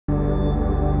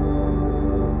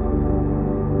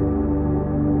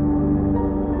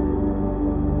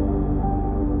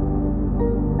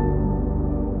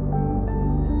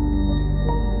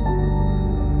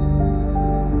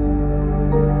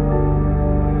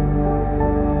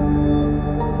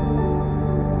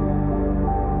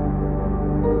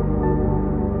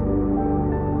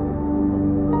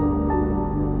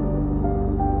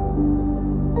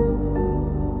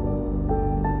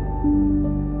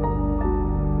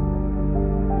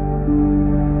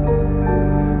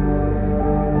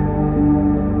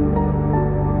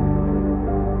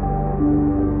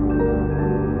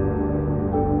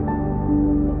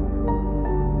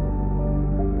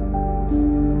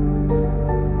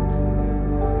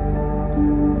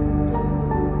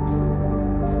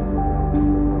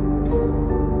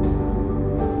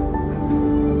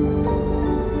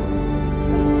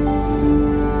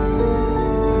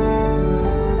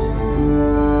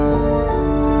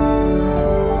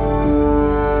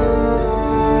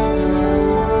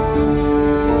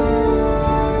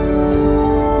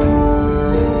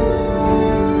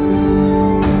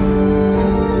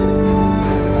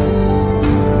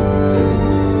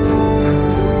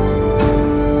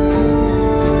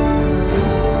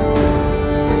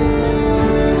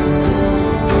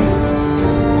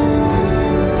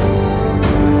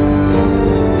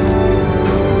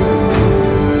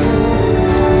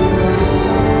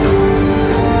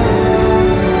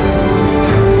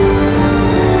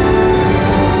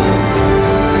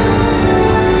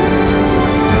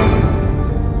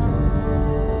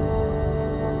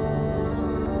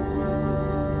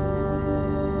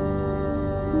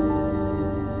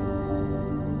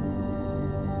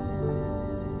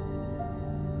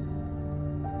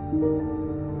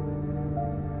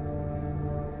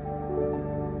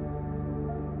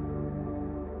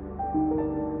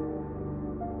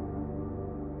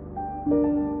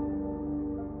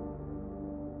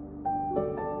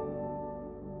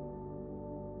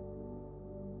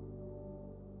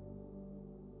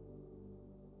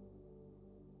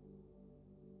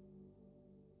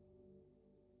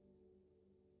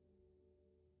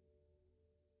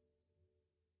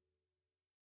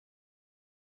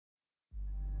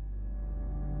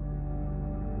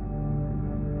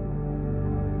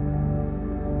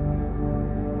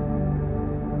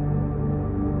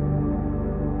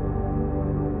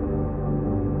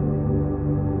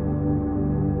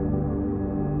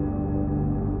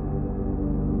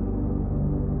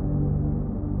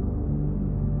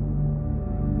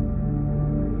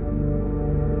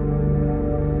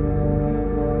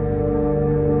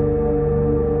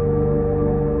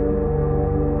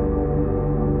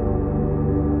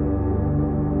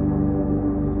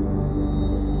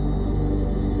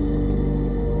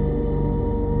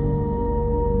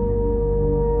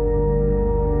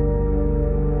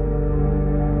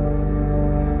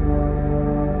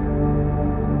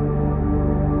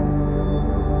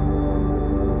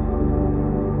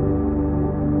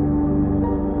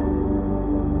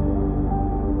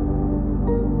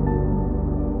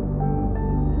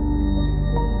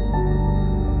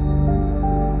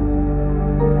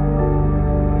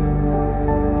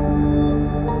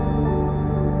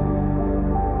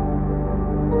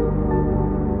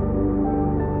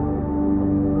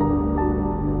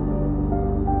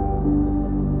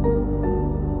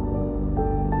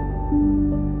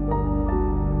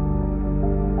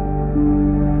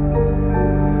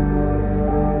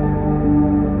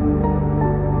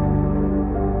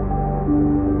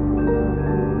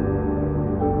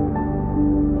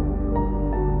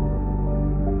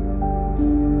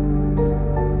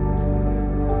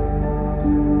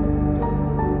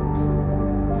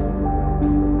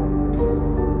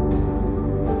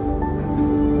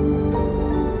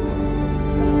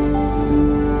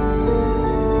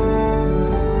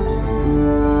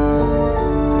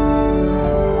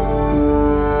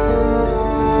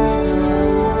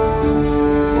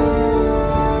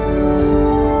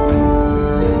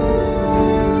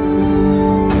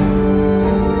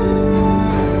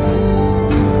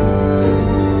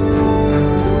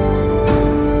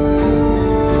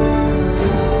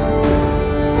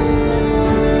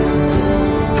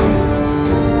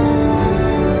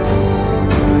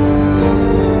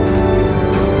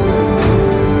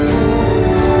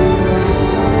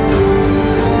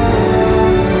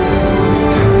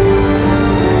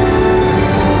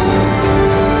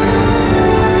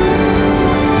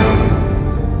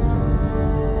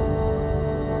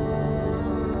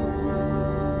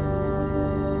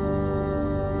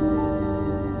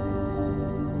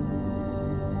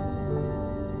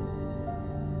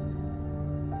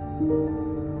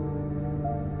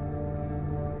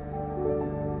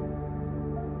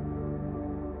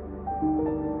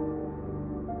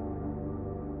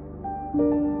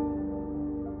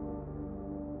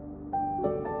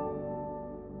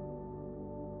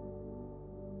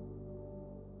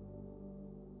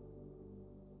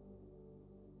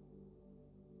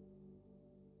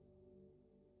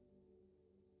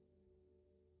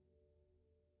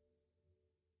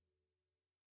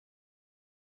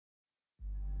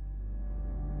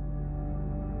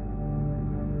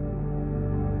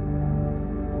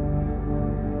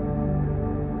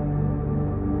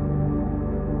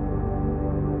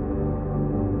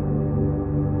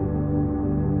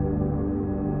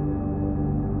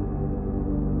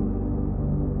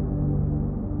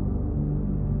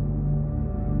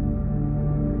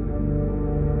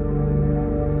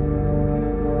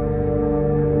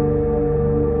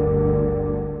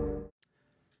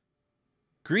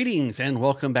Greetings and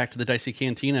welcome back to the Dicey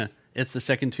Cantina. It's the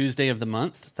second Tuesday of the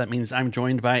month. That means I'm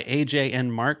joined by AJ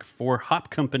and Mark for Hop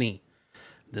Company.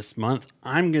 This month,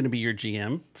 I'm going to be your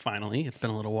GM, finally. It's been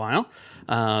a little while.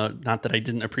 Not that I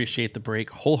didn't appreciate the break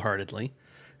wholeheartedly.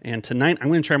 And tonight, I'm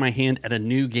going to try my hand at a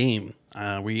new game.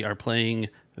 We are playing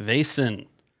Vaesen,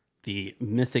 the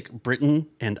Mythic Britain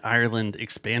and Ireland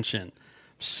expansion.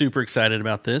 Super excited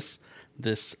about this.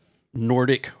 This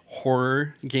Nordic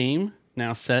horror game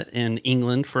now set in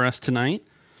England for us tonight.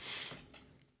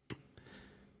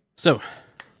 So,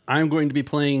 I'm going to be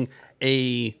playing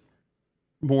a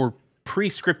more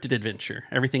pre-scripted adventure.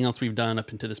 Everything else we've done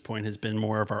up until this point has been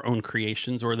more of our own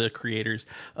creations or the creators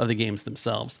of the games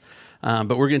themselves.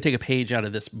 But we're going to take a page out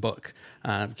of this book.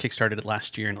 Kickstarted it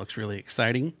last year and it looks really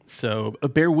exciting. So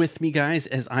bear with me, guys,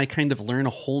 as I kind of learn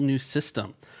a whole new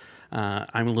system.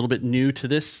 I'm a little bit new to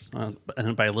this,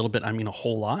 and by a little bit, I mean a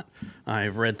whole lot.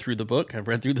 I've read through the book, I've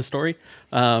read through the story,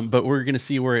 but we're going to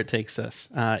see where it takes us.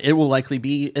 It will likely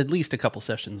be at least a couple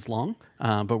sessions long,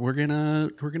 but we're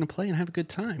gonna play and have a good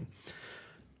time.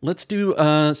 Let's do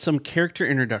some character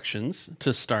introductions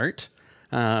to start.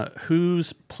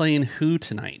 Who's playing who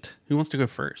tonight? Who wants to go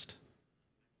first?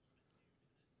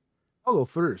 I'll go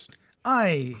first.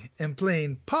 I am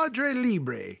playing Padre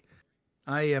Libre.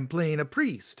 I am playing a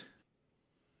priest.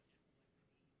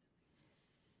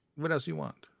 What else you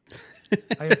want?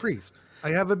 I am a priest. I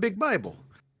have a big Bible.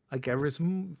 I carry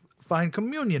some fine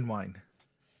communion wine.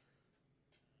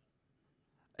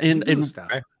 And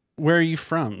Stuff. where are you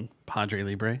from, Padre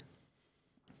Libre?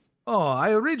 Oh,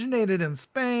 I originated in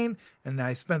Spain, and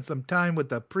I spent some time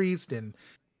with a priest in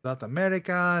South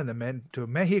America, and then to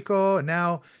Mexico, and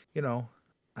now,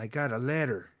 I got a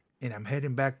letter, and I'm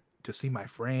heading back to see my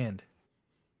friend.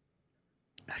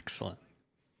 Excellent.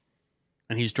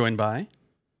 And he's joined by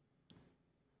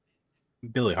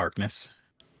Billy Harkness.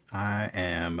 I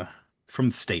am from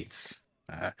the States.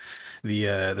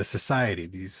 The society,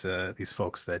 these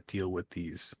folks that deal with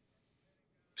these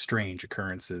strange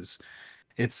occurrences,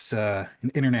 it's an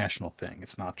international thing.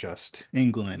 It's not just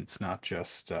England. It's not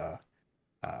just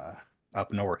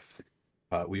up north.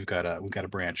 We've got a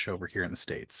branch over here in the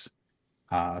States.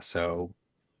 So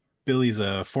Billy's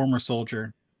a former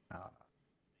soldier,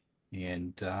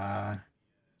 and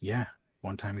yeah,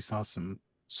 one time he saw some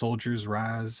soldiers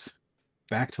rise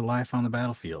back to life on the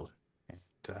battlefield, and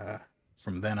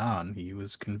from then on, he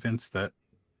was convinced that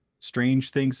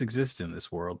strange things exist in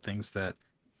this world, things that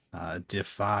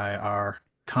defy our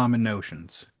common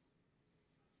notions.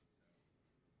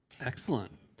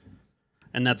 Excellent.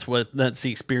 And that's the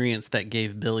experience that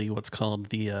gave Billy what's called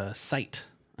the sight,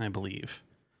 I believe.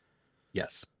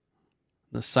 Yes.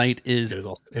 The sight is... It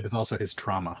is also his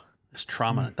trauma. His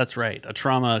trauma. That's right. A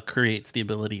trauma creates the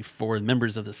ability for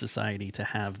members of the society to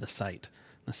have the sight.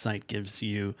 The sight gives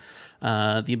you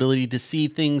the ability to see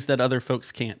things that other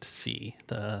folks can't see.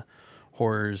 The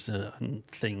horrors and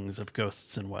things of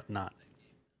ghosts and whatnot.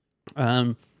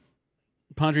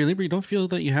 Padre Libre, you don't feel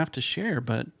that you have to share,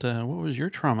 but what was your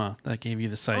trauma that gave you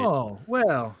the sight? Oh,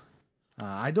 well,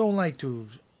 I don't like to,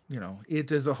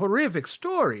 it is a horrific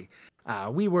story.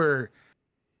 We were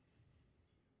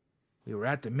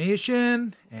at the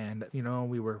mission, and,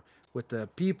 we were with the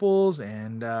peoples,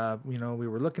 and, we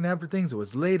were looking after things. It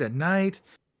was late at night.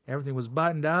 Everything was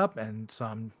buttoned up, and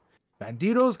some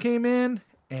banditos came in,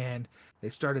 and they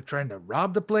started trying to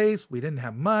rob the place. We didn't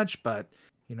have much, but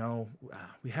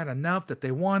we had enough that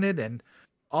they wanted, and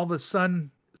all of a sudden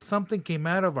something came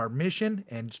out of our mission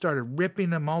and started ripping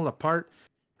them all apart.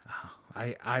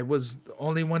 I was the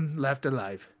only one left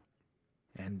alive.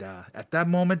 And at that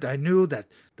moment, I knew that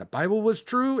the Bible was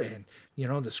true, and,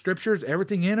 the scriptures,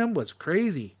 everything in them was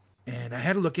crazy. And I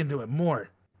had to look into it more,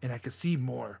 and I could see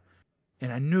more.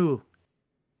 And I knew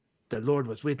the Lord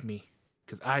was with me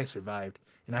because I survived,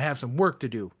 and I have some work to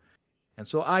do. And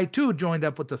so I, too, joined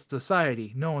up with the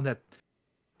society, knowing that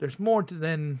there's more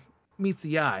than meets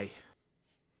the eye.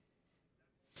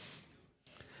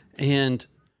 And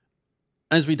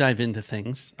as we dive into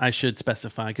things, I should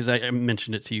specify, because I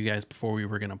mentioned it to you guys before we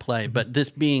were going to play, but this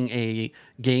being a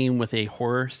game with a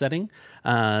horror setting,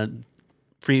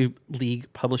 Free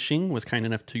League Publishing was kind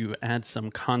enough to add some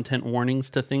content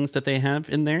warnings to things that they have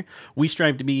in there. We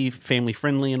strive to be family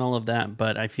friendly and all of that,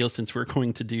 but I feel since we're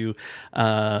going to do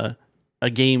a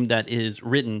game that is a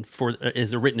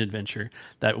written adventure,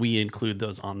 that we include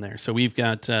those on there. So we've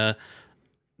got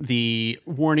the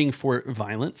warning for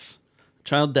violence,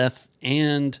 child death,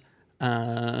 and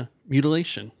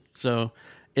mutilation. So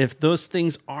if those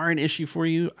things are an issue for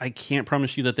you, I can't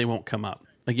promise you that they won't come up.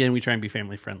 Again, we try and be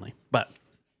family friendly. But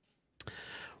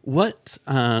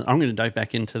I'm going to dive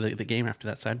back into the game after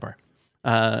that sidebar.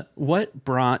 What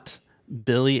brought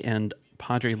Billy and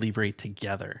Padre Libre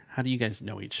together? How do you guys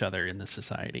know each other in this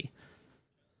society?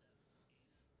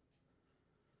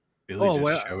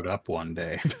 Billy showed up one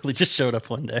day. Billy just showed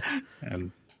up one day.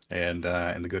 and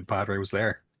the good Padre was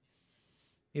there.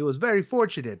 He was very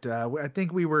fortunate. I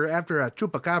think we were after a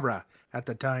chupacabra at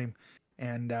the time,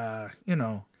 and it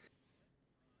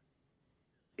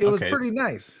was pretty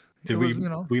nice.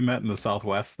 We met in the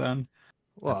Southwest then?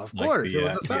 Well, of course, it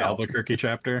was the South. Albuquerque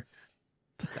chapter.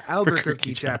 The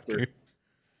Albuquerque chapter.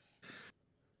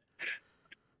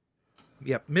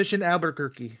 Yep, Mission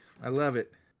Albuquerque. I love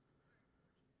it.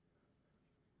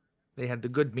 They had the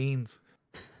good beans.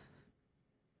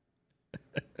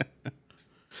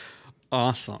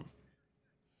 Awesome.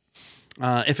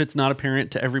 If it's not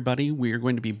apparent to everybody, we are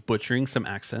going to be butchering some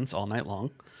accents all night long.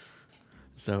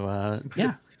 So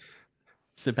yeah,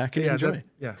 sit back and Yeah, enjoy.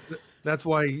 that's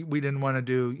why we didn't want to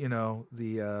do,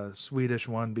 the Swedish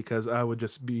one, because I would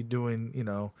just be doing,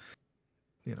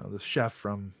 the chef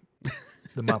from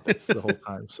the Muppets the whole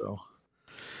time. So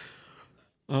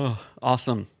Oh,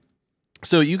 awesome.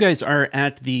 So you guys are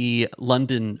at the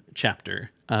London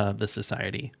chapter of the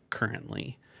society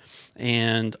currently.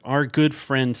 And our good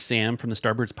friend Sam from the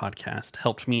Starbirds podcast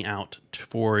helped me out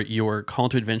for your call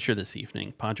to adventure this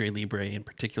evening. Padre Libre in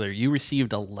particular, you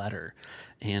received a letter,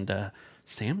 and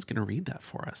Sam's going to read that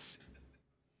for us.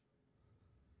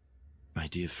 My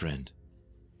dear friend,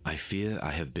 I fear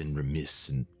I have been remiss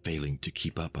in failing to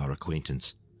keep up our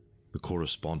acquaintance. The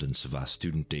correspondence of our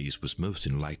student days was most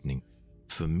enlightening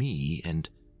for me, and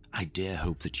I dare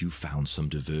hope that you found some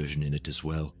diversion in it as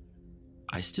well.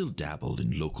 I still dabble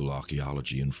in local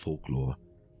archaeology and folklore,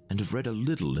 and have read a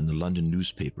little in the London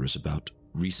newspapers about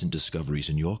recent discoveries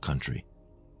in your country.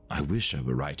 I wish I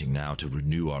were writing now to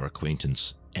renew our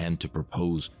acquaintance and to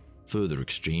propose further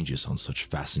exchanges on such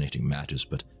fascinating matters,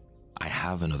 but I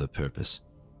have another purpose.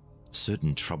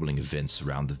 Certain troubling events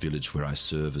around the village where I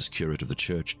serve as curate of the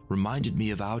church reminded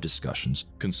me of our discussions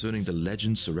concerning the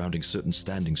legends surrounding certain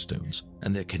standing stones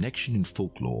and their connection in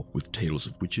folklore with tales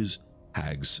of witches,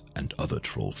 hags, and other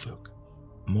troll folk.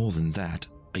 More than that,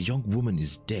 a young woman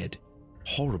is dead,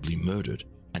 horribly murdered,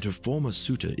 and her former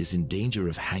suitor is in danger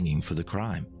of hanging for the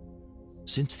crime.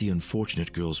 Since the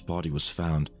unfortunate girl's body was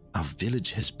found, our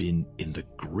village has been in the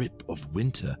grip of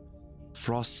winter.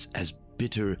 Frosts as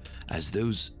bitter as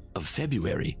those of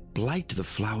February blight the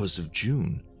flowers of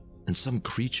June, and some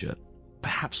creature,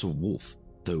 perhaps a wolf,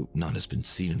 though none has been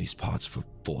seen in these parts for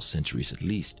 4 centuries at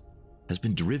least, has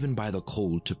been driven by the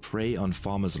cold to prey on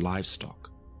farmers'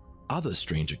 livestock. Other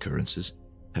strange occurrences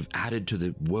have added to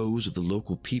the woes of the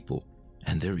local people,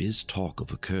 and there is talk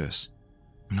of a curse.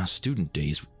 In our student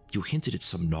days, you hinted at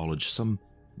some knowledge, some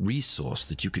resource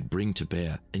that you could bring to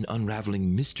bear in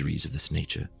unraveling mysteries of this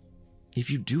nature. If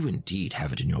you do indeed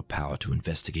have it in your power to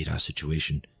investigate our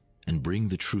situation and bring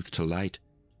the truth to light,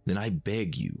 then I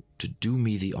beg you to do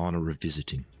me the honor of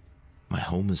visiting. My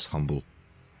home is humble,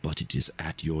 but it is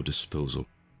at your disposal.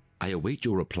 I await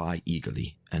your reply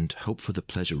eagerly and hope for the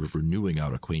pleasure of renewing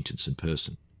our acquaintance in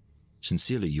person.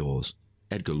 Sincerely yours,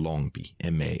 Edgar Longby,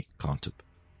 M.A., Contip,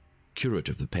 curate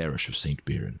of the parish of St.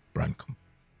 Biran, Brancombe.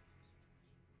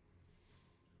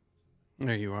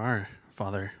 There you are,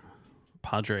 Father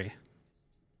Padre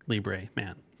Libre,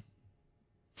 man.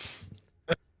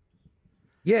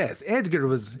 yes, Edgar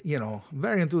was,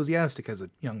 very enthusiastic as a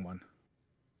young one.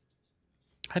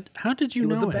 How did you He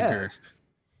was know the Edgar? best.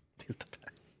 He's the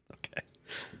best. Okay.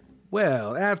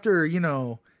 Well, after,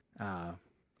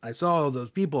 I saw those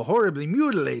people horribly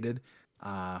mutilated,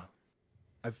 I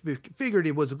figured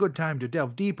it was a good time to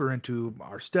delve deeper into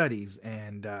our studies,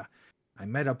 and I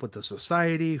met up with the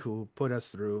society who put us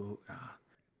through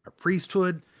our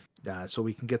priesthood so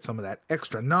we can get some of that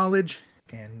extra knowledge,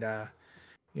 and,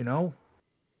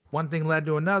 one thing led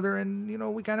to another, and,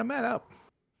 we kind of met up.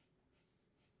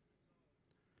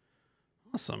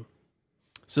 Awesome.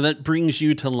 So that brings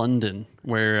you to London,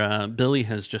 where Billy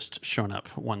has just shown up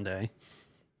one day.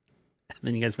 And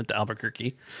then you guys went to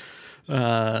Albuquerque.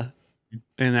 And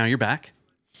now you're back.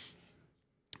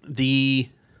 The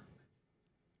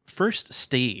first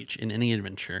stage in any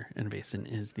adventure in Vaesen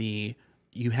is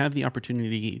you have the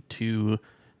opportunity to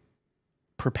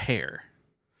prepare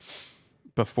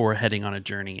before heading on a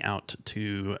journey out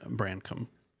to Brancombe.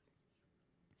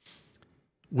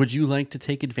 Would you like to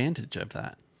take advantage of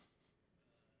that?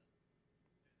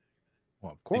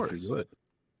 Well, of I think course. we would.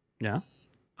 Yeah.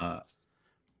 Uh,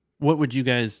 What would you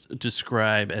guys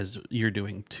describe as you're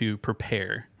doing to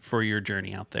prepare for your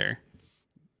journey out there?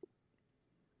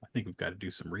 I think we've got to do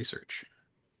some research.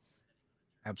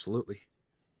 Absolutely.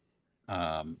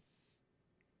 And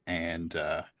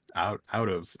out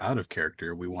of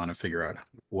character, we want to figure out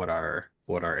what our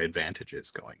advantage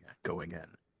is going in.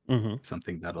 Mm-hmm.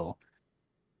 Something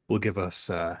will give us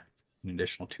an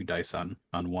additional 2 dice on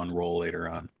one roll later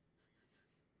on.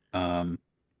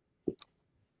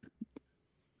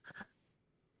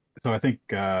 So I think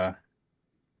can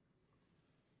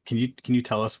you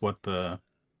tell us what the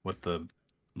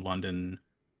London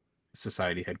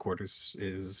Society headquarters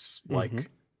is like? Mm-hmm.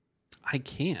 I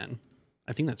can.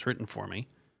 I think that's written for me.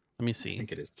 Let me I see.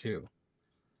 think it is too.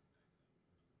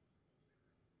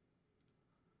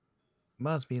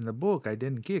 Must be in the book I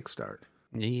didn't kickstart.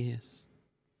 Yes.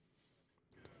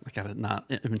 I gotta not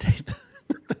imitate.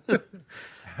 I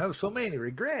have so many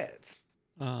regrets.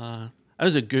 That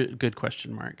was a good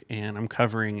question, Mark, and I'm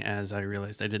covering as I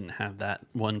realized I didn't have that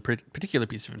one particular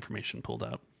piece of information pulled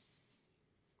up.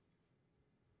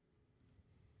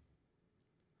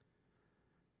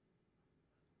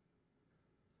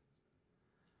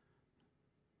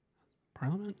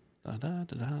 Parliament. Da, da,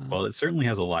 da, da. Well, it certainly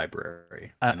has a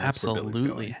library. And that's where Billy's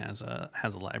Absolutely going.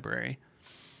 has a library.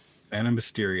 And a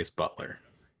mysterious butler.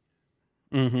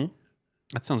 Mm-hmm.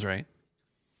 That sounds right.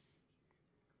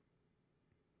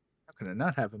 How can it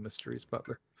not have a mysterious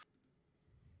butler?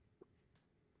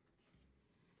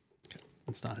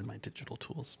 It's not in my digital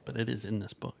tools, but it is in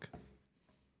this book.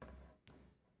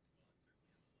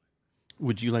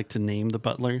 Would you like to name the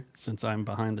butler since I'm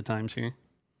behind the times here?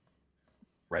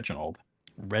 Reginald.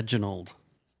 Reginald.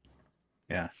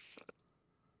 Yeah.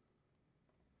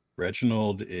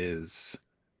 Reginald is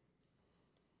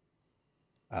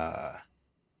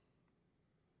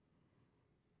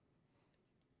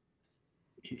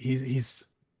he's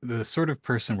the sort of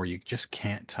person where you just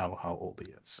can't tell how old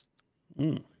he is.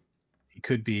 Mm. He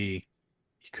could be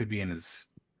in his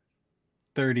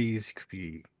 30s, he could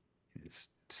be in his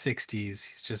 60s.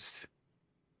 He's just,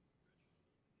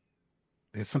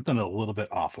 there's something a little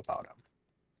bit off about him.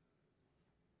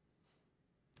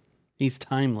 He's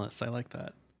timeless. I like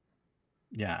that.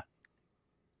 Yeah.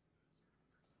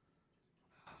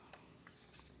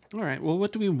 All right. Well,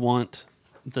 what do we want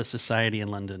the society in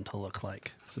London to look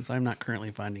like? Since I'm not currently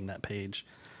finding that page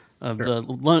of Sure.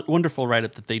 the wonderful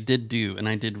write-up that they did do, and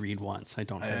I did read once. I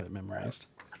don't have it memorized.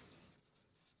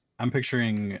 I'm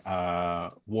picturing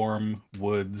warm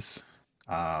woods,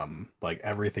 like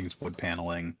everything's wood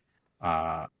paneling,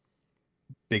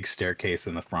 big staircase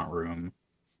in the front room.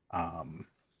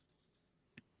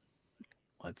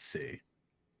 Let's see.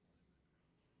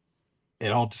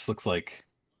 It all just looks like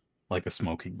a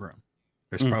smoking room.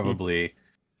 There's probably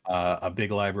a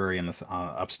big library in this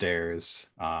upstairs,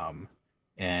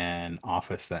 an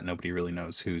office that nobody really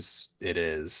knows whose it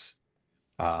is,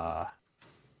 a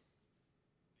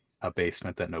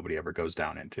basement that nobody ever goes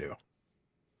down into.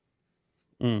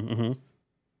 Mm-hmm.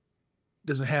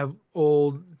 Does it have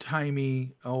old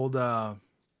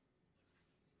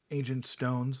ancient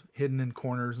stones hidden in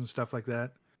corners and stuff like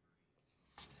that?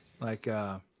 Like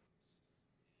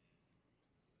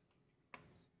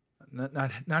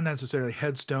not necessarily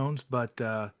headstones, but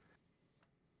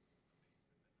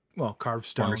carved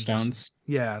stones. Cornerstones,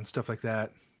 Yeah, and stuff like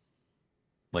that.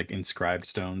 like inscribed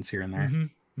stones here and there.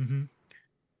 Mm-hmm. Mm-hmm.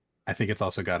 I think it's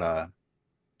also got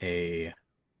a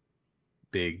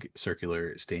big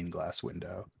circular stained glass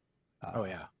window. Oh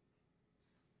yeah.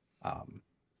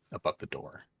 Above the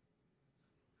door.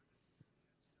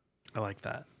 I like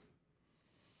that.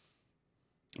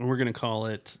 And we're going to call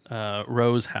it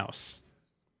Rose House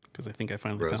because I think I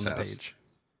finally Rose found the House. page.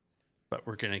 But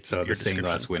we're going to keep So your the stained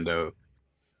glass description.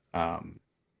 window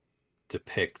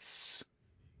depicts,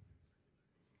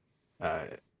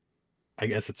 I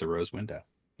guess it's a rose window.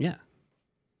 Yeah.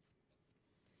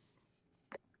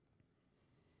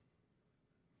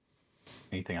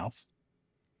 Anything else?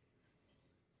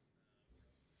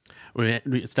 We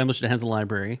established it has a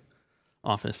library,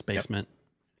 office, basement,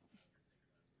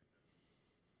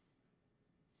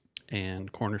 and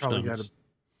cornerstones.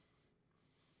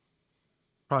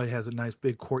 Probably has a nice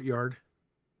big courtyard,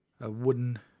 a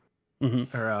wooden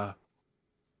or a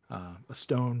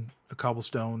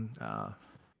cobblestone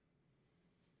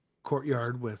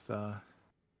courtyard with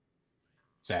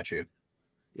Statue.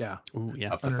 Yeah. Ooh, yeah.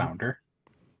 Of the founder.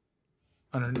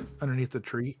 Underneath the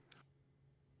tree,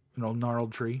 an old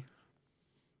gnarled tree.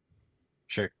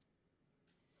 Sure.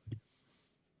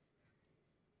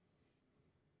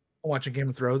 I'm watching Game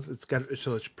of Thrones. It's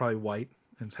probably white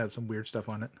and it's had some weird stuff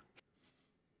on it.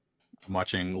 I'm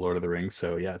watching Lord of the Rings,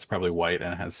 so yeah, it's probably white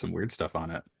and it has some weird stuff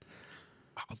on it.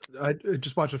 I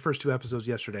just watched the first 2 episodes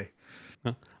yesterday.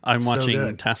 I'm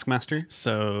watching Taskmaster,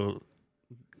 so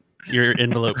your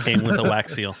envelope came with a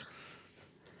wax seal.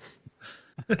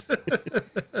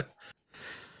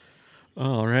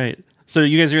 All right. So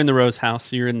you guys are in the Rose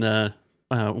House. You're in the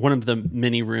one of the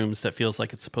many rooms that feels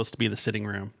like it's supposed to be the sitting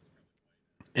room.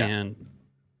 Yeah. And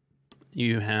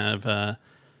you have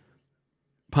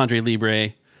Padre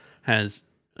Libre has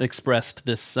expressed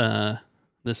this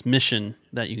this mission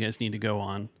that you guys need to go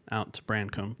on out to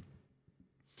Brancombe.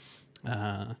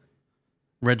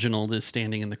 Reginald is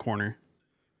standing in the corner,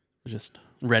 just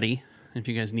ready if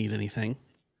you guys need anything.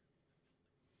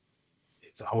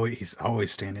 He's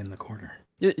always standing in the corner.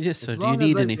 Just so, do you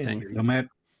need anything? No matter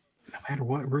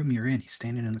what room you're in, he's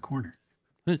standing in the corner.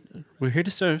 We're here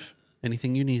to serve.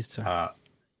 Anything you need, sir.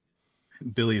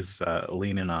 Billy's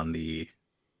leaning on the,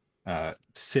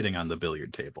 sitting on the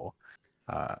billiard table,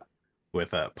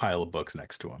 with a pile of books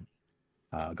next to him,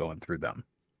 going through them.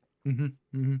 Mm-hmm.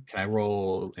 Mm-hmm. Can I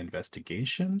roll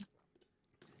investigation?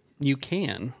 You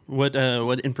can. What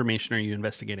information are you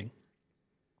investigating?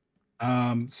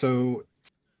 So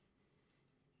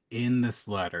in this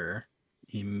letter,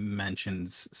 he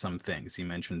mentions some things. He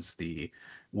mentions the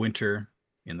winter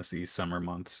in these summer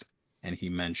months, and he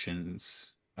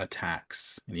mentions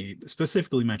attacks, and he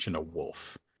specifically mentioned a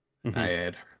wolf. I Mhm.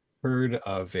 had heard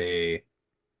of a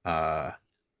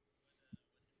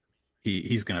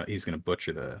he's gonna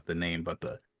butcher the name, but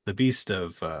the beast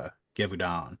of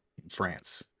Gévaudan in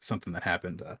France, something that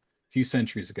happened a few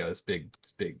centuries ago. This big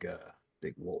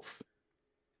wolf.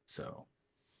 So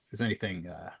if there's anything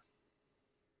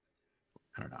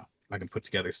I don't know, if I can put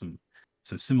together some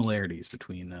similarities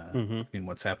Mhm. between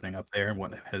what's happening up there and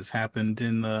what has happened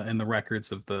in the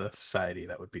records of the society,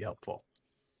 that would be helpful.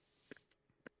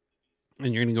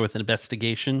 And you're gonna go with an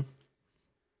investigation.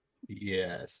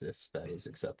 Yes, if that is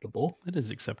acceptable. That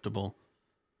is acceptable.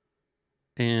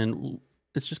 And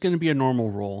it's just going to be a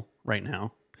normal roll right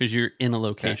now because you're in a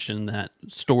Okay. location that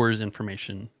stores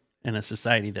information in a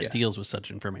society that Yeah. deals with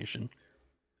such information.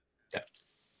 Yeah.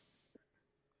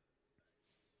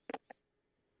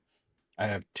 I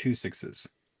have 2 6s.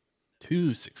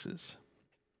 2 6s.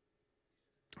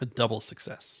 A double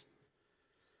success.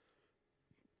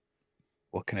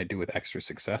 What can I do with extra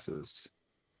successes?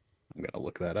 I'm gonna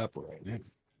look that up right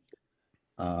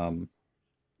now.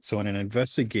 So in an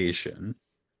investigation,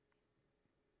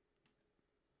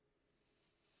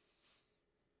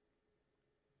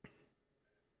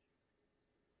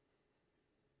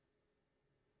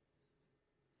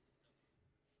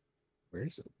 where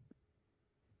is it?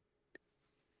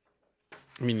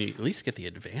 I mean, you at least get the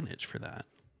advantage for that,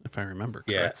 if I remember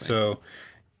Yeah, correctly. so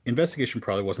investigation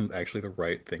probably wasn't actually the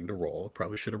right thing to roll.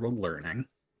 Probably should have rolled learning,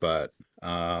 but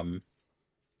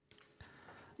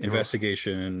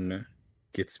investigation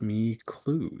gets me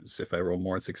clues. If I roll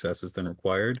more successes than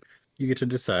required, you get to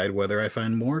decide whether I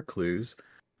find more clues,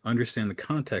 understand the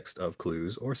context of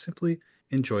clues, or simply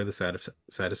enjoy the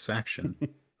satisfaction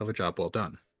of a job well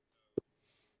done.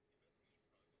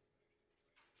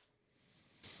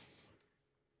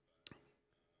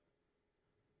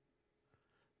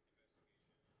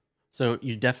 So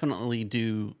you definitely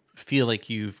do feel like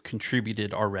you've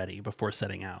contributed already before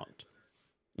setting out.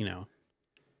 You know,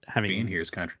 Being having here's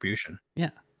contribution.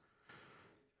 yeah,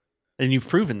 and you've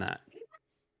proven that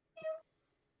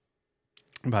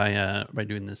by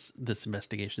doing this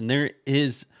investigation. There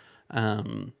is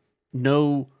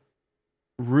no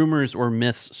rumors or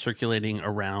myths circulating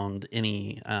around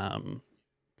any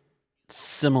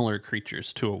similar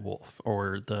creatures to a wolf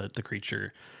or the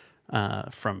creature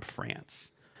from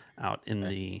France out in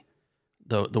Okay.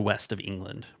 the west of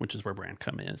England, which is where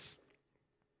Brancombe is.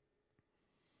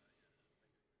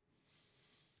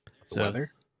 The So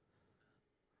weather?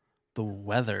 the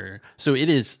weather. So it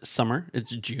is summer.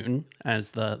 It's June,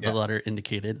 as the Yeah. letter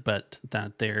indicated, but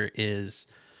that there is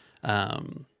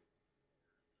um,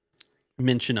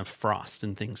 mention of frost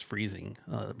and things freezing,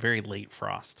 very late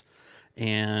frost,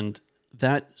 and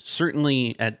that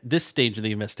certainly at this stage of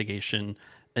the investigation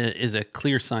is a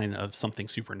clear sign of something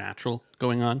supernatural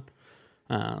going on.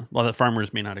 While the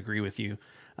farmers may not agree with you,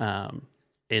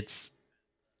 it's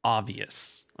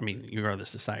obvious. I mean, you are the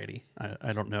society.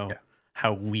 I don't know Yeah.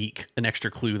 how weak an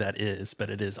extra clue that is, but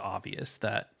it is obvious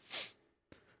that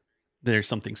there's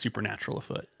something supernatural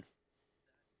afoot.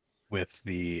 With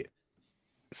the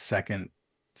second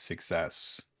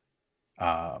success,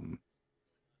 um,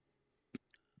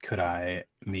 could I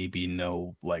maybe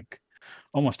know like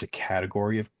almost a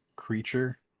category of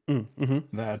creature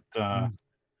Mm-hmm. that Mm.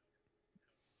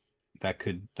 that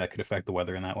could affect the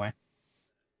weather in that way?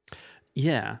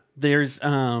 Yeah, there's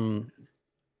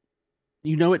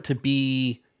you know it to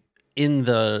be in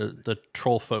the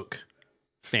troll folk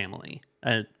family.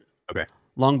 Okay.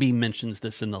 Longby mentions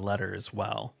this in the letter as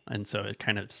well, and so it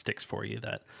kind of sticks for you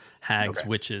that hags, Okay.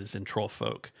 witches, and troll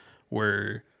folk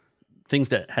were things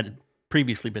that had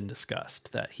previously been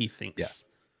discussed that he thinks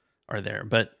are there.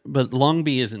 But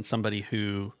Longby isn't somebody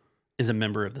who is a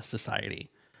member of the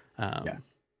society. Yeah.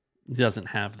 Doesn't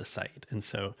have the sight, and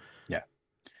so Yeah.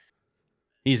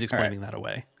 he's All right. explaining that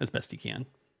away as best he can.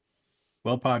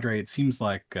 Well, Padre, it seems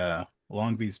like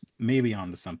Longby's maybe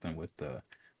onto something with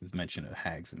his mention of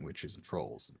hags and witches and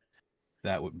trolls.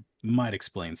 That might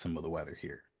explain some of the weather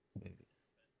here.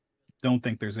 Don't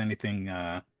think there's anything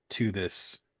to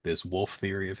this wolf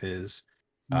theory of his.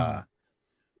 Mm. Uh,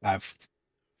 I've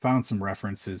found some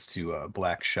references to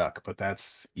Black Shuck, but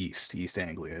that's East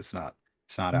Anglia. It's not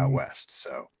out Mm. west.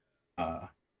 So uh,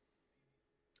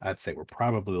 I'd say we're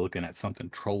probably looking at something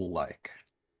troll-like.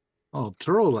 Oh,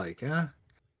 troll-like, huh?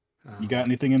 You got Uh,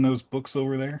 anything in those books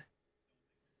over there?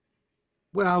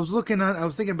 well, I was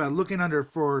thinking about looking under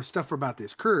for stuff about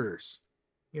this curse.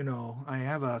 You know, I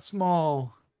have a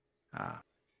small uh,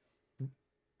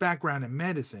 background in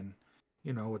medicine,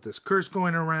 with this curse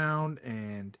going around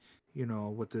and,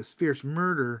 with this fierce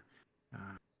murder,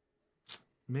 uh,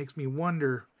 makes me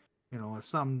wonder, if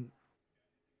some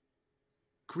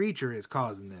creature is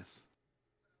causing this.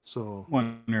 So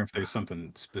Wonder if there's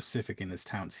something specific in this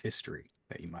town's history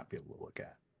that you might be able to look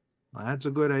at. well, that's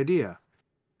a good idea.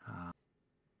 Uh,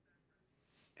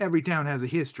 every town has a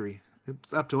history.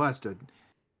 It's up to us to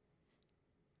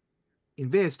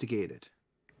investigate it.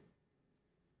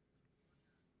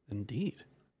 Indeed.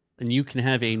 And you can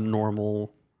have a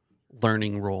normal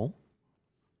learning roll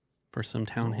for some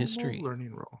town Normal history.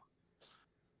 Learning roll.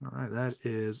 All right, that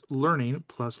is learning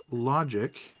plus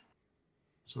logic.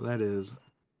 So that is,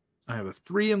 I have a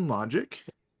 3 in logic.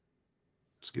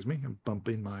 Excuse me, I'm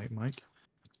bumping my mic.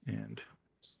 And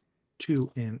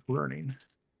 2 in learning.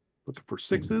 Looking for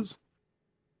 6s.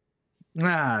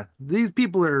 These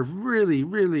people are really,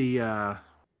 really,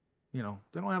 they don't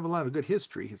have a lot of good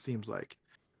history, it seems like.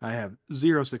 I have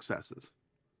 0 successes.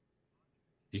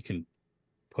 You can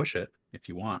push it if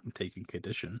you want and take a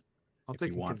condition. I'll if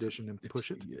take you a want condition and push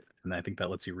it. And I think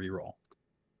that lets you reroll.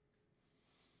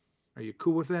 Are you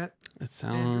cool with that? It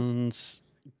sounds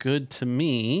good to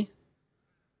me.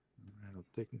 All right, I'll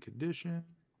take a condition.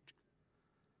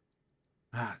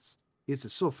 This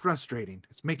is so frustrating.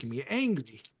 It's making me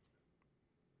angry.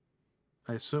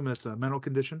 I assume that's a mental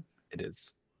condition? It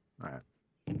is. All right.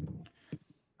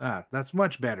 That's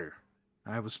much better.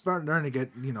 I was starting to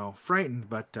get, frightened,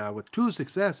 but with 2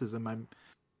 successes in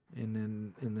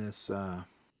this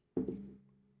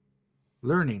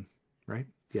learning, right?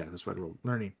 Yeah, that's what I wrote.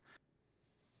 Learning.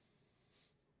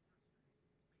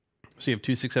 So you have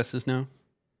 2 successes now?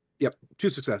 Yep, 2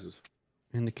 successes.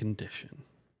 And a condition.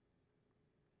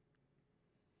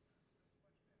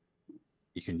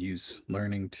 You can use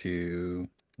learning to,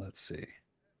 let's see,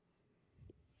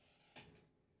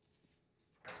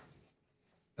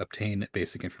 obtain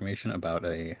basic information about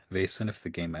a Vaesen if the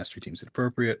game master deems it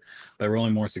appropriate. By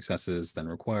rolling more successes than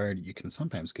required, you can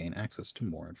sometimes gain access to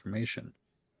more information.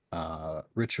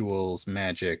 Rituals,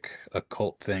 magic,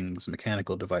 occult things,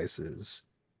 mechanical devices.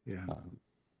 Yeah.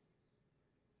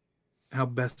 How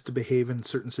best to behave in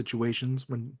certain situations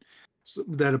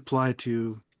that apply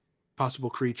to possible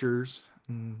creatures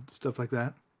and stuff like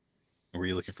that. Were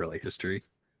you looking for like history?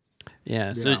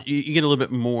 Yeah, so you get a little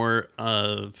bit more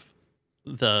of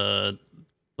the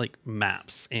like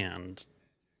maps and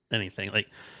anything. Like,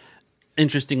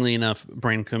 interestingly enough,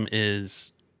 Braincombe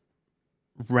is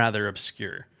rather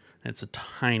obscure. It's a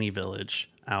tiny village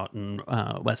out in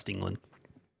West England,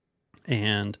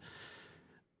 and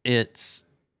it's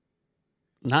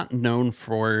not known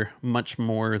for much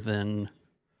more than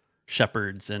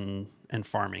shepherds and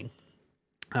farming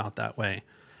out that way.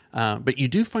 But you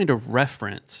do find a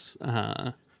reference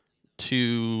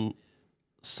to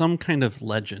some kind of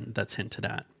legend that's hinted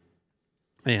at.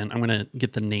 And I'm going to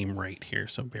get the name right here,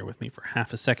 so bear with me for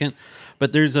half a second.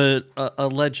 But there's a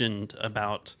legend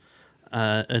about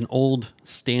an old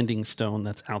standing stone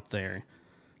that's out there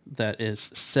that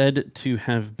is said to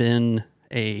have been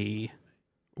a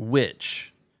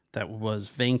witch that was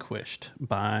vanquished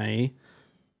by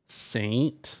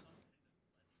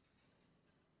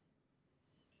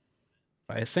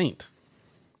a saint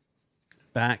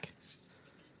back,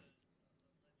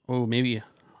 maybe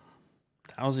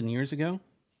 1,000 years ago.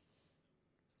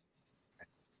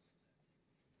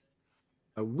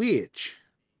 A witch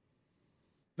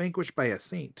vanquished by a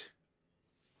saint.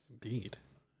 Indeed.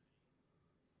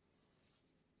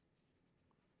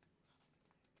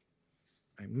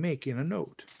 I'm making a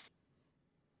note.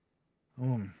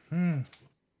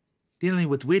 Dealing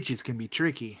with witches can be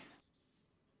tricky.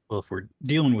 Well, if we're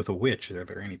dealing with a witch, are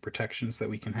there any protections that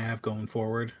we can have going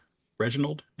forward?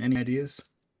 Reginald, any ideas?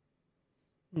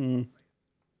 I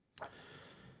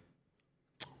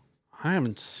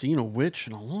haven't seen a witch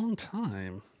in a long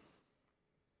time.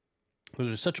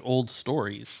 Those are such old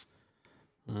stories.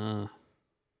 I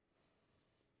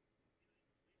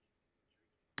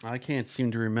can't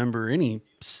seem to remember any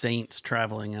saints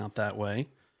traveling out that way,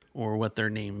 or what their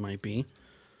name might be.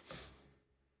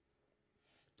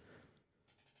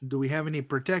 Do we have any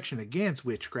protection against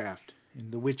witchcraft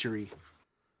in the witchery?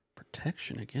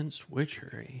 Protection against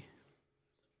witchery.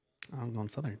 I'm going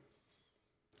southern.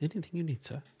 Anything you need,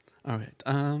 sir? All right.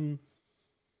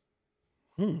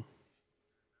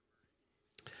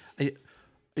 I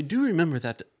do remember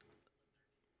that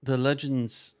the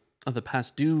legends of the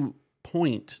past do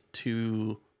point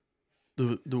to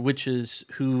the witches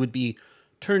who would be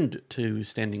turned to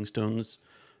standing stones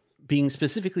being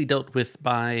specifically dealt with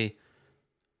by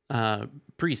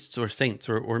priests or saints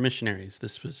or missionaries.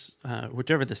 This was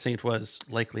whichever the saint was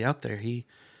likely out there. He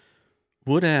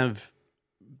would have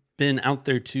been out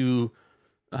there to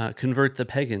convert the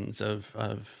pagans of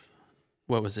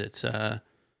what was it?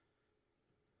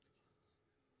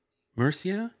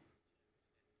 Mercia?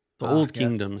 The old Yes.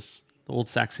 kingdoms, the old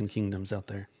Saxon kingdoms out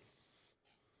there.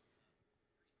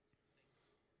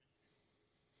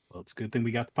 Well, it's a good thing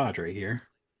we got the Padre here.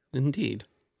 Indeed.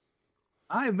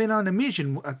 I've been on a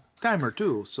mission a time or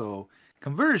two, so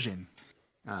conversion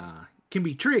can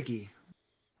be tricky,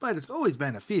 but it's always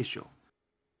beneficial.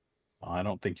 Well, I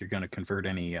don't think you're going to convert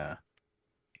any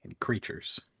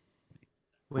creatures,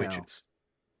 Well, witches.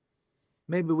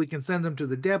 maybe we can send them to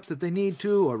the depths if they need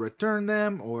to, or return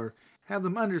them, or have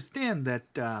them understand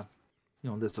that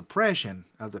this oppression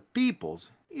of the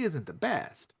peoples isn't the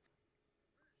best.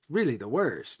 It's really the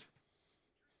worst.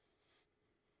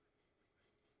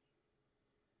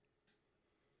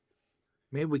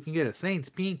 Maybe we can get a saint's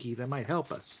pinky that might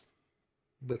help us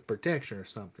with protection or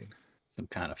something. Some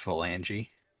kind of phalange.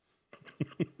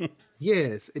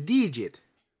 Yes, a digit.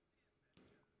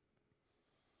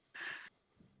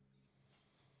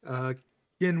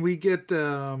 Can we get?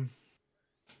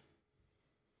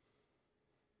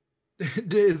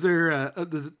 Is there?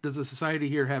 Does the society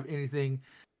here have anything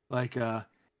like?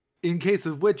 In case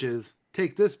of witches,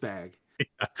 take this bag.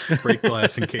 Break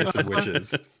glass in case of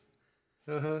witches.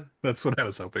 Uh-huh. That's what I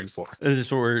was hoping for. Is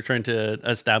this what we're trying to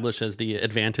establish as the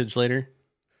advantage later?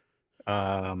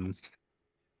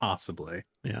 Possibly.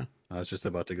 Yeah. I was just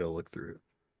about to go look through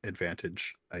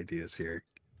advantage ideas here.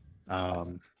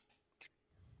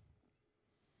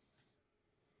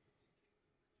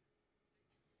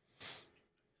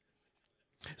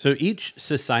 So each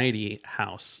society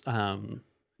house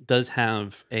does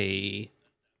have lack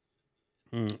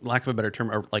of a better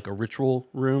term, like a ritual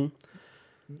room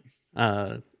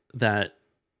that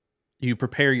you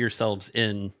prepare yourselves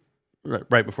in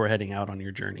right before heading out on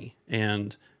your journey.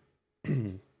 And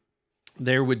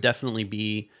there would definitely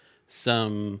be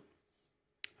some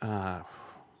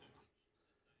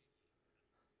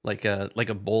like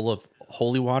a bowl of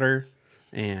holy water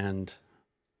and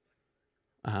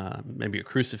maybe a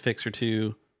crucifix or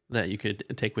two that you could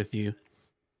take with you.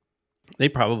 They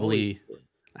probably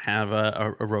have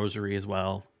a rosary as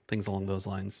well, things along those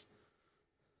lines.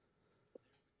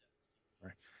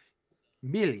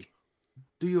 Billy,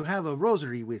 do you have a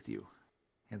rosary with you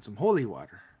and some holy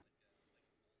water?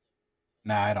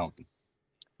 Nah, I don't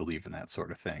believe in that sort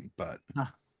of thing, but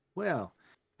Well,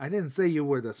 I didn't say you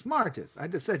were the smartest. I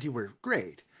just said you were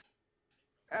great.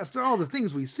 After all the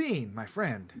things we've seen, my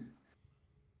friend.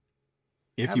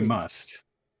 if you must,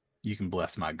 you can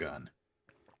bless my gun.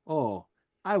 Oh,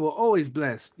 I will always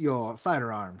bless your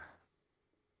firearm.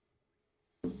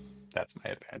 That's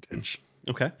my advantage.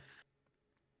 Okay.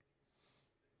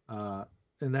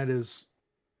 And that is,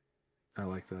 I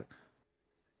like that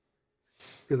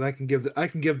because I can give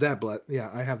that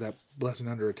Yeah, I have that blessing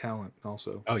under a talent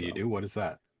also. Oh, so. You do? What is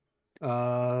that?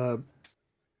 I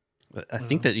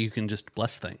think that you can just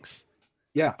bless things.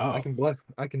 Yeah, oh.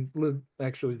 I can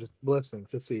actually just bless things.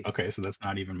 Let's see. Okay, so that's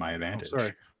not even my advantage. Oh,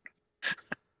 sorry.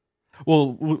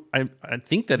 Well, I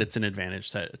think that it's an advantage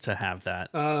to have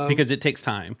that because it takes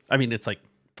time. I mean, it's like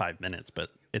 5 minutes, but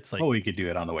it's like... Oh, we could do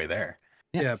it on the way there.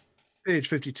 Yeah. Page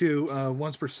 52.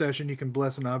 Once per session, you can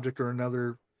bless an object or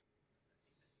another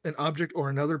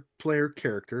player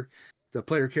character. The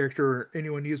player character or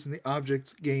anyone using the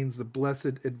object gains the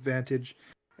blessed advantage,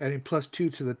 adding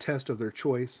 +2 to the test of their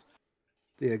choice.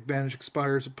 The advantage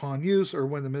expires upon use or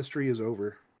when the mystery is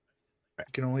over. You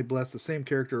can only bless the same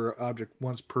character or object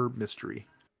once per mystery.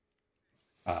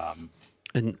 And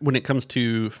when it comes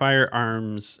to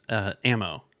firearms,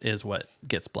 ammo is what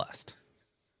gets blessed.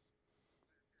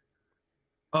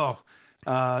 So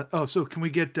can we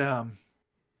get can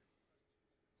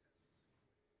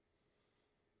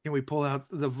we pull out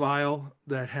the vial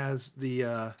that has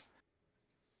the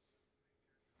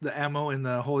ammo in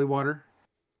the holy water?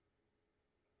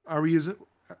 Are we using?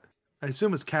 I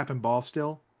assume it's cap and ball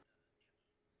still.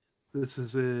 This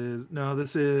is late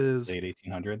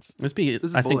 1800s. Must be,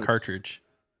 I think, cartridge.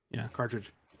 Yeah,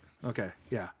 cartridge. Okay,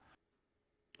 yeah.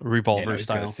 Revolver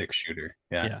style. Got a 6-shooter.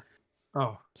 Yeah.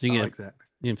 Oh, so you like that.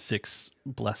 You have 6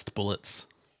 blessed bullets.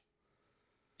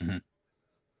 Mm-hmm.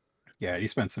 Yeah, you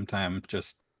spend some time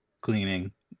just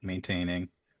cleaning, maintaining,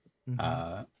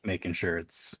 making sure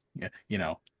it's,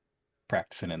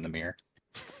 practicing in the mirror.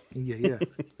 Yeah.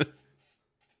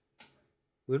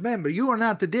 Remember, you are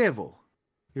not the devil.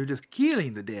 You're just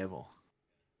killing the devil.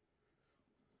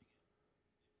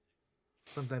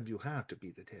 Sometimes you have to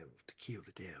be the devil to kill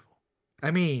the devil.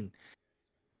 I mean,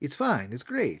 it's fine. It's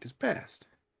great. It's best.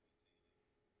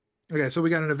 Okay, so we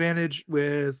got an advantage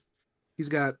with... He's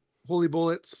got holy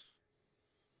bullets.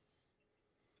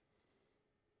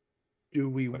 Do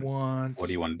we want? What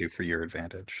do you want to do for your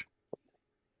advantage?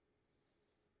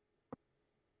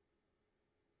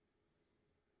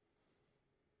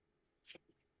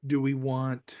 Do we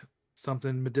want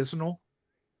something medicinal?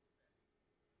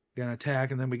 Get an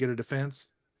attack and then we get a defense.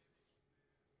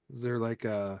 Is there like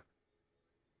a?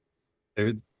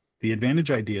 The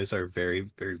advantage ideas are very,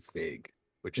 very vague,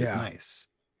 which is Yeah. nice.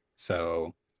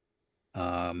 So,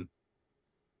 you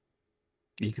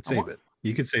could I save want- it.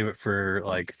 You could save it for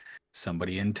like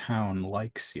somebody in town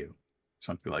likes you,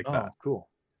 something like that. Oh, cool.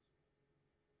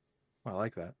 I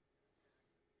like that.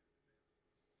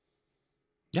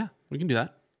 Yeah, we can do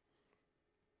that.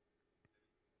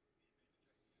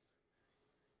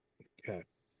 Okay.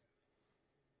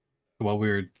 While we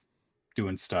were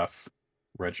doing stuff,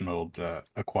 Reginald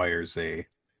acquires a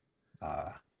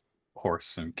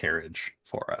horse and carriage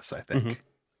for us, I think.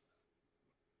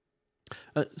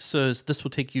 So this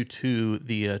will take you to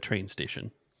the train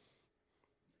station.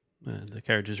 The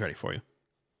carriage is ready for you.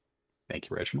 Thank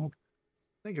you, Reginald.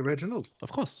 Thank you, Reginald.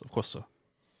 Of course, sir.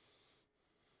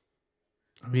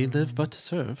 We live but to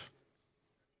serve.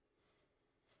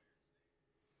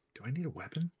 Do I need a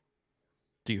weapon?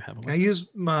 Do you have a Can I weapon? use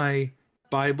my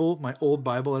Bible, my old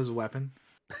Bible, as a weapon?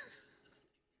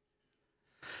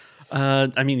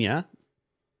 I mean, yeah.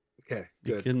 Okay,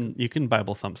 good. You can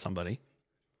Bible thump somebody.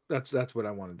 That's what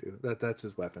I want to do. That's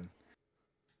his weapon.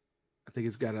 I think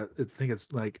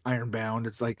it's like iron bound.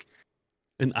 It's like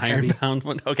An heavy. iron-bound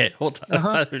one. Okay, hold on.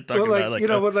 Uh-huh. We're talking Well, like, about you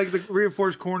know, with like the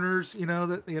reinforced corners, you know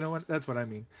what, that's what I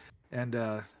mean. And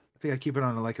I think I keep it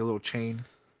on like a little chain.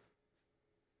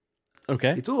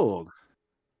 Okay, It's old.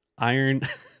 an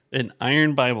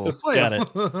iron Bible. The flail. Got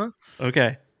it.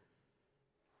 Okay,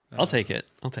 I'll Uh, take it.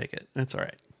 That's all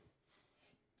right.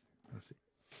 Let's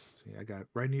see. I got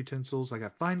writing utensils. I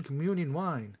got fine communion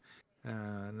wine,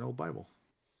 and an old Bible.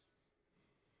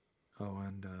 Oh,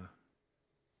 and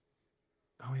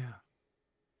oh yeah.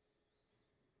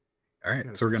 All right,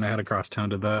 Yes. so we're gonna head across town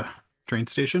to the train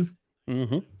station.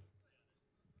 Mm-hmm.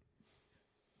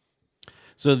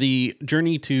 So the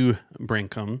journey to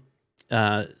Brankham,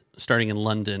 starting in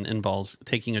London, involves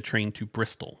taking a train to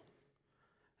Bristol.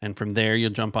 And from there,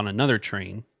 you'll jump on another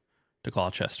train to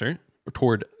Gloucester, or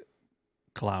toward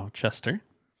Gloucester.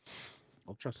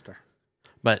 Chester.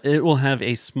 But it will have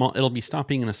it'll be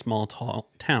stopping in a small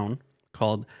town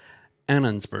called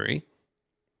Annonsbury.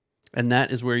 And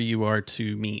that is where you are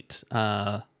to meet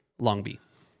Longby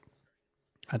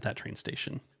at that train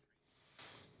station.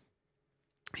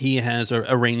 He has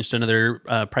arranged another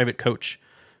private coach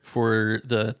for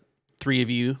the three of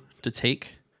you to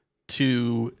take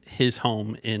to his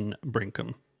home in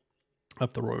Brinkham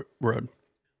up the road.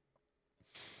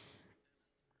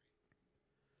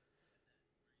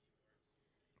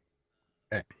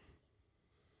 Okay.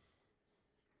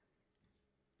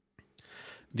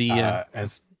 The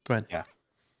As go ahead. Yeah,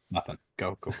 nothing.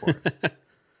 Go for it.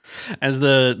 As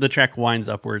the track winds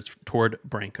upwards toward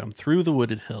Brankham through the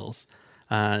wooded hills,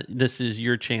 this is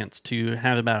your chance to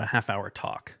have about a half-hour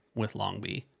talk with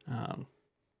Longby,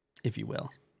 if you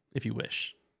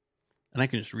wish. And I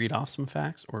can just read off some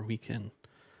facts, or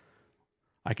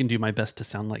I can do my best to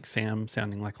sound like Sam,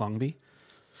 sounding like Longby.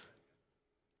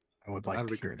 I would like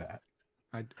to hear that.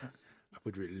 I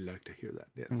would really like to hear that.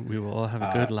 Yes. We will all have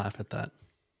a good laugh at that.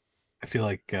 I feel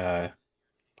like our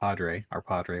Padre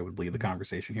would lead the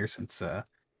conversation here, since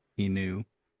he knew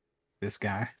this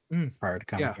guy prior to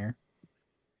coming here.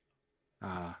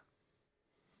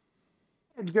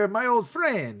 You're my old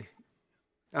friend.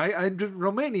 I'm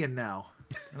Romanian now,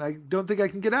 and I don't think I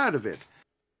can get out of it.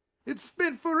 It's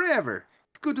been forever.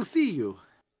 It's good to see you.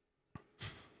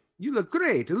 You look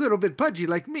great. A little bit pudgy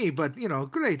like me, but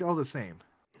great all the same.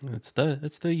 It's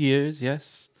the years,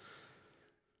 yes.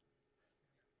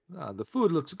 The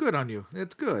food looks good on you.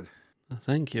 It's good.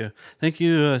 Thank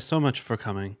you so much for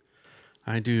coming.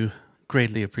 I do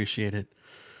greatly appreciate it.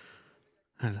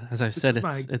 As I've said,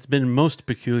 it's been most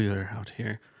peculiar out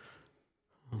here.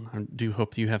 I do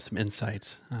hope you have some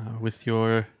insight with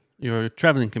your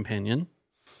traveling companion.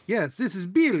 Yes, this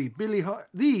is the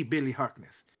Billy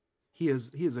Harkness. He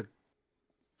is a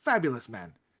fabulous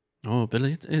man. Oh,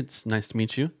 Billy, it's nice to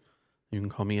meet you. You can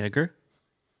call me Edgar.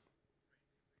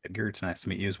 Edgar, it's nice to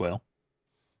meet you as well.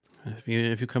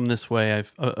 If you come this way,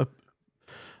 I've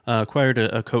acquired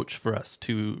a coach for us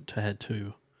to head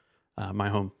to my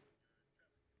home.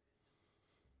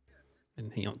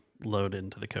 And he'll load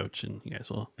into the coach, and you guys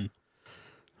will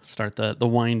start the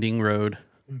winding road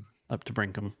up to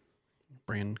Brankham.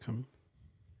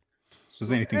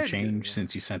 Has anything changed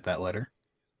since you sent that letter?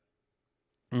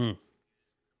 I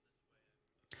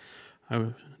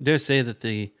dare say that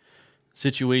the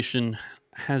situation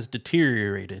has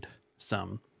deteriorated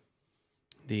some.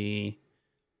 The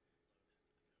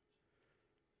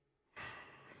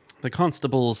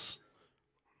constables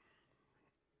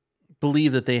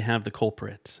believe that they have the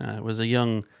culprit. It was a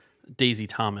young Daisy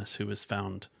Thomas who was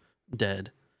found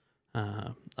dead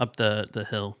up the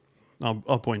hill.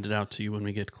 I'll point it out to you when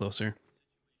we get closer.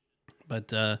 But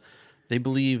they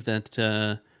believe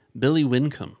that Billy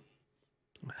Wincombe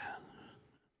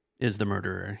is the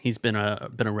murderer. He's been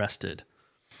arrested.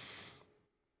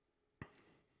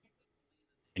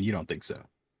 And you don't think so?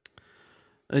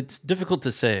 It's difficult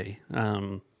to say.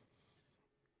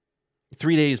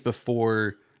 3 days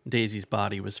before Daisy's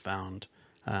body was found,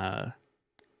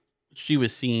 she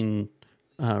was seen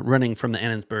running from the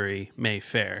Annonsbury May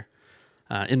Fair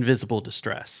in visible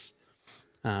distress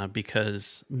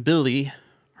because Billy,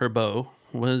 her beau,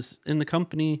 was in the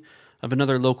company of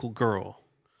another local girl.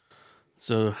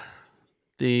 So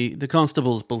the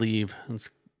constables believe it's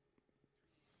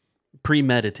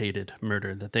premeditated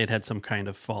murder, that they'd had some kind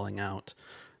of falling out.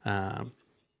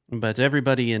 But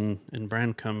everybody in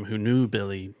Brancombe who knew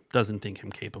Billy doesn't think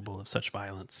him capable of such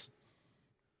violence.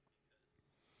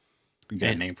 You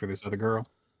got a name for this other girl?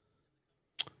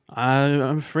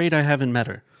 I'm afraid I haven't met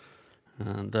her.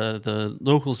 The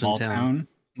locals Small in town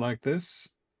like this?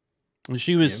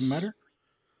 She You was haven't met her?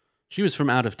 She was from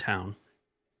out of town,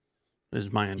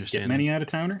 is my You understanding. get many out of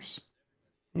towners?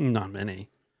 Not many.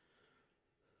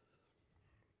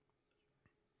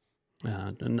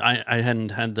 And I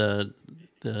hadn't had the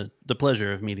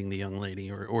pleasure of meeting the young lady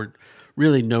or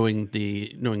really knowing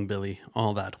Billy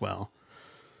all that well.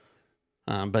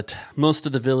 But most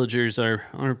of the villagers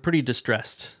are pretty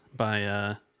distressed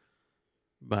by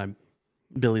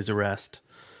Billy's arrest.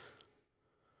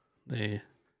 They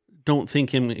don't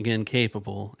think him again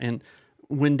capable. And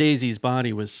when Daisy's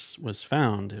body was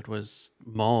found, it was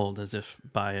mauled as if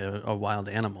by a wild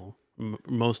animal.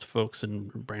 Most folks in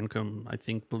Brancombe, I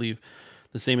think, believe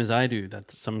the same as I do,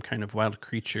 that some kind of wild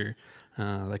creature,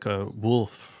 like a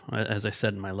wolf, as I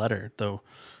said in my letter, though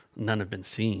none have been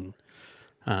seen.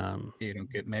 You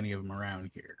don't get many of them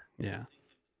around here. Yeah.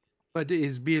 But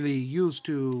is Billy used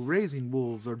to raising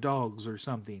wolves or dogs or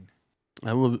something?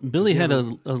 Well, Billy had a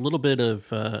little bit of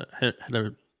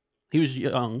he was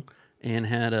young and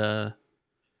had a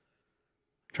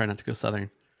try not to go southern.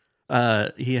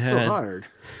 He had so hard.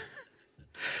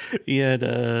 he had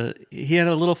a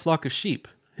little flock of sheep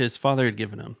his father had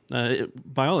given him.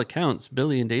 By all accounts,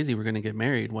 Billy and Daisy were going to get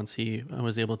married once he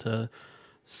was able to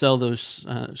sell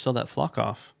that flock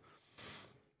off.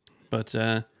 But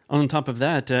on top of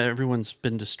that, everyone's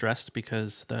been distressed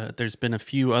because there's been a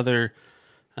few other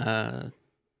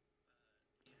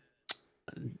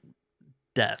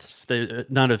deaths,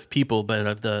 not of people, but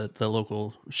of the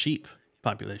local sheep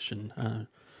population.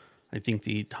 I think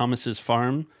the Thomas's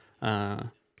farm,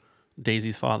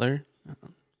 Daisy's father,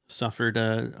 suffered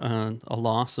a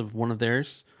loss of one of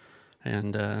theirs,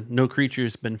 and no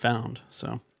creature's been found.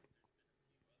 So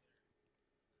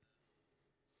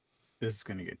this is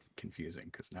going to get confusing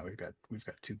because now we've got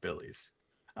two Billies.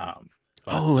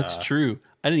 That's true.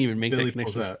 I didn't even make Billy that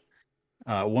connection. pulls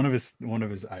out one of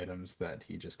his items that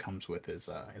he just comes with is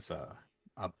a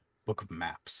book of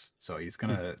maps. So he's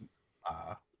gonna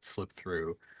flip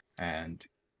through and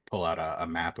pull out a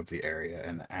map of the area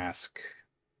and ask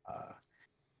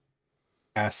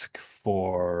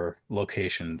for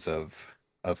locations of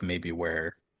maybe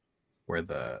where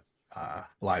the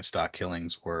livestock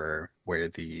killings were, where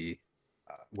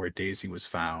Daisy was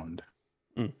found,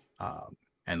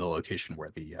 and the location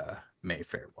where the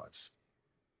Mayfair was.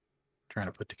 Trying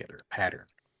to put together a pattern.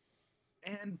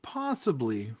 And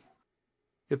possibly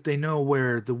if they know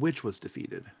where the witch was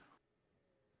defeated.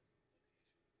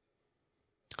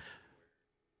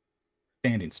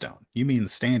 Standing stone. You mean the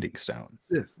standing stone?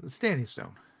 Yes, the standing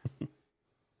stone.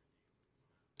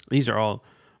 These are all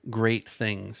great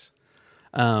things.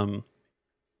 They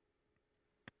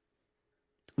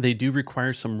do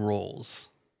require some rolls.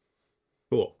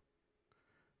 Cool.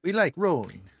 We like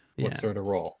rolling. Yeah. What sort of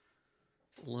roll?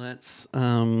 Let's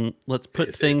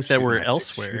put things that were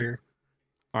elsewhere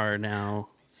are now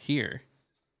here.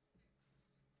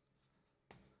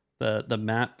 The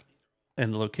map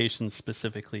and the location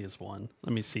specifically is one.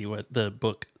 Let me see what the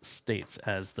book states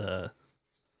as the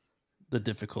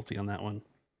difficulty on that one.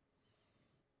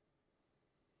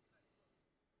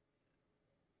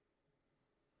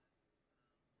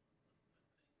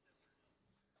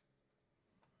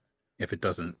 If it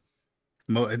doesn't,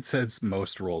 it says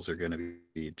most rolls are going to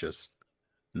be just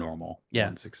normal. Yeah.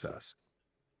 One success.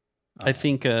 I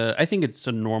think it's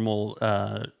a normal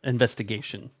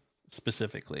investigation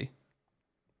specifically.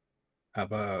 How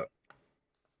about?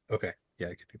 Okay, yeah,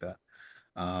 I could do that.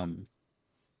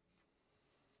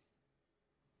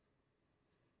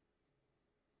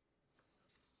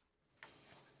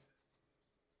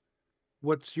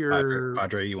 What's your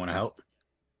Padre, you want to help?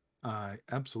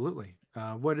 absolutely.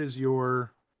 What's your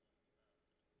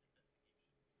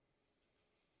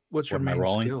What am I main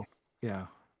rolling? skill? Yeah.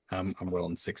 I'm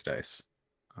rolling 6 dice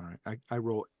All right. I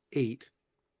roll 8.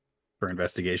 for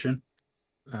investigation.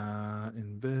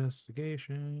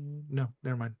 Investigation. No,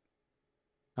 never mind.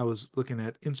 I was looking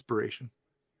at inspiration.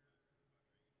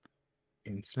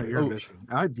 No, you're Oh, investigating.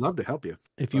 I'd love to help you.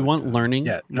 if you But, want learning,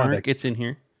 yeah, no, Mark, it's in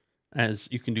here, as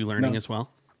you can do learning No. as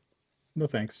well. No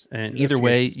thanks. And either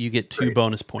way, Investigation's you get 2 great.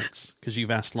 bonus points because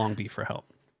you've asked Longby for help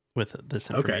with this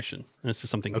Okay. information. And this is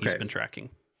something he's Okay. been tracking.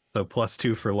 So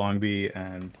 +2 for Longby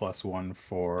and +1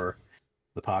 for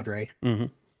the Padre. Mm-hmm.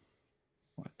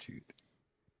 1, 2.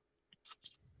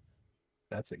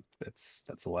 That's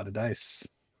a lot of dice.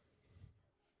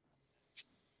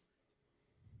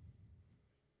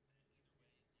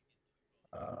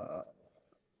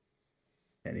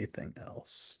 Anything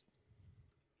else?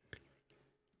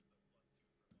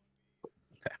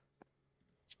 Okay.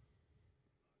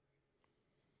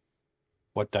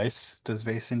 What dice does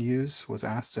Vaesen use? Was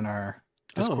asked in our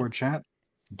Discord chat.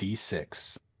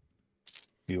 D6.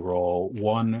 You roll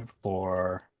 1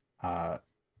 for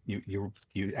you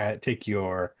take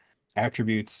your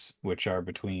attributes, which are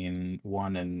between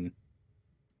 1 and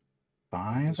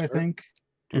 5, I think.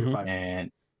 2 to Mhm. 5.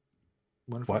 And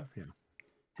 1 to what? 5. Yeah.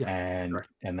 Yeah, and correct.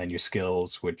 and then your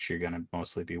skills, which you're gonna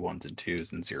mostly be 1s and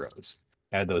 2s and 0s.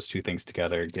 Add those 2 things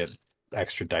together, get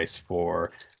extra dice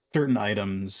for certain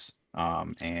items,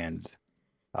 and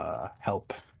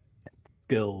help,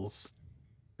 skills,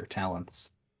 or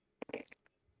talents.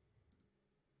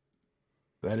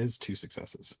 That is 2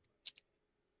 successes.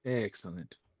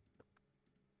 Excellent.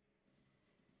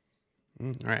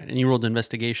 All right. And you rolled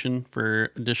investigation for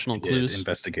additional I did clues.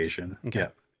 investigation. Okay.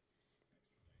 Yeah.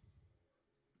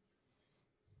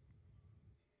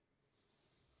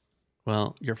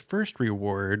 Well, your first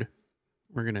reward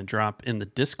we're going to drop in the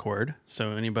Discord.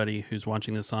 So anybody who's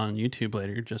watching this on YouTube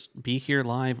later, just be here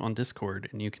live on Discord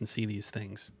and you can see these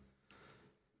things.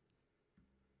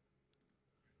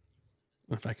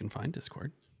 If I can find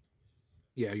Discord.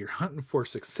 Yeah, you're hunting for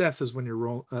successes when you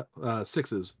roll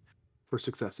 6s for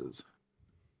successes.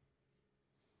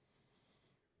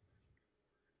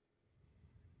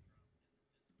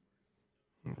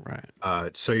 All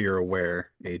right. So you're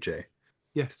aware, AJ.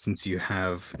 Yes. Since you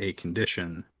have a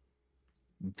condition,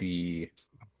 the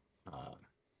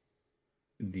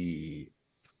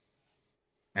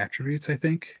attributes, I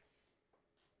think.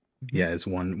 Mhm. Yeah, is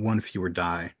one fewer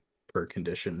die per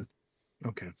condition.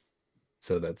 Okay.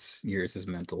 So that's yours is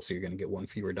mental, so you're gonna get 1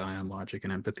 fewer die on logic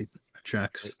and empathy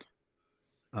checks.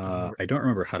 Right. I don't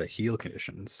remember how to heal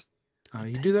conditions.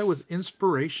 You do that with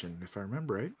inspiration, if I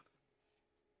remember right.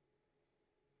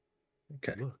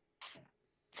 Okay. Look.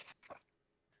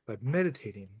 By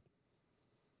meditating.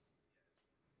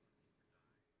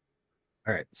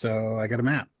 All right, so I got a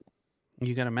map.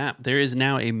 You got a map. There is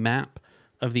now a map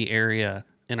of the area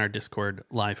in our Discord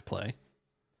live play.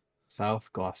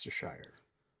 South Gloucestershire,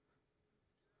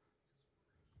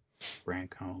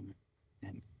 Brancombe,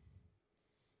 and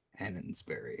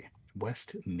Annonsbury,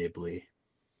 West Nibley.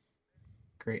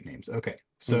 Great names. Okay,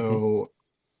 so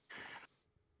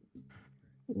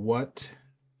what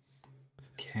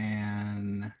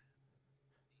can...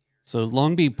 So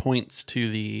Longby points to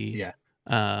the Yeah.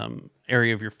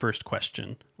 area of your first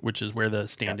question, which is where the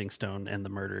standing stone and the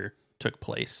murder took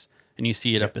place. And you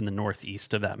see it up in the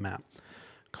northeast of that map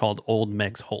called Old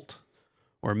Meg's Holt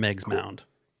or Meg's Mound.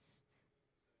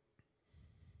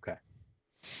 Okay.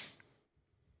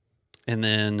 And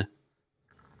then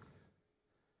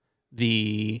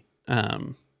the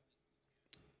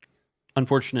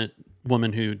unfortunate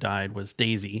woman who died was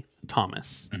Daisy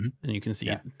Thomas. Mhm. And you can see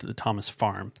Yeah. the Thomas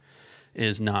farm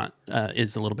is not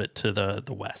is a little bit to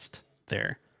the west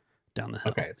there down the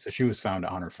hill. Okay, so she was found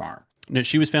on her farm. No,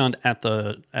 she was found at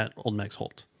Old Meg's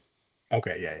Holt.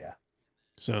 Okay, yeah.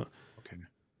 So Okay.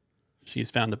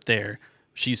 she's found up there.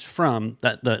 She's from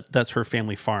that's her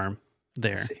family farm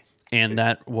there. see. And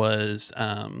that was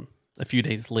a few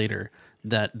days later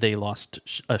that they lost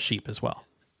a sheep as well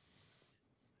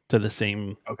to the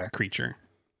same creature.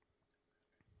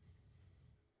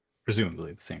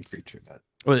 Presumably the same creature that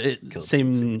Well, killed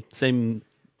same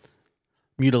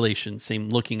mutilation, same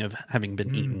looking of having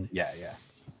been eaten. Yeah.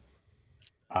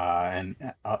 And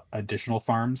additional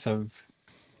farms have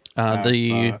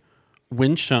the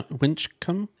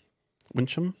Winchcombe.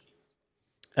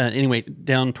 Anyway,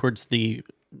 down towards the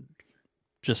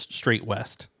just straight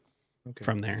west Okay.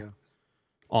 from there. Yeah.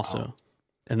 Also,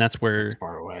 and that's That's where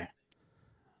far away.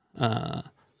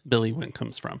 Billy Wink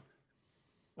comes from.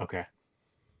 Okay.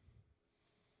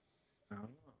 Oh.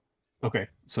 Okay.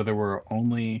 So there were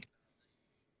only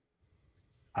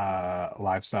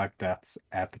livestock deaths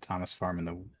at the Thomas farm and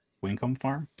the Wincombe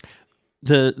farm.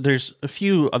 There's a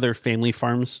few other family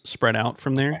farms spread out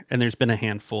from there, Okay. and there's been a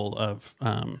handful of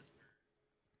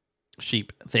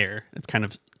sheep there. It's kind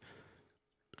of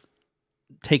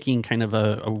taking kind of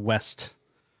a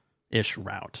west-ish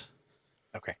route.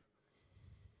 Okay.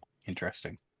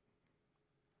 Interesting.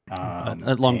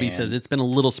 Longby says and it's been a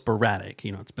little sporadic.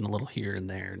 You know, it's been a little here and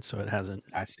there, and so it hasn't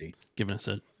I see. given us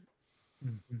a.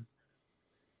 Mhm.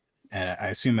 And I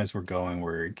assume as we're going,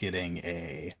 we're getting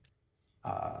a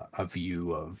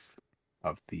view of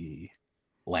the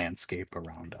landscape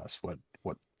around us.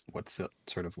 What's it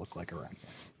sort of look like around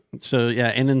there? So yeah,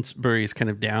 Annensbury is kind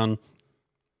of down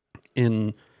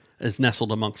is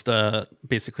nestled amongst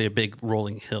basically a big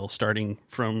rolling hill starting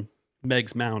from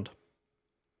Meg's Mound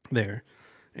there,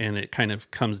 and it kind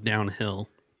of comes downhill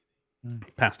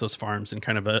past those farms and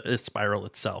kind of a spiral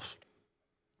itself.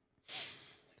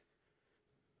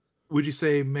 Would you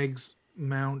say Meg's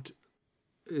Mount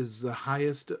is the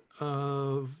highest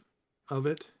of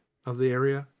the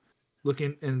area?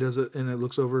 Looking and it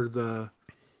looks over the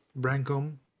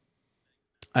Brancombe.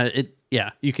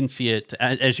 You can see it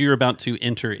as you're about to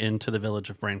enter into the village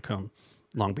of Brancombe.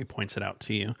 Longby points it out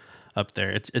to you up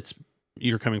there. It's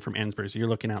you're coming from Ansbury, so you're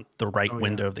looking out the right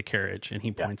window of the carriage, and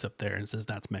he points up there and says,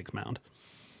 "That's Meg's Mound."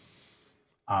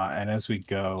 And as we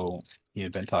go, you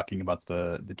had been talking about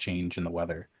the change in the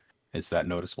weather. Is that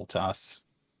noticeable to us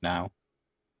now?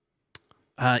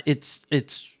 It's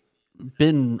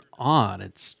been odd.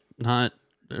 It's not.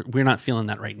 We're not feeling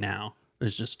that right now.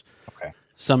 It's just Okay.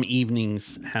 some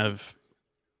evenings have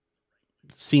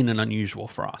seen an unusual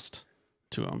frost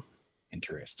to them.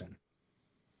 Interesting.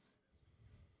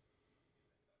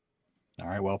 All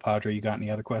right. Well, Padre, you got any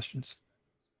other questions?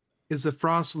 Is the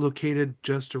frost located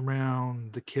just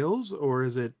around the kills, or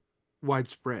is it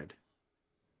widespread?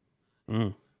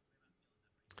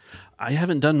 I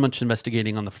haven't done much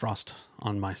investigating on the frost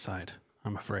on my side,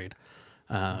 I'm afraid.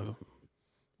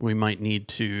 We might need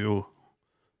to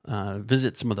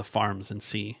visit some of the farms and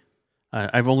see.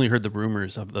 I've only heard the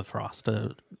rumors of the frost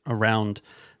around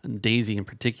Daisy in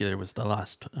particular was the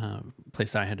last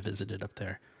place I had visited up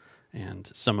there. And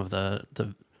some of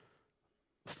the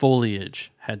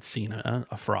foliage had seen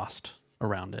a frost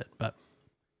around it, but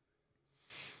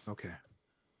Okay.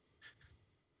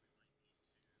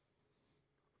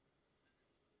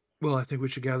 Well, I think we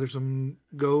should gather some.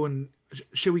 Go and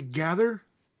should we gather?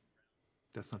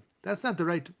 That's not the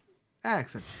right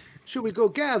accent. Should we go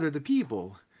gather the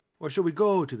people, or should we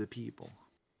go to the people?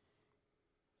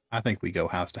 I think we go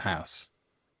house to house.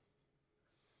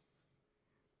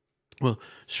 well,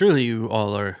 surely you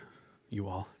all,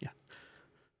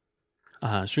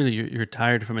 surely you're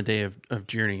tired from a day of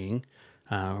journeying.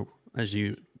 As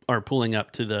you are pulling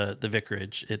up to the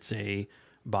vicarage, it's a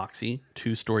boxy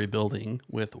 2-story building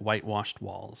with whitewashed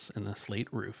walls and a slate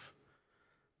roof.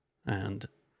 And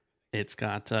it's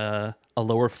got a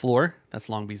lower floor. That's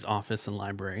Longby's office and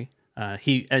library.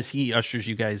 As he ushers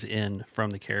you guys in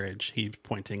from the carriage, he's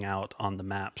pointing out on the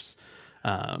maps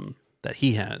that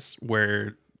he has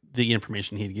where the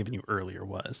information he had given you earlier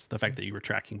was. The fact that you were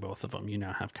tracking both of them, you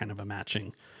now have kind of a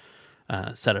matching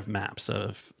set of maps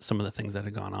of some of the things that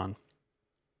had gone on.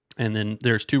 And then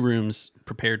there's 2 rooms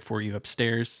prepared for you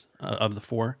upstairs of the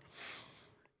 4.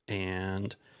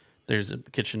 And there's a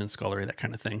kitchen and scullery, that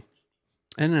kind of thing.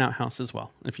 And an outhouse as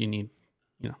well, if you need,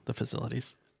 the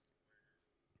facilities.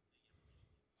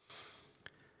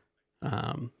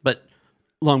 But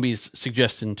Longby's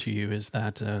suggestion to you is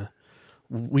that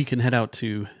we can head out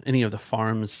to any of the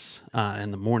farms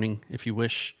in the morning if you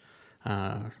wish.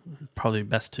 Probably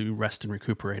best to rest and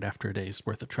recuperate after a day's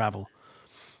worth of travel.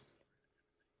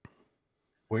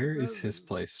 Where is his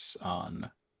place on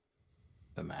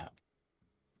the map?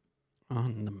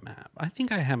 On the map, I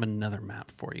think I have another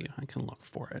map for you. I can look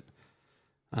for it.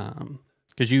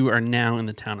 Because you are now in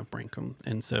the town of Brancombe,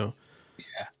 and so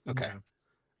Yeah. Okay.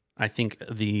 I think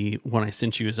the one I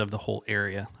sent you is of the whole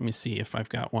area. Let me see if I've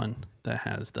got one that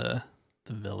has the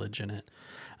village in it.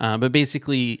 But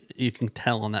basically, you can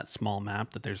tell on that small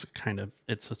map that there's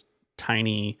it's a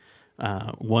tiny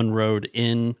one road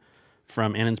in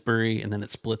from Annensbury, and then it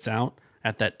splits out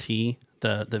at that T.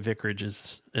 The vicarage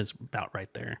is about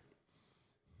right there.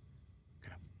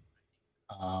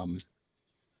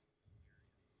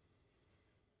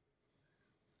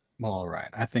 Well, all right.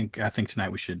 I think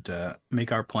tonight we should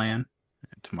make our plan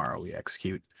tomorrow we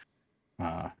execute.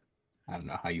 I don't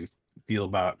know how you feel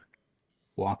about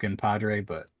walking, Padre,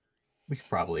 but we could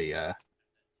probably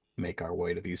make our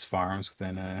way to these farms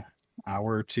within an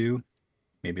hour or two,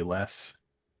 maybe less.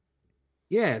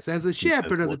 Yes, as a He says,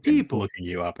 shepherd of the looking people. looking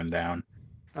you up and down.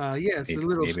 Yes, a Maybe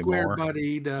little maybe more.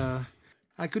 square-bodied.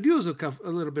 I could use a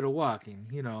little bit of walking.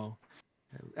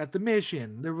 At the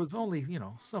mission there was only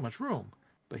so much room,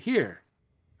 but here,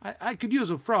 I could use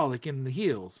a frolic in the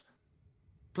hills.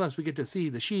 Plus, we get to see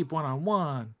the sheep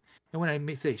one-on-one, and when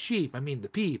I say sheep, I mean the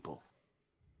people.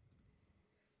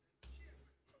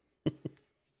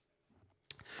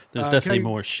 There's Can definitely I-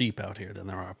 more sheep out here than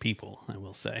there are people, I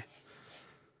will say.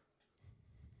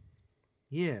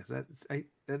 Yes, that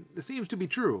seems to be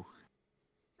true.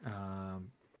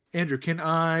 Andrew, can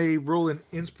I roll an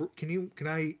Can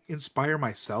I inspire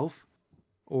myself,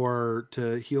 or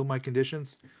to heal my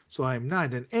conditions, so I'm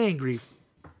not an angry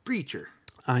preacher?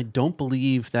 I don't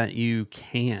believe that you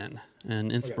can.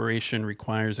 And inspiration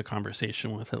requires a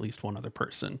conversation with at least one other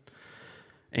person.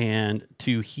 And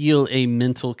to heal a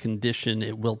mental condition,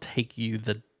 it will take you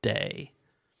the day.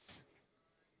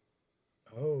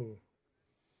 Oh.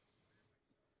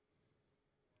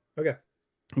 Okay.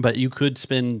 But you could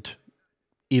spend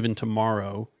even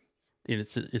tomorrow.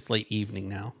 It's late evening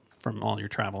now from all your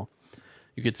travel.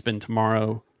 You could spend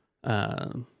tomorrow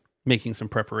making some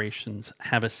preparations,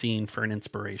 have a scene for an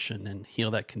inspiration, and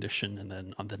heal that condition, and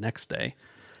then on the next day,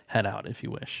 head out if you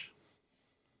wish.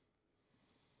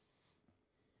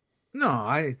 No,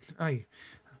 I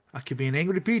could be an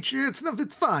angry preacher. It's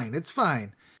fine. It's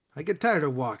fine. I get tired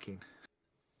of walking.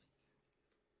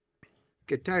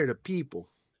 Get tired of people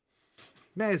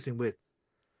messing with.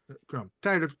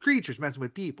 Tired of creatures messing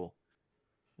with people,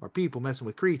 or people messing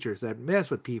with creatures that mess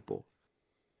with people.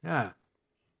 Yeah.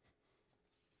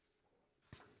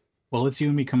 Well, let's you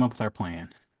and me come up with our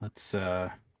plan. Let's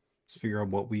figure out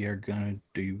what we are gonna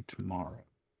do tomorrow.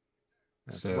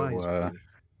 That's So wise.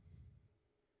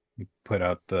 put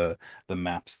out the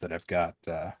maps that I've got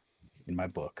in my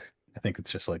book. I think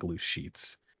it's just like loose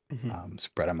sheets. Mm-hmm.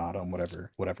 Spread them out on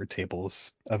whatever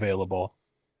tables available.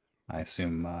 I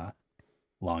assume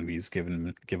Longby's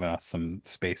given us some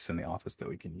space in the office that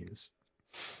we can use.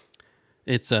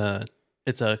 It's a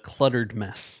cluttered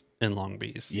mess in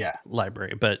Longby's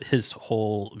library, but his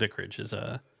whole vicarage is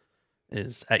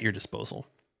at your disposal.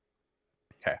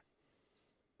 Okay.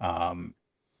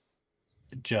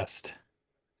 Just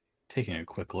taking a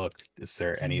quick look, is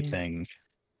there anything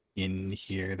in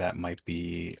here that might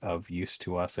be of use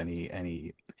to us?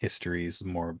 Any histories,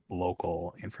 more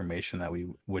local information that we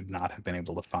would not have been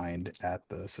able to find at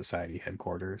the society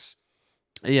headquarters?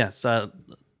 Yes,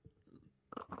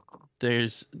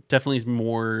 there's definitely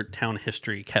more town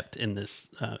history kept in this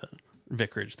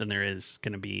vicarage than there is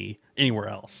going to be anywhere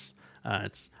else.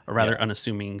 It's a rather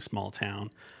unassuming small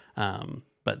town,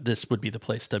 but this would be the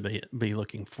place to be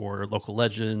looking for local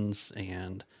legends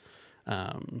and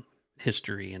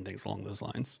history and things along those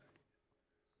lines.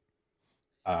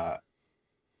 I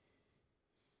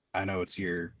know it's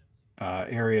your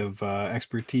area of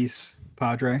expertise,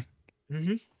 Padre.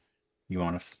 Mm-hmm. You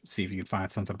want to see if you can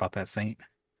find something about that saint?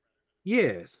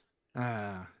 Yes.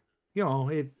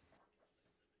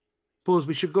 Suppose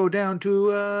we should go down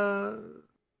to.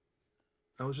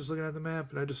 I was just looking at the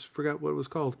map and I just forgot what it was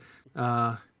called.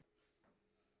 I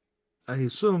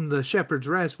assume the Shepherd's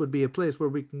Rest would be a place where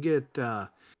we can get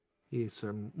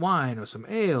some wine or some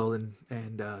ale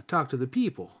and talk to the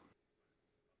people.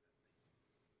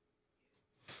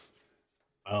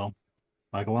 Well,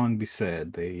 like Longby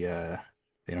said, they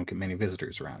don't get many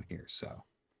visitors around here, so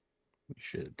we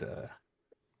should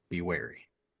be wary.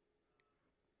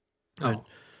 Oh.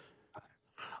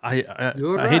 I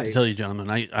hate to tell you, gentlemen,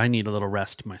 I need a little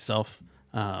rest myself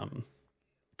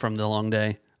from the long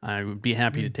day. I would be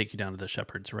happy to take you down to the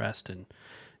Shepherd's Rest and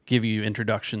give you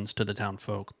introductions to the town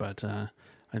folk, but I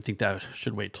think that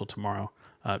should wait till tomorrow.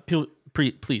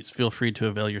 Please feel free to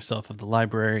avail yourself of the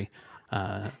library.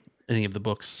 Any of the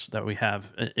books that we have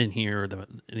in here,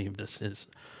 any of this is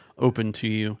open to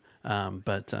you.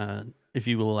 But if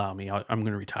you will allow me, I'm going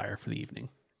to retire for the evening.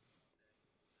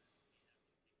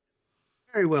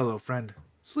 Very well, old friend.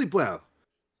 Sleep well.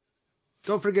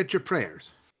 Don't forget your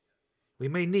prayers. We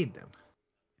may need them.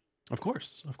 Of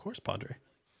course, Padre.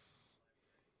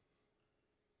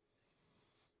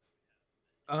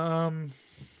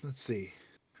 Let's see.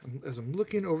 As I'm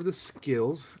looking over the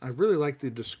skills, I really like the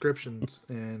descriptions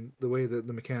and the way that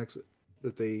the mechanics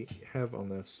that they have on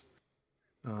this.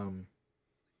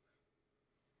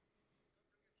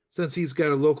 Since he's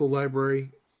got a local library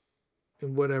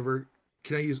and whatever,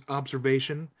 can I use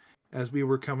observation as we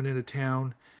were coming into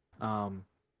town?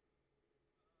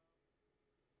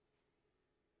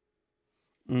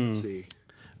 Let's see.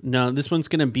 No, this one's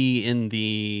going to be in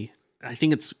the. I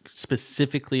think it's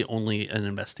specifically only an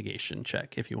investigation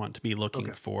check if you want to be looking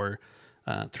Okay. for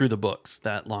through the books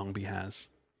that Longby has.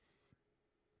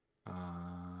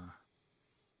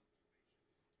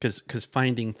 Because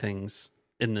finding things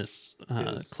in this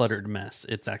Yes. cluttered mess,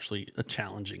 it's actually a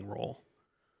challenging role.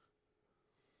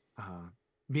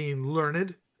 Being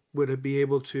learned, would it be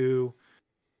able to?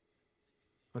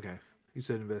 Okay, you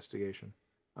said investigation.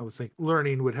 I would think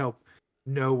learning would help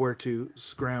know where to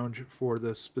scrounge for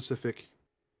the specific,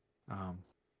 a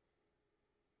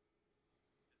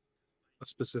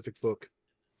specific book.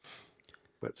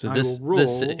 But So I this will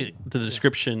roll. the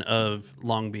description of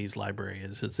Longby's library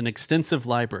is it's an extensive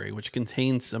library which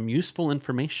contains some useful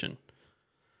information.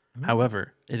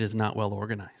 However, it is not well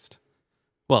organized.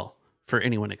 Well, for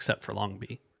anyone except for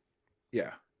Longby.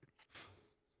 Yeah.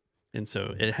 And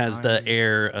so it has the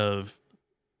air of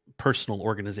personal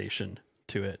organization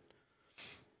to it.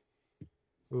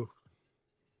 Ooh.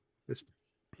 This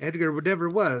Edgar never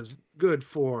was good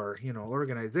for,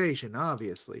 organization,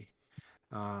 obviously.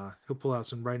 He'll pull out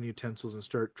some writing utensils and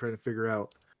start trying to figure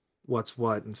out what's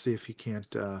what and see if he can't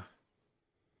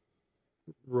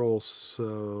roll.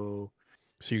 So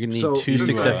you're going to need two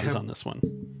successes on this one.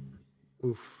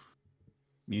 Oof.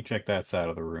 You check that side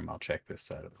of the room. I'll check this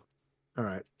side of the room. All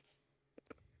right.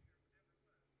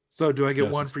 So do I get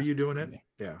No one for you doing it?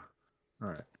 Yeah. All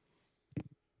right.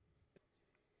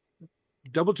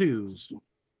 Double twos.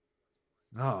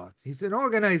 Oh, he's an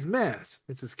organized mess.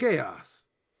 This is chaos.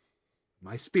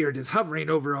 My spirit is hovering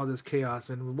over all this chaos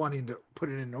and wanting to put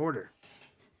it in order.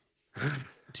 Do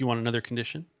you want another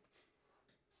condition?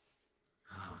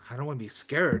 I don't want to be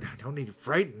scared. I don't need to be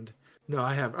frightened. No,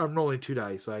 I'm rolling 2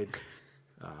 dice.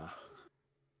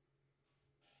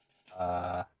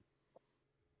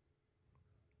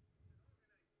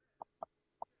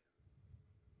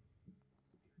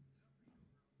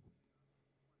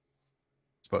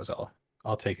 Suppose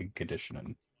I'll take a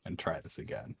condition and try this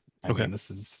again. I Okay. mean, this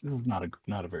is not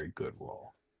a very good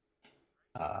roll.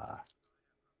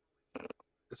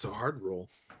 It's a hard roll.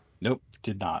 Nope,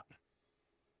 did not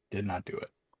do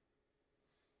it.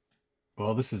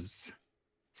 Well, this is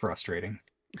frustrating.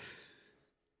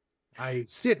 I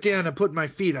sit down and put my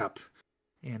feet up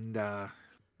and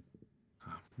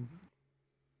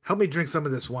help me drink some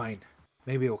of this wine.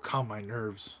 Maybe it'll calm my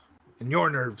nerves and your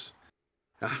nerves.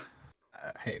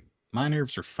 Hey, my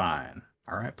nerves are fine.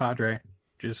 All right, Padre.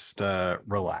 Just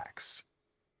relax.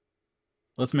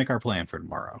 Let's make our plan for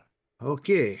tomorrow.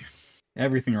 Okay.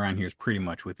 Everything around here is pretty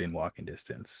much within walking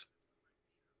distance.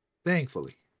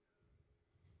 Thankfully.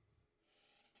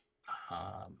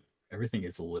 Everything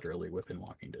is literally within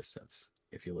walking distance.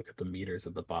 If you look at the meters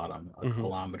at the bottom, a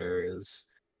kilometer is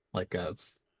like a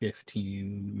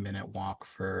 15-minute walk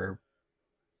for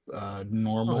a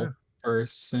normal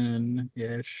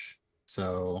person-ish.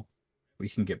 So we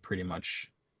can get pretty much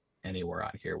anywhere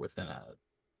out here within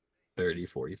 30,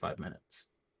 45 minutes.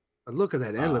 But look at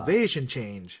that elevation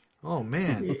change. Oh,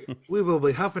 man. We will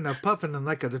be huffing and puffing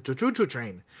like the choo-choo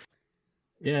train.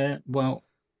 Yeah, well,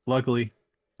 luckily,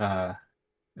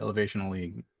 elevation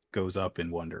only goes up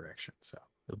in one direction, so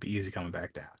it'll be easy coming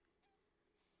back down.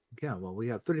 Yeah, well, we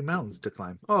have 30 mountains to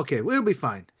climb. Okay, we'll be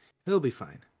fine. It'll be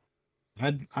fine.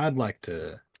 I'd like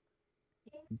to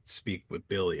speak with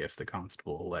Billy if the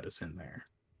constable will let us in there.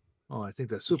 Oh, I think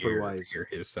that's super wise. Hear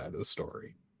his side of the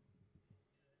story.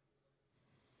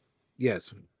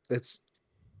 Yes, that's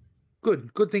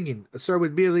good. Good thinking. Start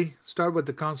with Billy. Start with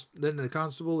then the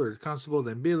constable, or constable,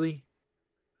 then Billy.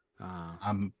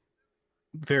 I'm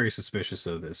very suspicious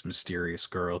of this mysterious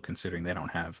girl, considering they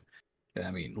don't have.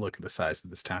 I mean, look at the size of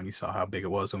this town. You saw how big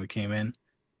it was when we came in.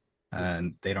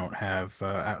 And they don't have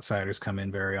outsiders come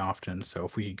in very often. So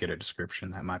if we could get a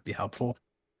description, that might be helpful.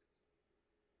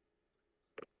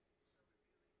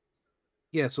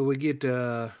 Yeah, so we get,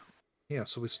 so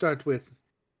we start with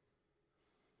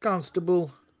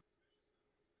Constable.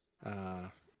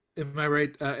 Am I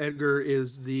right? Edgar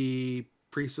is the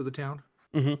priest of the town?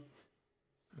 Mm-hmm.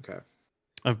 Okay.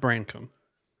 Of Brancombe.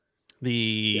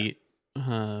 The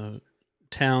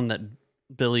town that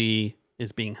Billy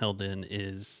is being held in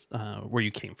is where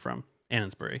you came from,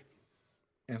 Annensbury.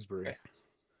 Annensbury.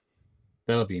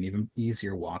 That'll be an even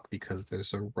easier walk because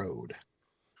there's a road.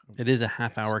 It is a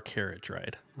half-hour carriage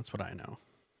ride. That's what I know.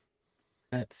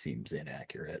 That seems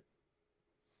inaccurate.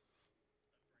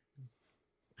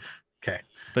 Okay.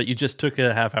 But you just took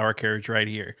a half-hour carriage ride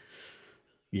here.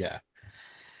 Yeah.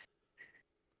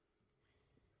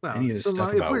 Well, any of this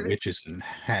stuff about witches and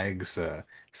hags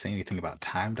say anything about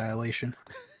time dilation?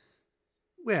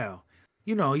 Well,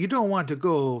 you know, you don't want to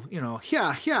go, you know,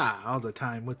 yeah, all the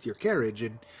time with your carriage.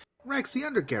 It wrecks the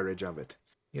undercarriage of it,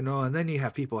 you know, and then you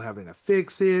have people having to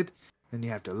fix it, then you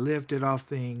have to lift it off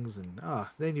things, and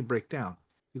then you break down.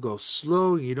 You go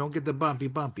slow, you don't get the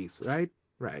bumpies, right?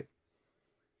 Right.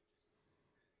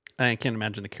 I can't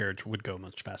imagine the carriage would go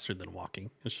much faster than walking.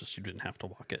 It's just you didn't have to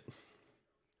walk it.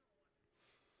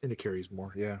 And it carries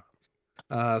more, yeah.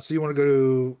 So you want to go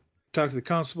to talk to the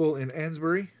constable in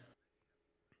Ansbury?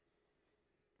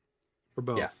 Or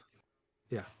both? Yeah.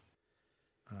 Yeah.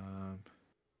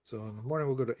 So in the morning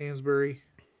we'll go to Ansbury.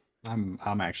 I'm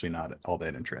actually not all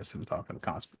that interested in talking to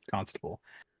the constable.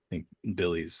 I think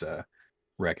Billy's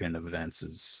reckoning of events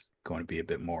is going to be a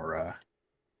bit more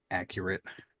accurate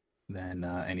than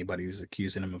anybody who's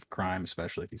accusing him of crime,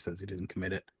 especially if he says he didn't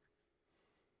commit it.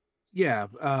 Yeah,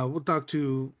 we'll talk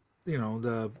to, you know,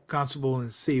 the constable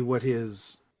and see what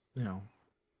his, you know,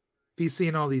 if he's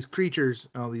seeing all these creatures,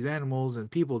 all these animals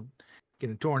and people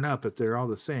getting torn up, if they're all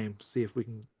the same, see if we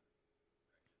can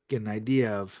get an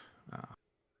idea of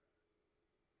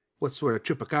what sort of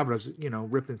chupacabras, you know,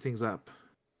 ripping things up.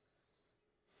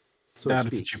 So to Doubt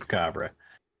it's a speak. chupacabra.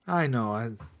 I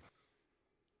know.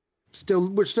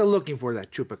 We're still looking for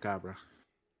that chupacabra.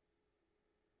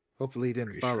 Hopefully he didn't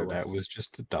Pretty follow sure us. that was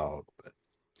just a dog, but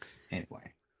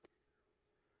anyway.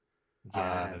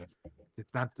 Yeah,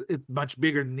 it's much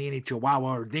bigger than any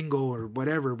chihuahua or dingo or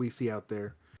whatever we see out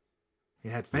there.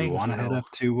 It had Do we fangs. want to You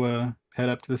know. head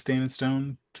up to the Standing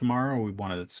Stone tomorrow, or we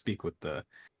want to speak with the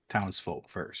townsfolk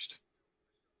first?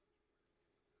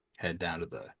 Head down to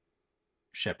the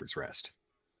Shepherd's Rest.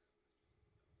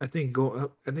 I think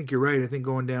you're right. I think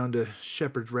going down to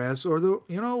Shepherd's Rest, or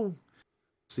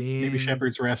seeing Maybe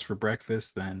Shepherd's Rest for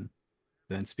breakfast, then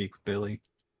speak with Billy.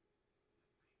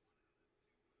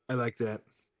 I like that.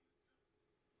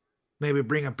 Maybe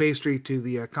bring a pastry to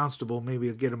the constable. Maybe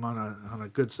it'll get him on a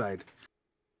good side.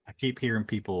 I keep hearing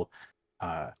people,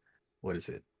 what is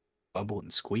it, bubble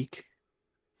and squeak?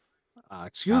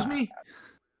 Excuse me,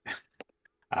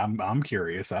 I'm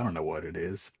curious. I don't know what it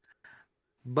is.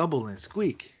 bubble and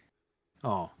squeak.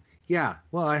 Oh yeah.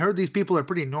 Well, I heard these people are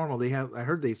pretty normal. I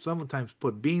heard they sometimes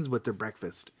put beans with their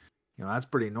breakfast. You know, that's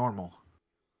pretty normal.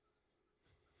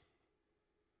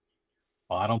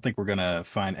 Well, I don't think we're gonna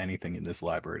find anything in this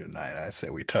library tonight. I say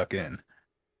we tuck in.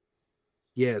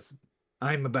 Yes,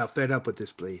 I'm about fed up with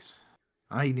this place.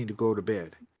 I need to go to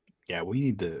bed. Yeah, we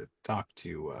need to talk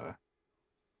to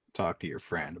your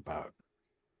friend about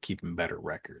keeping better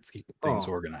records, keeping things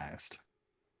Oh, organized.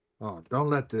 don't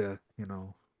let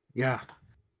yeah,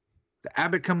 the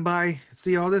abbot come by,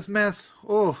 see all this mess.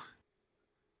 Oh,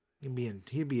 he'd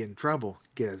be in trouble.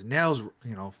 Get his nails,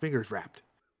 fingers wrapped.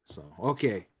 So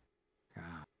okay.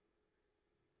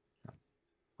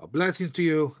 Blessings to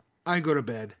you. I go to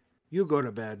bed. You go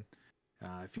to bed.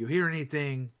 If you hear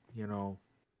anything,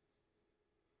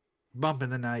 bump in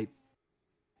the night,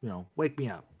 wake me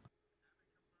up.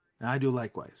 And I do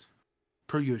likewise,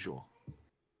 per usual.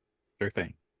 Sure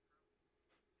thing.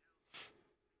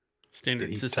 Standard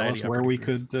Did he society. tell us where we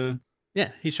operating could?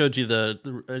 Yeah, he showed you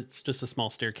the. It's just a small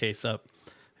staircase up,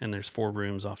 and there's 4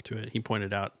 rooms off to it. He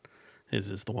pointed out his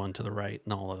is the one to the right,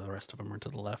 and all of the rest of them are to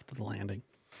the left of the landing.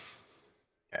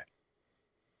 Okay.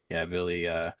 Yeah, Billy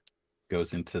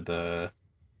goes into the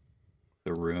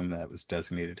room that was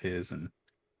designated his and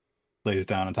lays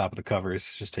down on top of the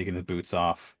covers, just taking his boots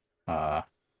off,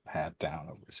 hat down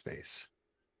over his face.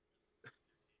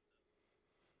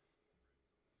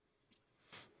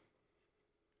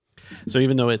 So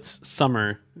even though it's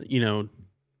summer,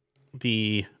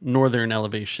 the northern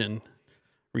elevation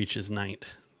reaches night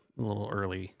a little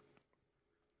early,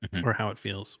 Mhm. or how it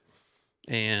feels.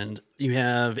 And you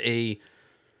have a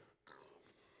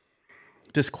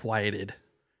disquieted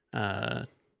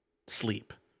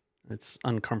sleep. It's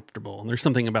uncomfortable. And there's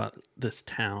something about this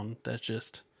town that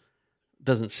just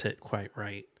doesn't sit quite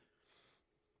right.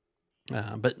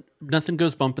 But nothing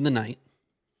goes bump in the night.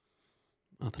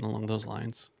 Nothing along those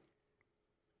lines.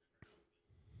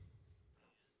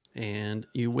 And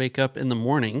you wake up in the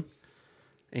morning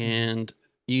and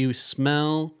you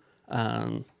smell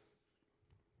a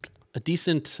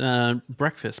decent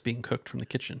breakfast being cooked from the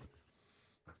kitchen.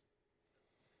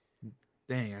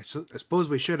 Dang, I suppose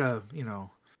we should have,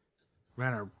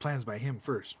 ran our plans by him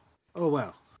first. Oh,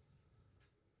 well.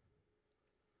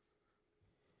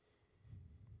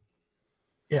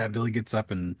 Yeah, Billy gets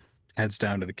up and heads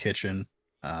down to the kitchen,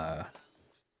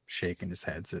 shaking his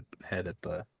head at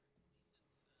the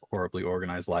horribly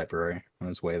organized library on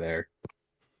his way there.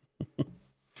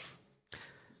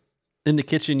 In the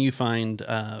kitchen, you find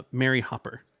Mary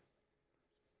Hopper.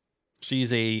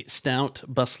 She's a stout,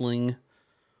 bustling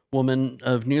woman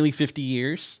of nearly 50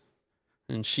 years,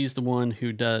 and she's the one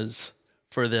who does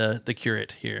for the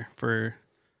curate here for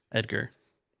Edgar.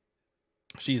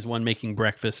 She's the one making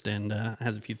breakfast and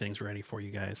has a few things ready for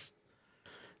you guys.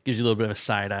 Gives you a little bit of a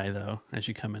side eye though as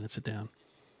you come in and sit down,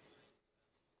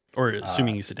 or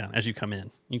assuming you sit down as you come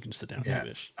in. You can sit down if you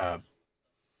wish.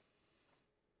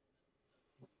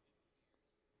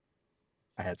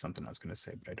 I had something I was going to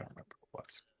say, but I don't remember what it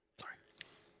was. Sorry.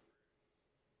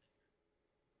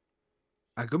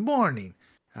 Good morning.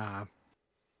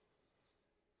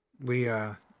 We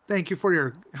thank you for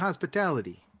your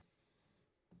hospitality.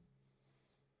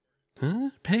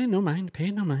 Pay no mind.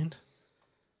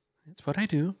 That's what I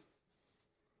do.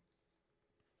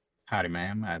 Howdy,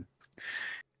 ma'am. I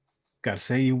got to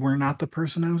say, you were not the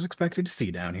person I was expected to see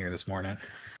down here this morning.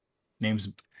 Name's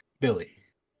Billy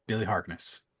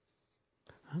Harkness.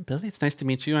 Billy, it's nice to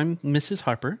meet you. I'm Mrs.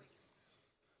 Harper.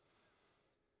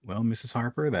 Well, Mrs.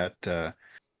 Harper, that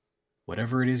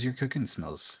whatever it is you're cooking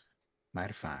smells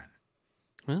mighty fine.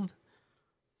 Well,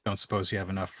 don't suppose you have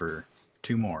enough for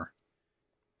 2 more?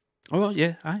 Oh, well,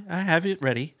 yeah, I have it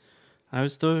ready. I'm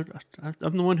the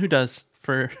one who does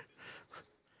for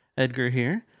Edgar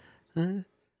here. I'm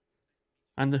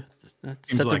the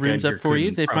set the rooms Edgar up for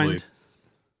you. They probably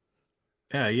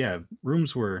find. Yeah.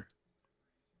 Rooms were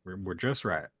just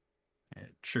right.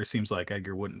 It sure seems like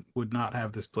Edgar would not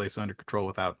have this place under control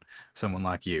without someone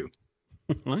like you.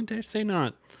 I dare say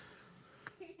not.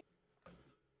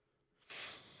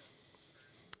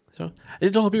 So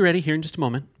it'll all be ready here in just a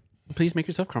moment. Please make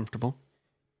yourself comfortable.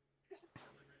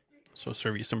 So I'll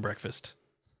serve you some breakfast.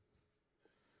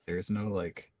 There's no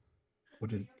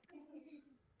what is?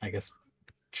 I guess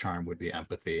charm would be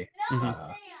empathy.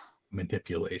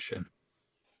 Manipulation.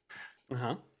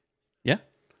 Yeah.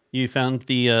 You found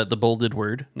the bolded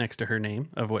word next to her name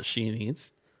of what she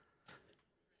needs.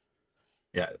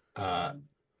 Yeah.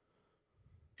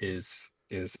 Is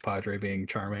Padre being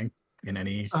charming in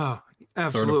any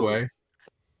sort of way?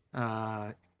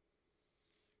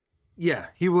 Yeah,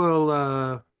 he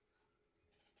will.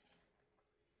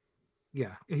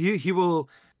 Yeah, he will.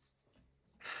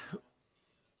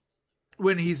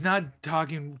 When he's not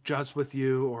talking just with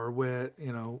you or with,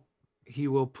 he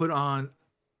will put on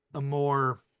a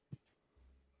more.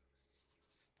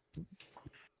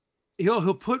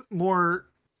 He'll put more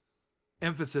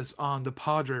emphasis on the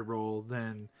Padre role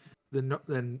than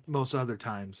most other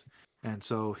times, and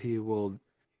so he will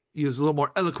use a little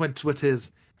more eloquence with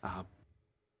his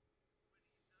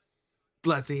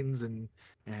blessings and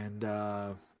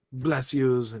bless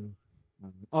yous and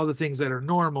all the things that are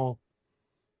normal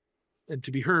and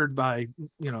to be heard by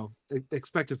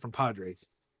expected from Padres,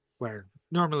 where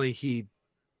normally he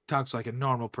talks like a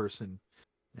normal person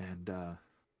and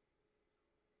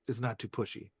is not too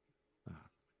pushy.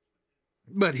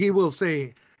 But he will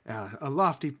say a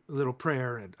lofty little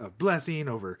prayer and a blessing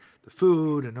over the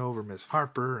food and over Miss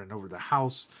Harper and over the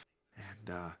house,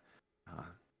 and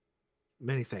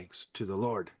many thanks to the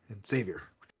Lord and Savior.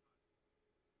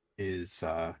 Is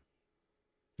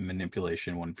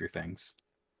manipulation one of your things?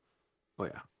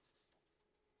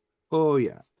 Oh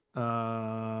yeah.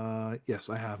 Yes,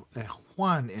 I have a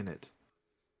 1 in it.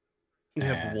 You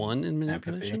have 1 in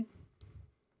manipulation? Empathy.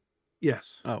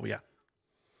 Yes. Oh yeah.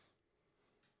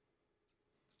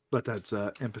 But that's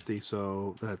empathy,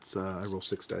 so that's I roll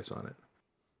 6 dice on it.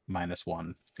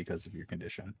 -1 because of your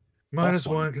condition.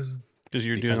 -1 because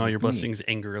you're doing all your blessings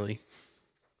angrily.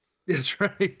 That's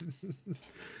right.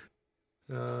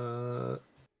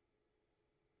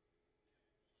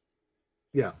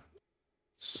 Yeah.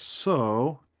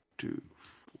 So 2,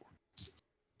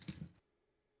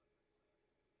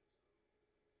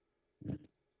 4.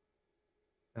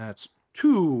 That's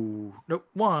 2. Nope,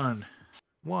 1.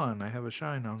 1. I have a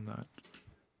shine on that.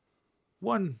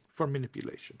 1 for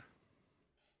manipulation.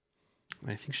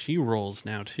 I think she rolls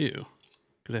now too,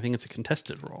 because I think it's a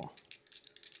contested roll.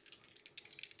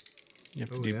 You have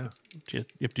to you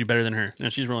have to do better than her. No,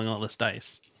 she's rolling all this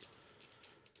dice.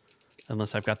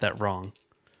 Unless I've got that wrong.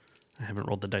 I haven't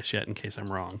rolled the dice yet in case I'm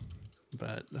wrong,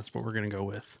 but that's what we're going to go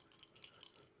with.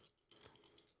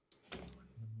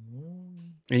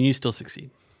 And you still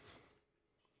succeed.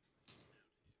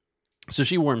 So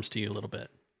she warms to you a little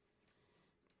bit.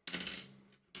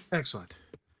 Excellent.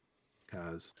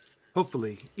 Because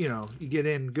hopefully, you get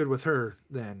in good with her,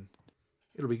 then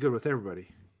it'll be good with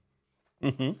everybody.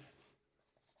 Mm-hmm.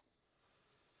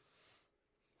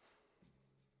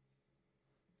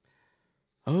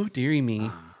 Oh, dearie me.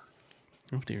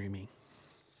 Oh, dearie me.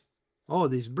 Oh,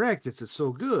 these breakfasts is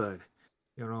so good.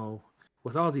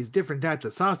 With all these different types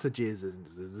of sausages and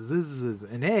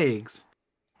eggs.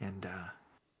 And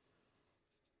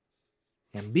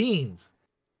And beans.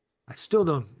 I still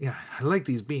don't, yeah, I like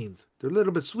these beans. They're a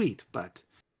little bit sweet, but,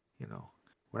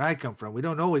 where I come from, we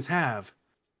don't always have,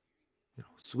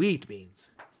 sweet beans.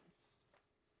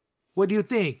 What do you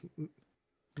think,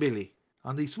 Billy,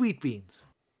 on these sweet beans?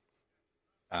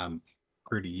 I'm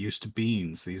pretty used to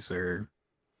beans. These are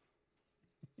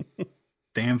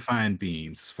damn fine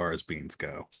beans as far as beans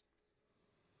go.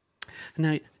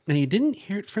 Now you didn't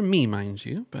hear it from me, mind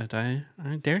you, but I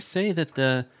dare say that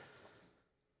the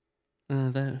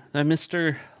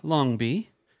Mr. Longby,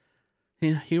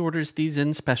 he orders these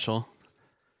in special.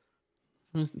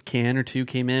 A can or two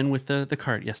came in with the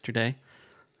cart yesterday.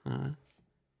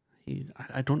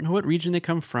 I don't know what region they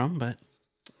come from, but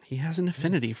he has an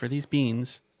affinity for these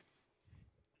beans.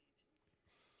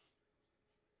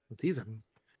 These are,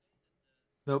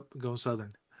 nope, go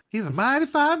southern. These are mighty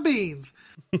fine beans.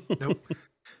 Nope.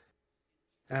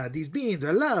 These beans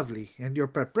are lovely, and your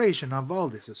preparation of all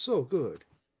this is so good.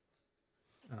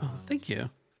 Oh, thank you.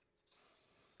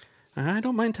 I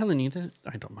don't mind telling you that.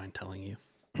 I don't mind telling you.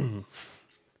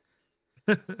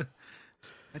 I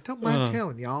don't mind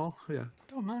telling y'all. Yeah.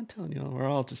 I don't mind telling y'all. We're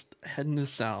all just heading to the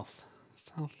south.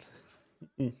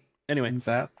 Anyway. Turns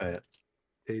out that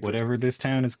whatever this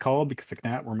town is called, because I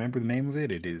cannot remember the name of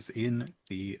it, it is in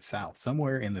the South,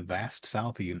 somewhere in the vast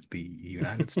South of the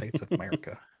United States of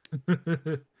America.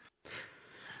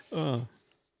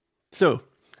 So,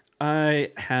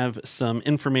 I have some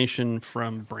information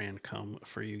from Brandcombe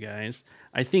for you guys.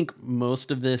 I think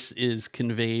most of this is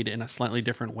conveyed in a slightly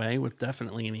different way, with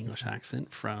definitely an English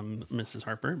accent from Mrs.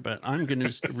 Harper, but I'm going to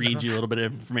just read you a little bit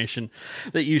of information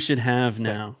that you should have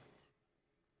now.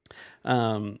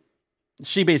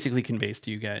 She basically conveys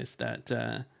to you guys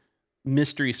that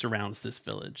mystery surrounds this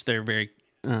village. They're very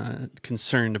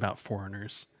concerned about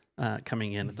foreigners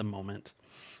coming in at the moment.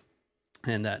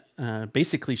 And that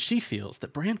basically she feels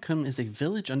that Brandcombe is a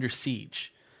village under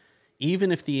siege.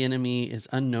 Even if the enemy is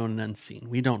unknown and unseen,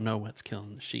 we don't know what's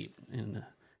killing the sheep and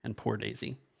poor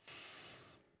Daisy.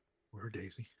 Poor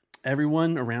Daisy.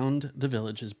 Everyone around the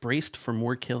village is braced for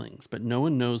more killings, but no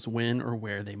one knows when or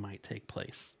where they might take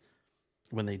place.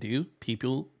 When they do,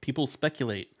 people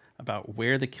speculate about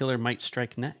where the killer might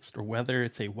strike next, or whether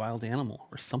it's a wild animal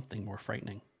or something more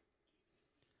frightening.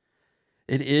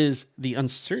 It is the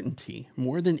uncertainty,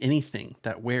 more than anything,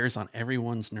 that wears on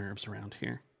everyone's nerves around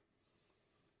here.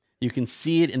 You can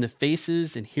see it in the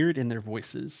faces and hear it in their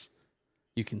voices.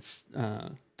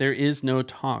 There is no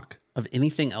talk of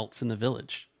anything else in the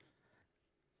village.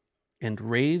 And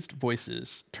raised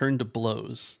voices turn to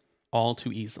blows all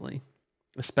too easily,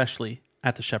 especially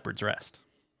at the Shepherd's Rest.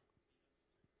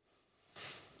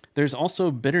 There's also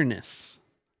bitterness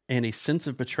and a sense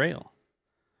of betrayal.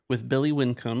 With Billy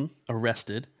Wincombe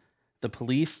arrested, the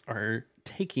police are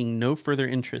taking no further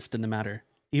interest in the matter,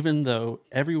 even though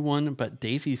everyone but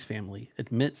Daisy's family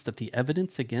admits that the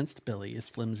evidence against Billy is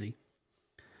flimsy.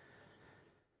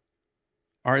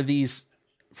 Are these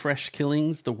fresh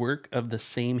killings the work of the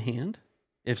same hand?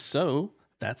 If so,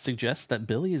 that suggests that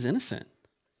Billy is innocent.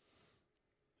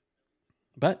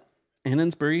 But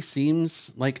Annonsbury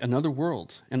seems like another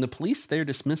world, and the police there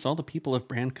dismiss all the people of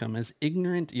Brandcombe as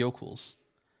ignorant yokels.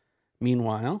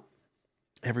 Meanwhile,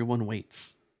 everyone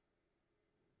waits.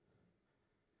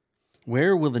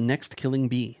 Where will the next killing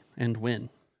be, and when?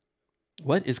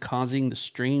 What is causing the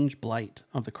strange blight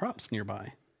of the crops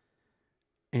nearby?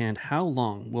 And how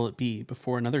long will it be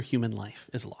before another human life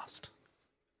is lost?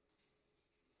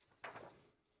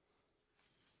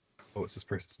 What was this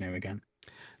person's name again?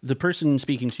 The person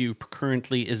speaking to you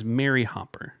currently is Mary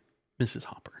Hopper, Mrs.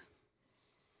 Hopper.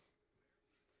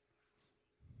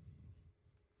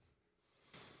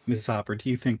 Mrs. Hopper, do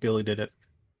you think Billy did it?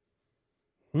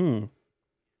 Well,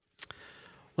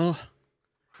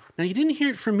 now you didn't hear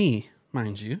it from me,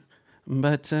 mind you,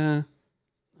 but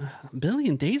Billy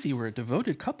and Daisy were a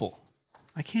devoted couple.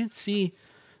 I can't see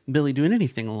Billy doing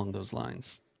anything along those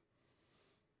lines.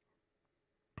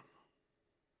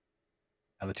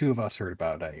 Now, the two of us heard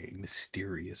about a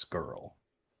mysterious girl.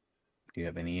 Do you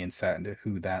have any insight into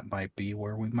who that might be,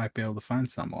 where we might be able to find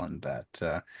someone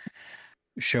that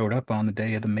showed up on the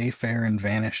day of the Mayfair and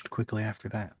vanished quickly after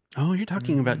that? Oh, you're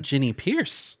talking about Ginny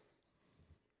Pierce.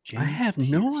 I have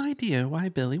no idea why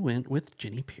Billy went with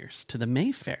Ginny Pierce to the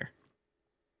Mayfair.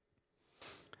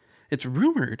 It's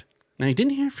rumored, now you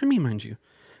didn't hear it from me, mind you,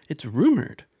 it's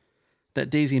rumored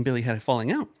that Daisy and Billy had a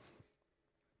falling out.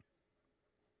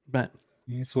 But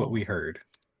it's what we heard.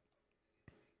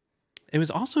 It was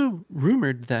also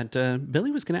rumored that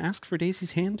Billy was going to ask for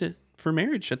Daisy's hand for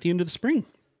marriage at the end of the spring.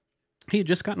 He had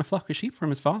just gotten a flock of sheep from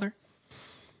his father.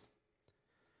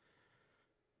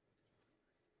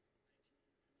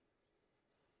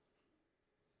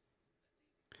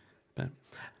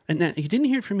 And now, you didn't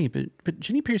hear it from me, but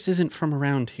Ginny Pierce isn't from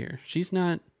around here. She's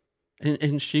not,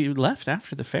 and she left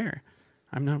after the fair.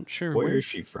 I'm not sure Where is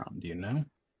she from? Do you know?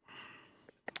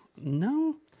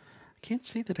 No, I can't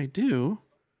say that I do.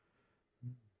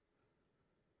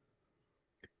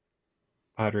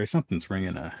 Padre, something's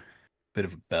ringing a bit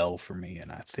of a bell for me,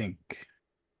 and I think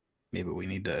maybe we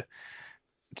need to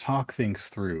talk things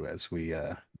through as we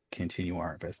continue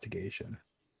our investigation.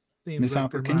 Seems Miss like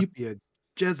Hopper, there can might you be a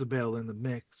Jezebel in the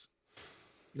mix.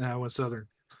 Now, a Southern.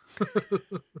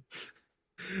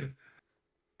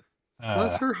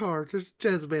 Bless her heart, there's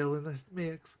Jezebel in the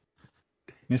mix.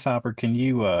 Miss Hopper, can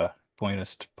you point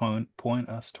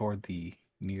us toward the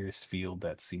nearest field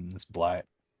that's seen this blight?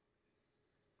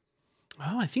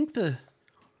 Oh, I think the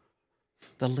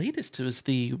latest was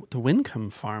the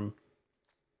Wincombe farm.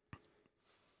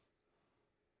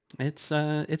 It's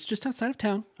just outside of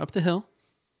town, up the hill.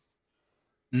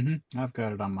 Mm-hmm. I've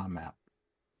got it on my map.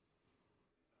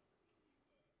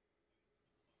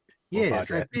 Well, Yes,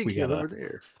 Padre, I that think big hill over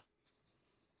there.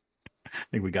 I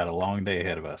think we got a long day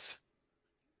ahead of us.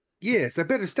 Yes, I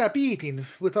better stop eating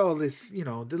with all this,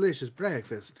 delicious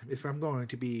breakfast if I'm going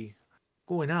to be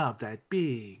going up that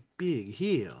big, big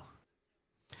hill.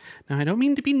 Now, I don't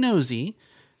mean to be nosy.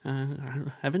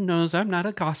 Heaven knows I'm not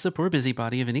a gossip or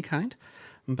busybody of any kind.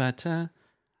 But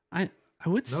I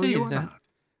would No, say you are that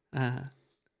not.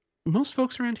 most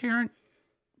folks around here aren't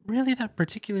really that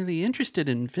particularly interested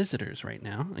in visitors right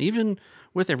now, even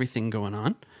with everything going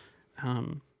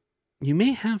on. You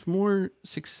may have more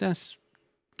success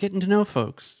getting to know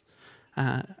folks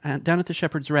down at the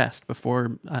Shepherd's Rest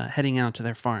before heading out to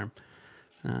their farm.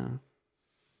 Well,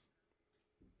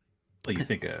 you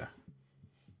think a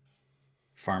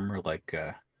farmer like,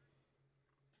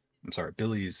 I'm sorry,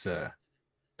 Billy's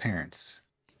parents,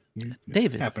 you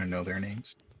David. happen to know their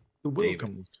names? The David.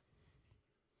 Wilkins.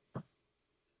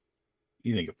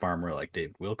 You think a farmer like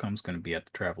David Wilcomb's going to be at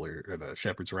the Traveler or the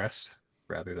Shepherd's Rest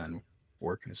rather than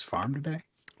working his farm today?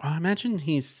 I imagine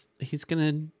he's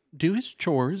gonna do his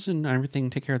chores and everything,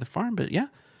 take care of the farm. But yeah,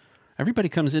 everybody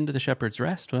comes into the Shepherd's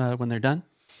Rest when they're done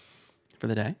for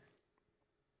the day.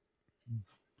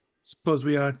 Suppose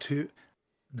we ought to.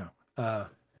 No.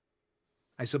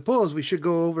 I suppose we should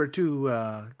go over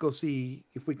to go see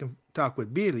if we can talk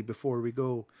with Billy before we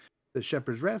go to the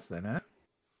Shepherd's Rest then, huh?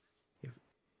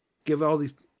 Give all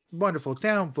these wonderful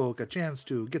town folk a chance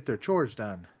to get their chores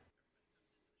done.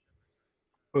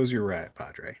 Suppose you're right,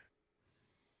 Padre.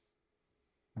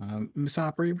 Miss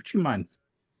Opry, would you mind?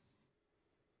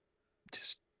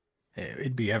 Just,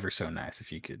 it'd be ever so nice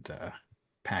if you could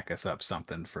pack us up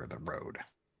something for the road.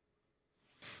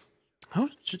 Oh,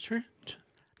 sure.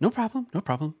 No problem. No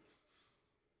problem.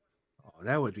 Oh,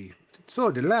 that would be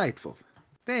so delightful.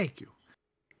 Thank you.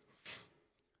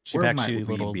 She Where backs might you we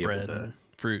little be able bread to- and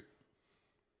fruit,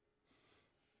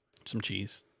 some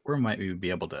cheese. Where might we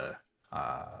be able to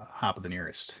hop the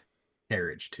nearest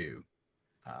carriage to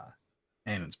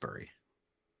Annonsbury?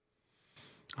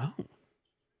 Oh.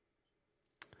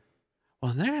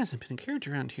 Well, there hasn't been a carriage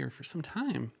around here for some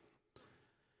time.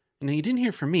 Now, you didn't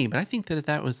hear from me, but I think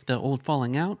that was the old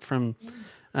falling out from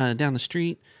down the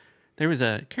street. There was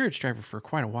a carriage driver for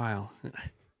quite a while.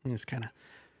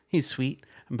 He's sweet,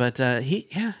 but he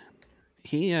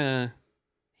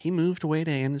moved away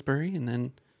to Annonsbury, and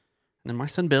then my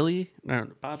son Billy, no,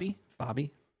 Bobby. I'm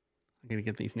gonna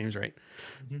get these names right.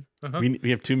 Mm-hmm. Uh-huh. We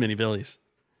have too many Billys.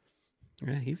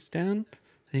 Yeah, he's down.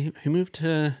 He moved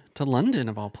to London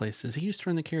of all places. He used to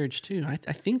run the carriage too.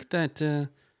 I think that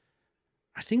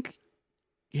I think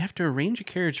you have to arrange a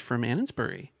carriage from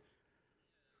Annonsbury.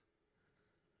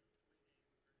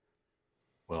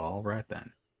 Well, all right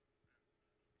then.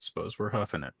 Suppose we're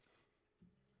huffing it.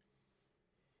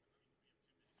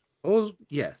 Oh,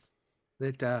 yes.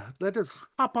 Let us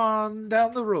hop on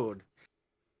down the road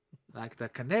like the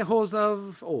conejos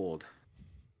of old.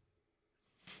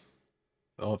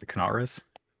 Oh, the Canaras?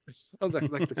 Oh,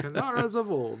 like the canaras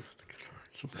of old.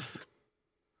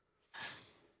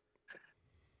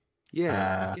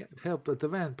 Yes, I can't help but the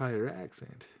vampire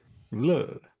accent.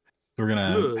 Look. We're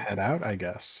gonna Good. head out, I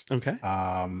guess. Okay.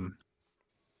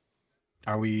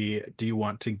 Do you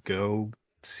want to go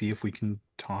see if we can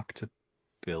talk to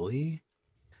Billy?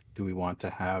 Do we want to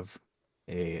have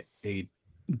a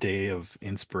day of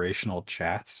inspirational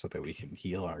chats so that we can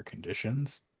heal our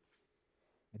conditions?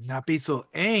 And not be so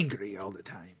angry all the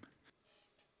time.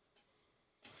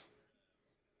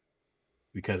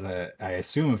 Because I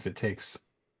assume if it takes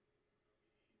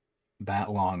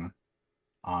that long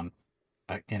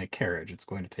in a carriage, it's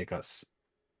going to take us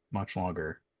much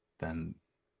longer than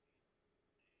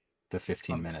the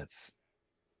 15 minutes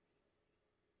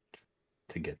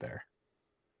to get there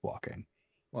walking.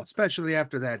 Well, especially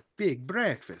after that big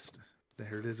breakfast.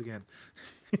 There it is again.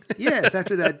 Yes,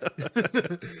 after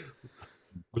that.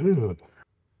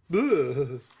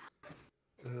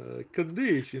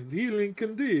 Conditions, healing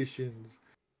conditions.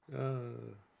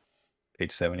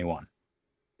 Page 71.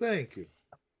 Thank you.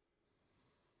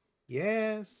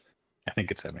 Yes. I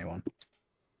think it's 71.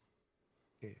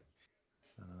 Okay.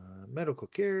 Medical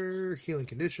care, healing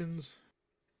conditions.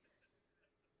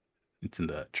 It's in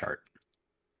the chart.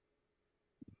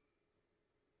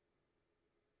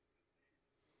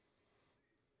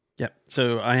 Yep.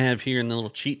 So I have here in the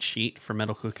little cheat sheet for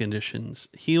medical conditions,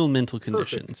 heal mental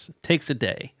conditions. Takes a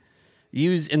day.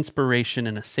 Use inspiration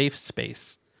in a safe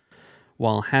space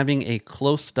while having a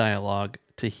close dialogue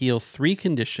to heal 3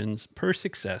 conditions per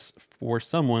success for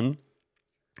someone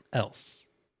else,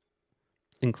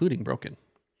 including broken.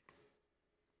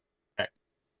 Okay.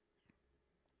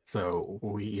 So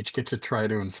we each get to try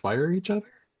to inspire each other?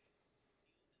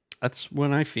 That's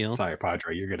what I feel. Sorry,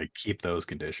 Padre, you're going to keep those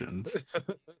conditions.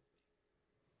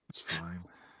 That's fine.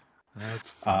 That's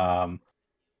fine.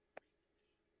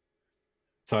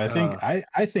 So I think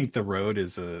I think the road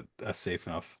is a safe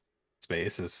enough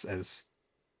space as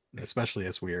especially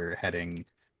as we're heading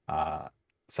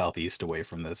southeast away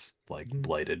from this like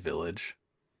blighted village,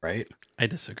 right? I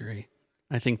disagree.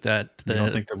 I think that You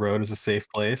don't think the road is a safe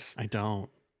place? I don't.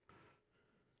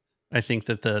 I think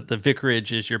that the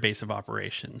vicarage is your base of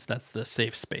operations. That's the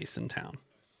safe space in town.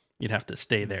 You'd have to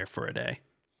stay there for a day,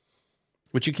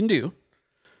 which you can do.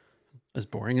 As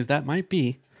boring as that might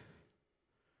be,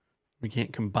 we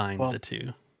can't combine the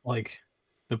two. Like,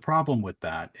 the problem with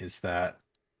that is that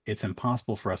it's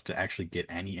impossible for us to actually get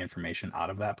any information out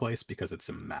of that place because it's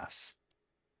a mess.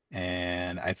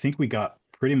 And I think we got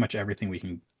pretty much everything we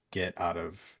can get out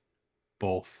of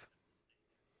both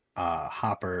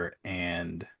Hopper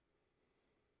and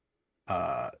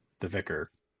the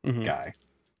vicar guy.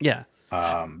 Yeah.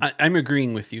 I'm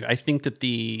agreeing with you. I think that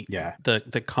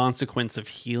the consequence of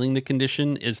healing the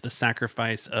condition is the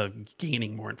sacrifice of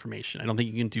gaining more information. I don't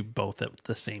think you can do both at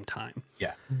the same time.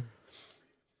 Yeah.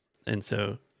 And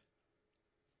so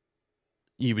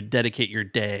you would dedicate your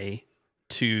day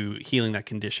to healing that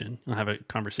condition. I'll have a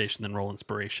conversation, then roll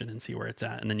inspiration and see where it's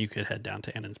at. And then you could head down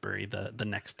to Annensbury the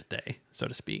next day, so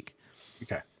to speak.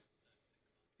 Okay.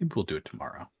 Maybe we'll do it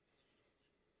tomorrow.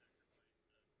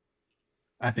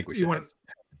 I think we should head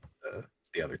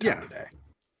the other time today.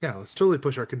 Yeah, let's totally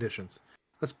push our conditions.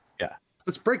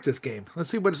 Let's break this game. Let's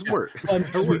see what it's worth. Well,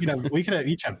 we could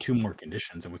each have 2 more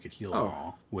conditions, and we could heal them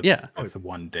all with the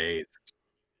one day.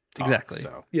 Exactly.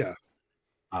 So yeah.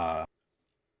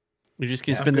 You just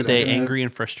can spend the day angry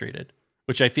and frustrated,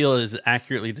 which I feel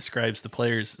accurately describes the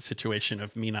player's situation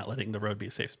of me not letting the road be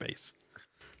a safe space.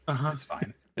 That's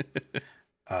fine.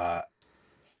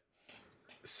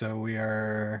 So we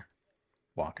are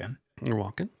walking. You're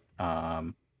walking.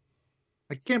 I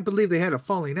can't believe they had a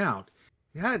falling out.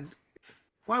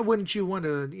 Why wouldn't you want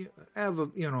to have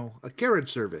a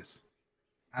carriage service?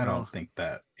 I don't think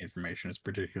that information is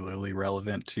particularly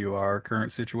relevant to our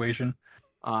current situation.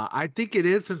 I think it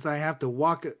is, since I have to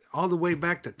walk all the way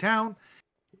back to town.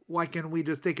 Why can't we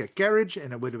just take a carriage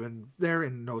and it would have been there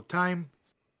in no time?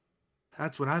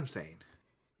 That's what I'm saying.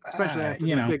 Especially after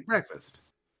the big breakfast.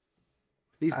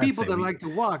 These people that like to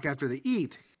walk after they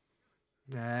eat.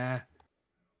 Nah.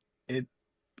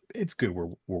 It's good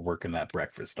we're working that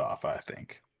breakfast off, I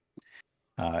think.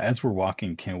 As we're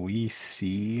walking, can we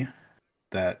see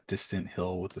that distant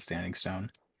hill with the standing stone?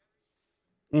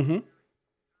 Mm-hmm.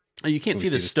 You can't see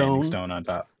the stone on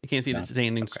top. You can't see the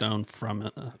standing stone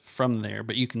from there,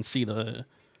 but you can see the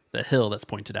hill that's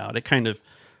pointed out. It kind of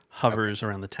hovers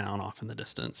around the town off in the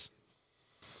distance.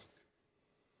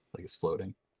 Like it's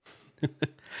floating.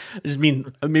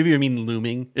 Maybe I mean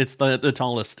looming. It's the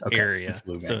tallest area,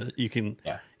 so you can.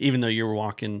 Yeah. Even though you're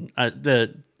walking,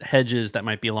 the hedges that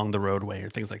might be along the roadway or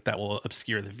things like that will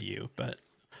obscure the view. But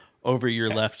over your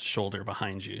left shoulder,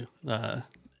 behind you,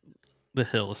 the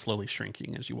hill is slowly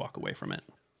shrinking as you walk away from it.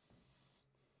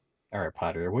 All right,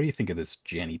 Potter. What do you think of this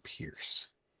Jenny Pierce?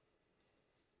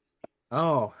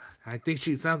 Oh, I think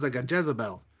she sounds like a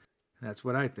Jezebel. That's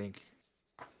what I think.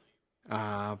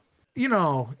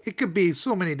 It could be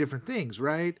so many different things,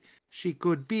 right? She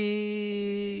could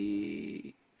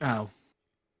be...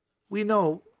 we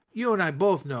know, you and I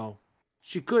both know,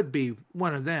 she could be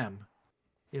one of them.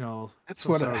 That's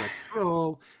what and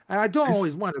I don't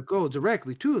always want to go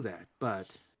directly to that, but...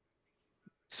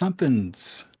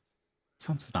 Something's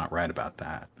not right about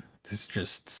that. There's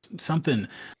just something...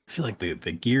 I feel like the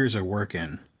gears are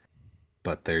working,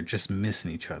 but they're just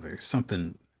missing each other.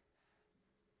 Something's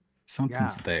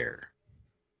there.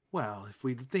 Well, if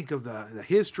we think of the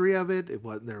history of it,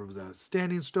 there was a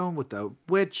standing stone with a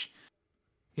witch,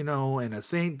 and a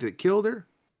saint that killed her,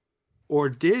 or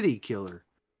did he kill her?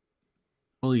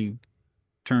 Well, he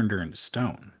turned her into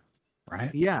stone,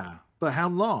 right? Yeah, but how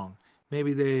long?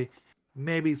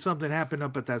 Maybe something happened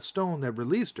up at that stone that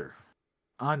released her,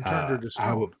 unturned her to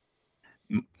stone.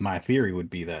 My theory would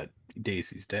be that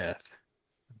Daisy's death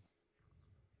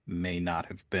may not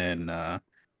have been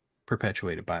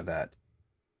perpetuated by that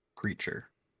creature,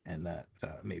 and that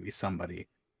maybe somebody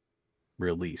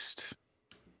released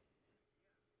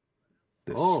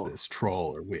this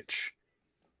troll or witch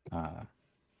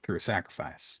through a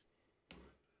sacrifice.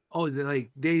 Oh, like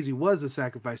Daisy was a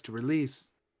sacrifice to release.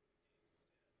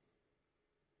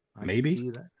 I Maybe. can see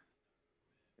that.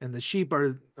 And the sheep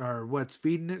are what's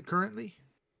feeding it currently?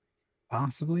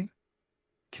 Possibly.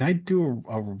 Can I do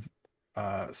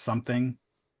something?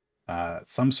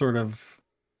 Some sort of,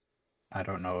 I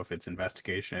don't know if it's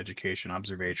investigation, education,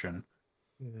 observation.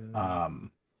 Yeah.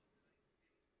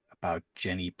 About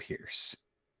Jenny Pierce.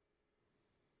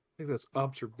 I think that's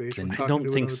observation. I don't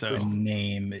think so. The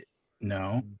name,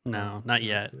 no. No, not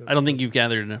yet. I don't think you've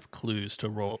gathered enough clues to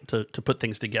roll to put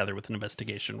things together with an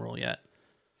investigation roll yet.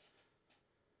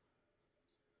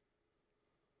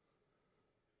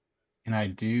 Can I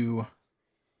do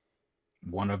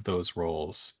one of those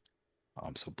rolls? Oh,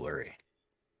 I'm so blurry.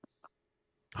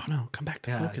 Oh no, come back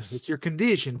to focus. It's your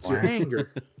condition, it's your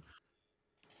anger.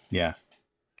 Yeah.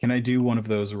 Can I do one of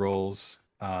those rolls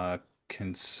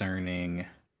concerning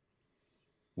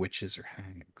witches or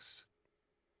hags?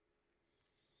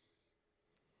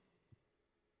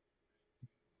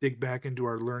 Dig back into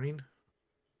our learning. Is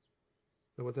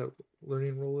that what that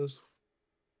learning roll is?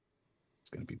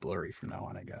 It's going to be blurry from now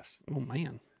on, I guess. Oh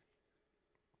man.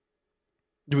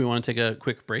 Do we want to take a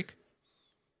quick break?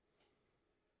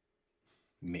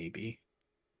 Maybe.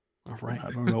 All right.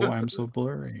 I don't know why I'm so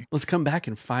blurry. Let's come back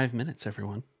in 5 minutes,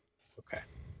 everyone. Okay.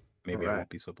 Maybe I won't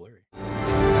be so blurry.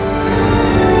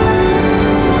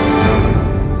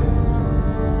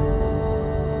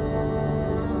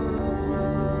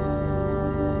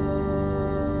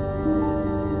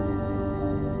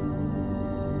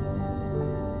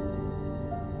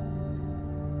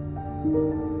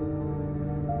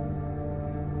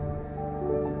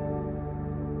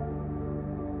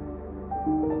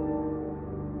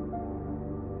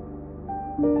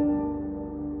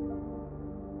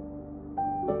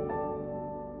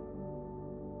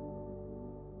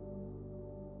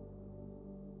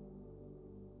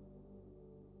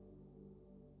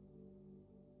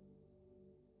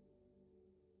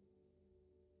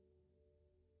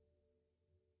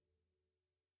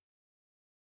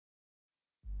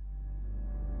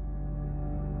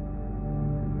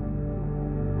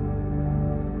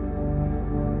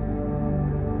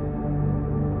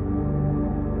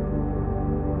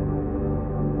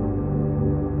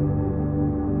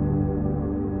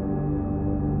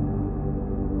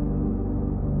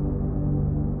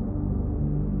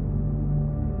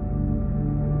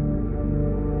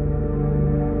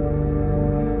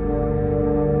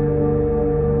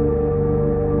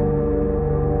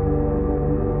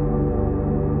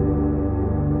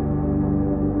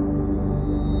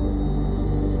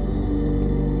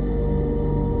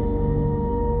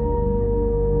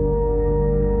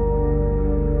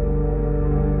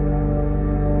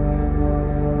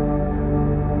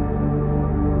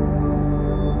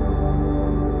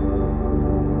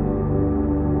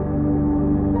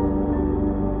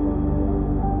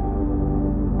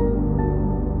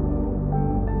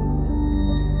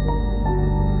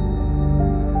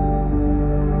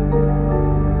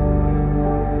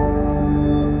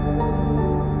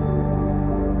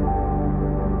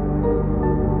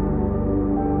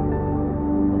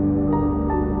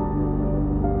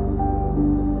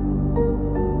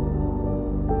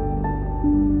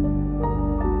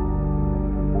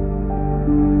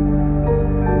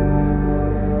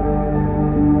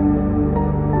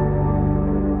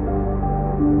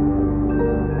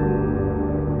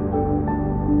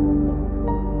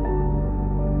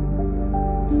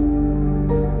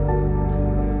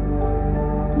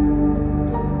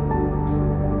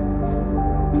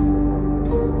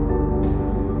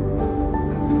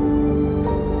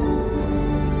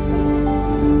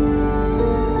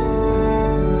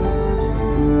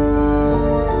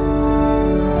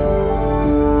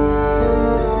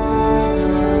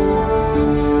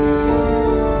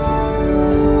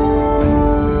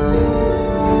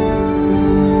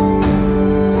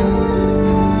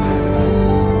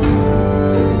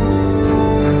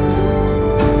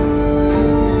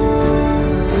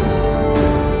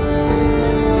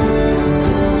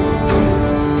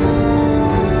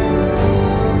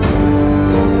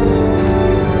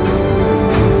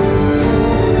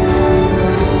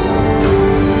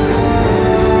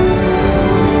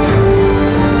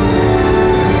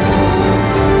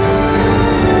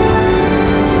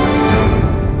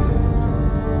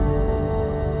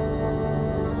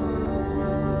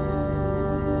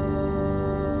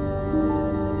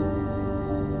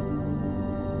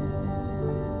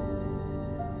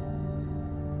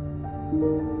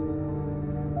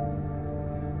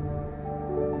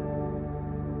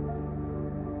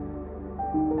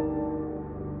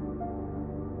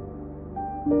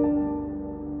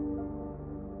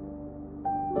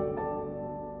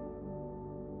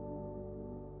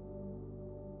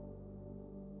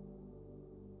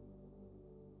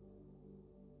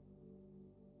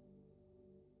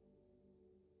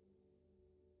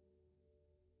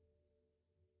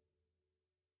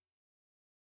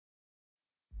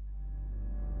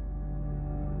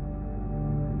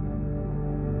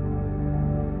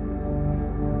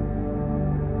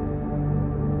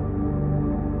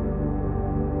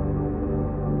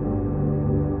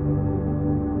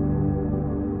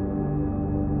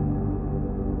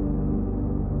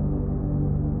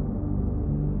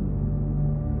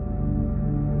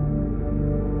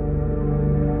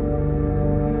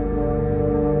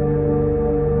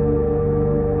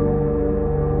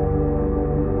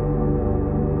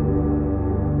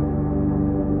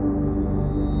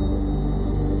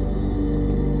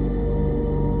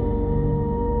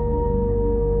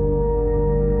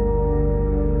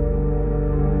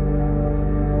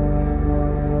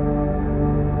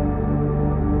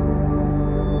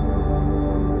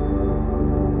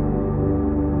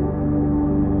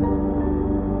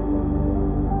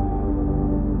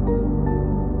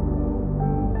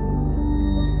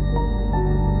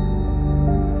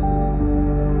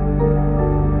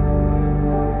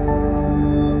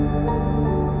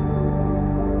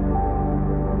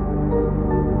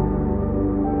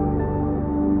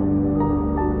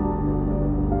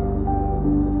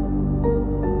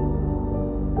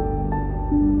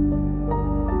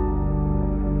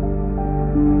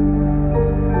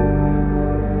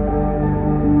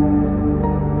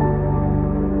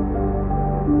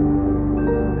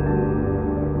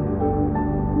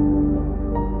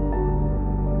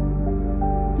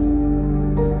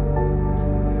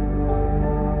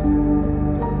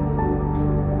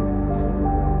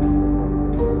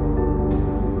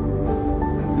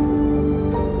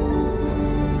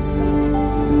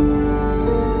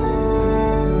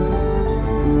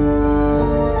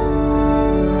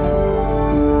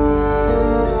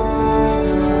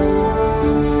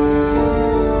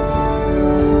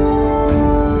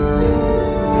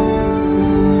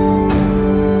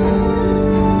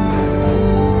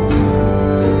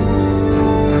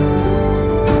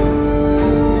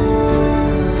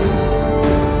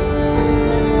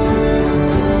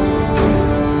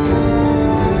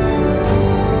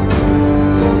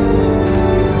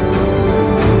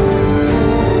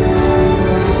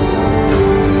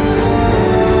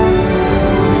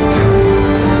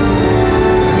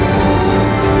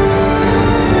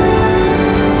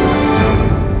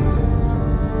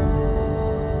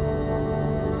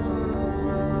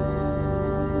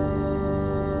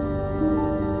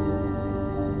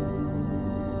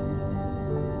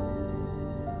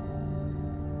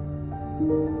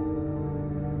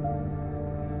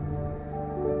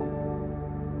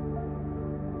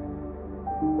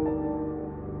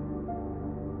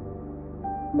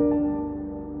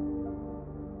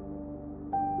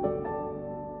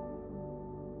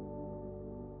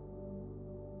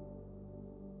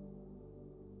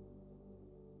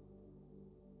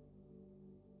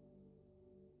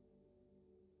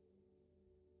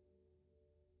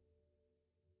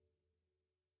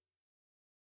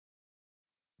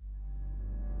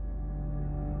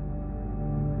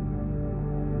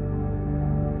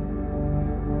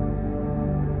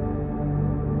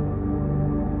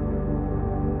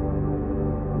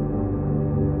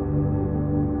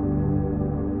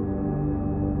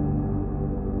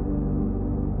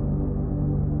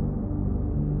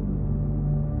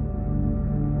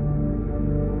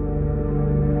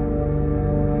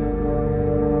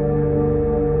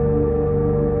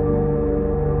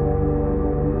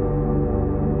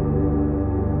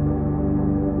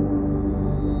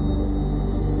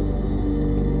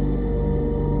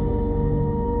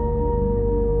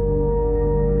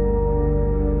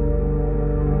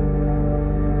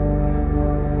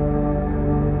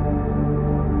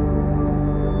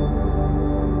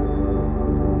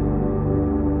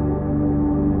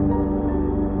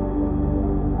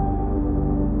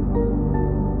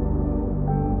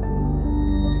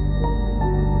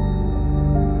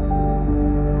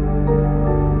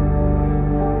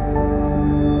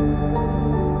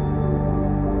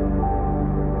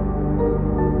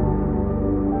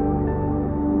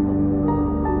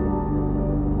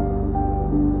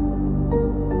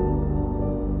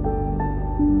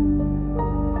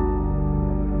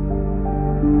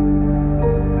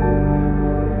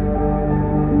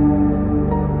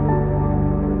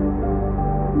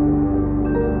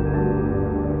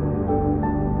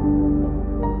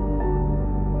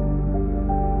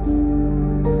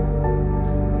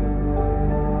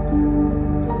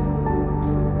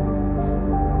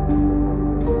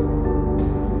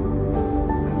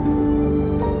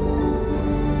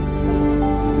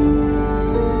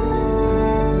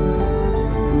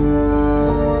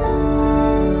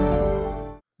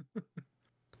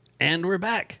 And we're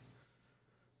back.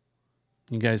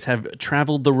 You guys have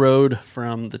traveled the road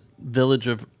from the village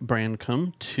of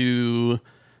Brancombe to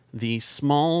the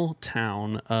small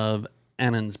town of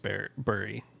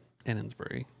Annensbury.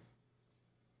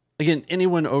 Again,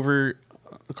 anyone over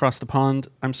across the pond,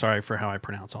 I'm sorry for how I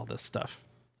pronounce all this stuff.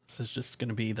 This is just going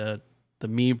to be the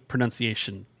me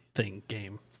pronunciation thing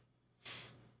game.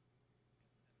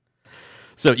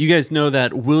 So you guys know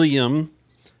that William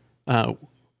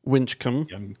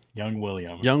Winchcombe, Young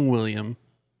William.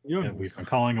 Yeah, we've been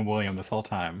calling him William this whole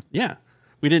time. Yeah,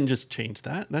 we didn't just change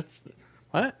that. That's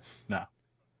what? No.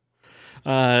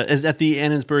 Is at the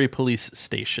Annensbury Police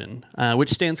Station,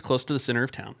 which stands close to the center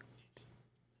of town.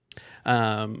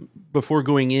 Before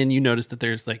going in, you notice that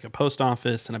there's like a post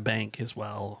office and a bank as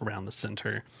well around the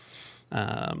center.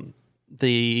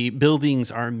 The buildings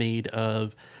are made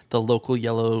of the local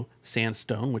yellow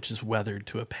sandstone, which is weathered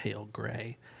to a pale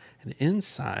gray. And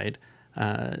inside,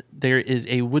 there is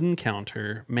a wooden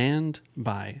counter manned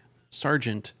by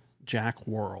Sergeant Jack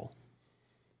Worrell,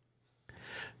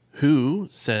 who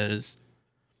says,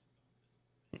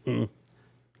 the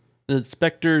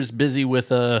inspector's busy with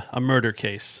a murder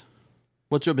case.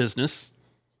 What's your business?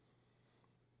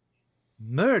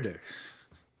 Murder.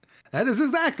 That is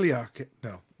exactly our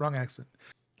no, wrong accent.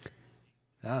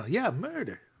 Oh, yeah,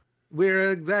 murder.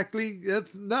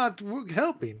 That's not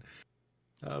helping.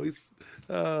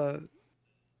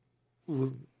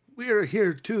 We're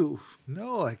here too.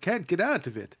 No, I can't get out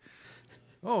of it.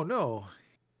 Oh no,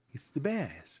 it's the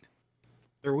best.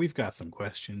 Sir, we've got some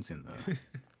questions in the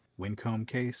Wincombe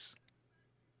case.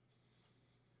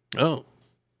 Oh,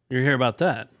 you're here about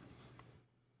that?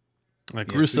 A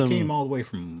gruesome. We came all the way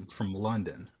from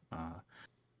London. A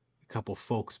couple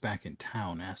folks back in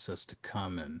town asked us to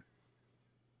come and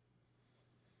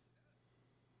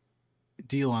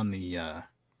deal on the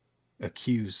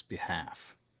accused's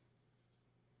behalf.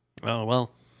 Oh,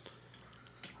 well,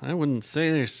 I wouldn't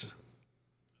say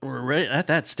we're ready at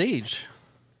that stage.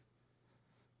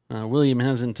 William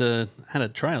hasn't had a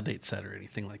trial date set or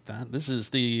anything like that. This is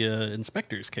the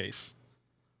inspector's case.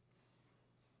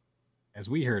 As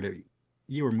we heard it,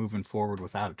 you were moving forward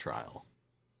without a trial,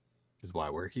 which is why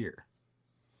we're here.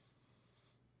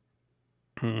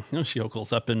 Those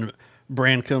yokels up in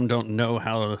Brancombe don't know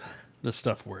how this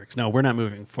stuff works. No, we're not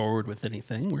moving forward with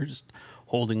anything. We're just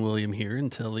holding William here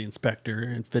until the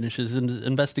inspector finishes his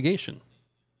investigation.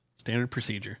 Standard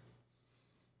procedure.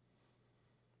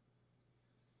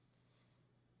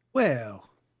 Well,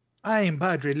 I am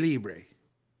Padre Libre,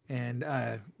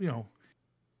 and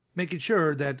making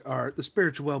sure that the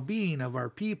spiritual well-being of our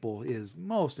people is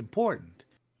most important.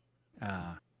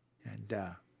 And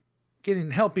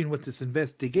helping with this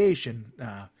investigation,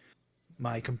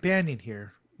 my companion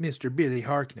here, Mr. Billy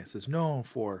Harkness, is known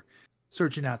for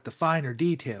searching out the finer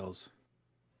details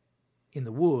in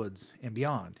the woods and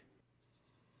beyond.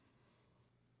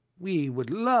 We would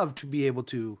love to be able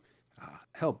to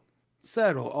help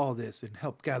settle all this and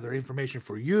help gather information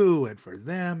for you and for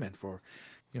them and for,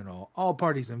 all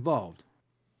parties involved.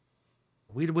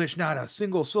 We wish not a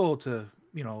single soul to,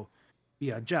 be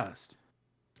unjust,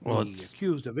 Well, be it's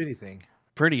accused of anything.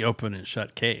 pretty open and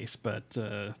shut case, but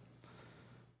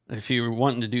if you're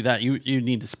wanting to do that, you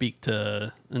need to speak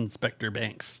to Inspector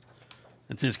Banks.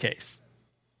 It's his case.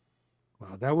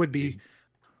 Well, that would be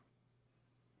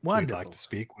wonderful. We'd like to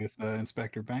speak with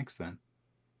Inspector Banks then.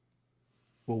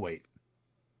 We'll wait.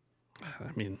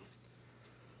 I mean,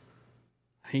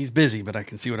 he's busy, but I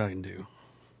can see what I can do.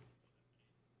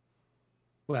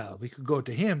 Well, we could go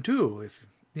to him too if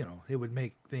it would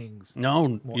make things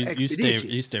No, more you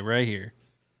expeditious. stay right here.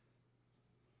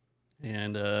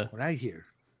 And What I hear.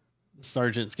 the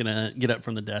sergeant's gonna get up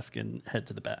from the desk and head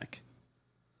to the back.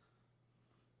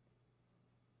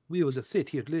 We will just sit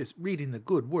here reading the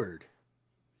good word.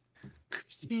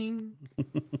 Ching.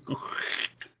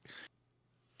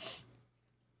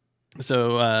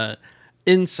 So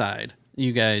inside,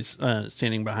 you guys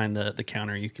standing behind the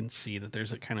counter, you can see that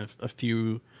there's a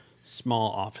few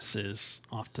small offices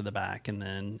off to the back, and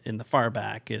then in the far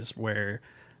back is where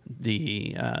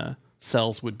the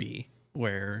cells would be,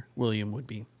 where William would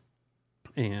be.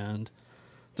 And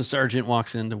the sergeant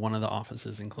walks into one of the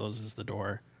offices and closes the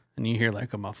door, and you hear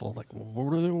like a muffled, like, well,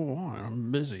 what do they want?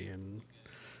 I'm busy. And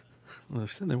they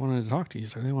said they wanted to talk to you,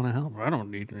 so they want to help. I don't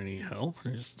need any help.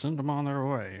 Just send them on their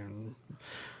way.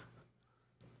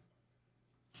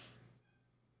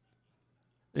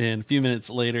 And a few minutes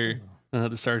later,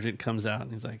 the sergeant comes out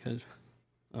and he's like,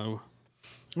 oh,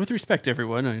 with respect,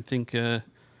 everyone, I think the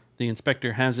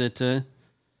inspector has it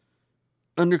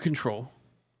under control.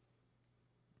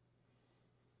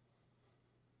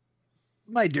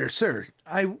 My dear sir,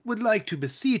 I would like to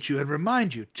beseech you and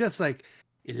remind you, just like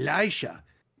Elisha,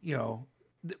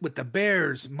 with the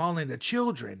bears mauling the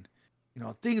children,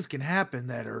 things can happen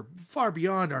that are far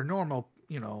beyond our normal,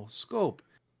 scope.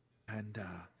 And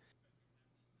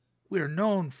we are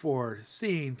known for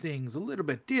seeing things a little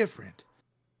bit different.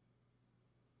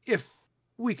 If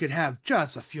we could have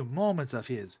just a few moments of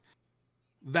his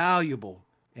valuable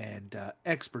and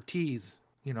expertise,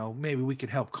 maybe we could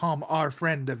help calm our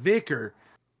friend the vicar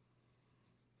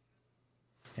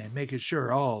and making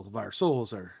sure all of our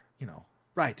souls are,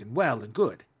 right and well and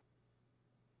good.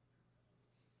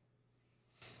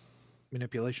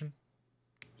 Manipulation?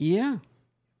 Yeah.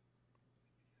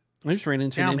 I just ran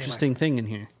into Tell an me, my interesting thing in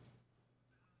here.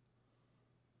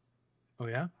 Oh,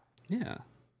 yeah? Yeah.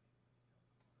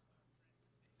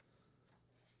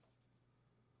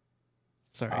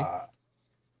 Sorry.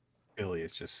 Billy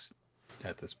is just,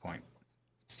 at this point,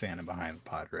 standing behind the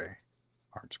Padre,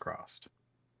 arms crossed.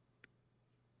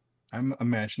 I'm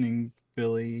imagining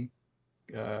Billy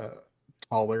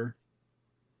taller.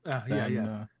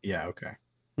 Yeah, okay.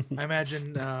 I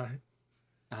imagine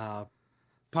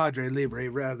Padre Libre,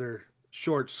 rather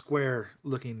short,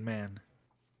 square-looking man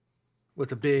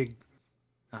with a big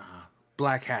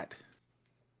black hat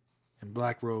and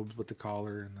black robes with the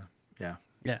collar and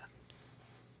Yeah.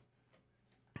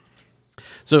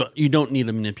 So you don't need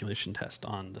a manipulation test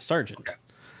on the sergeant. Okay.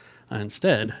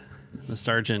 Instead, the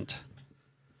sergeant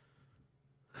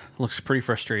looks pretty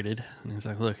frustrated. And he's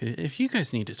like, look, if you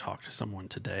guys need to talk to someone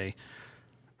today,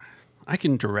 I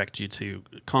can direct you to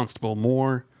Constable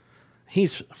Moore.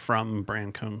 He's from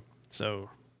Brancombe. So,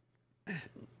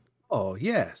 Oh,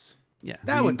 yes. yeah.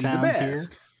 That would be the town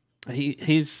best.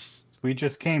 He's We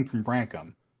just came from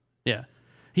Brancombe. yeah.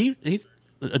 He's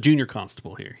a junior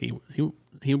constable here.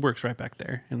 He works right back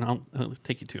there, and I'll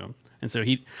take you to him. And so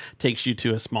he takes you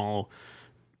to a small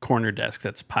corner desk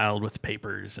that's piled with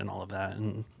papers and all of that,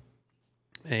 and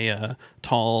a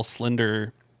tall,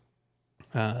 slender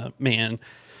man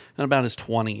in about his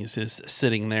 20s is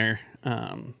sitting there,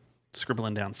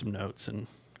 scribbling down some notes and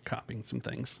copying some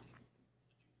things.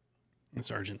 The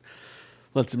sergeant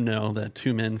lets him know that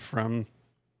two men from,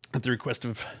 at the request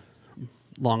of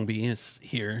Longby, is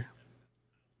here.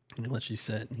 And he lets you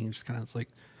sit, and he just kind of is like,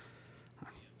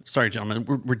 sorry,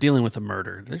 gentlemen, we're dealing with a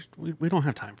murder. We don't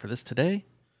have time for this today.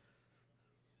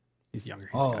 He's younger.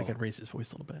 I got to raise his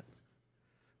voice a little bit.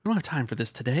 We don't have time for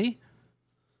this today.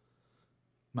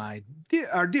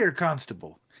 Our dear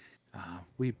constable,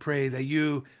 we pray that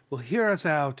you will hear us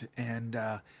out and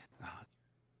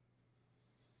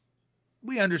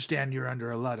we understand you're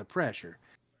under a lot of pressure.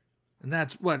 And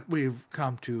that's what we've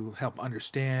come to help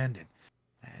understand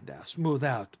and smooth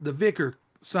out. The vicar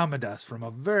summoned us from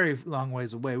a very long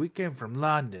ways away. We came from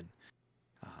London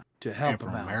to Came help from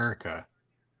him out. America.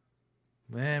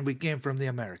 Man, we came from the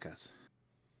Americas.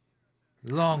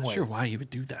 Long I'm not ways. sure why you would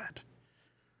do that.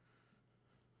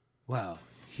 Well,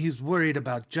 he's worried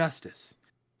about justice.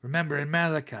 Remember, in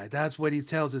Malachi, that's what he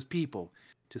tells his people,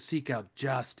 to seek out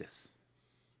justice.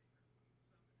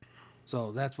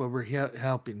 So that's what we're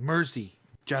helping. Mercy,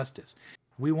 justice.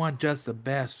 We want just the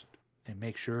best and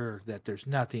make sure that there's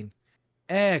nothing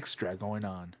extra going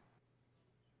on.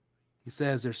 He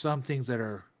says there's some things that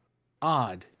are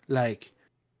odd, like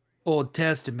Old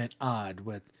Testament odd,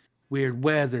 with weird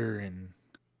weather and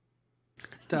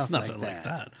It's stuff nothing like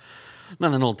that.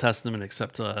 Not an Old Testament,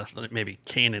 except maybe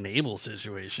Cain and Abel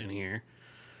situation here.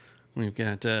 We've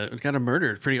got a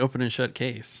murder, pretty open and shut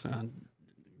case.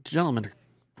 Gentlemen are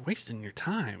wasting your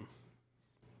time.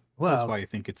 That's Well, why you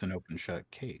think it's an open shut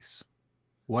case.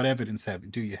 What evidence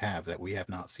do you have that we have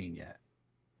not seen yet?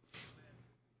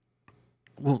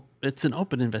 Well, it's an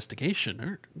open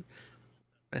investigation.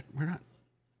 We're not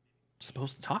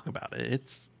supposed to talk about it.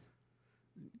 It's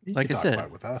You like can I talk said. about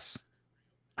it with us.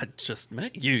 I just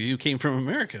met you. You came from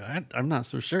America. I'm not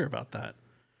so sure about that.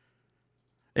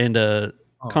 And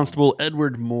Constable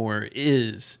Edward Moore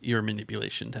is your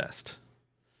manipulation test.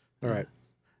 all right.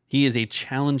 He is a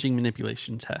challenging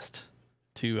manipulation test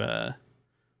to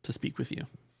speak with you.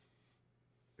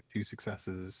 2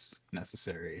 successes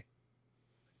necessary.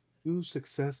 2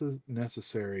 successes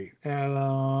necessary.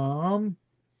 Am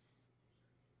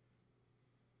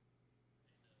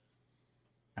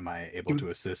I able to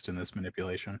assist in this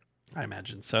manipulation? I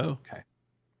imagine so. Okay.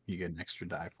 You get an extra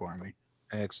die for me.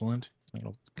 Excellent.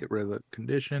 I'll get rid of the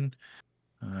condition.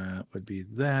 Would be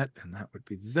that, and that would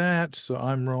be that. So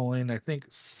I'm rolling, I think,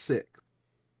 6.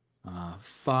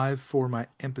 5 for my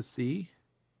empathy.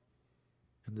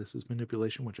 And this is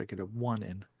manipulation, which I get a 1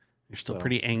 in. You're still So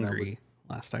pretty that angry,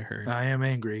 last I heard. I am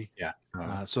angry. Yeah.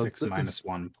 So 6 minus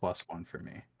 1 plus 1 for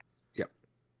me.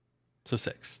 So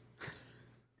 6.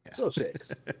 Yeah. So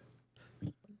 6.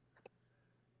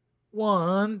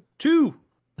 1, 2.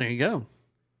 There you go.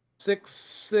 6,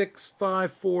 6,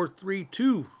 5, 4, 3,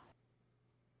 2.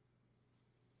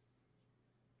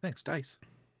 Thanks, Dice.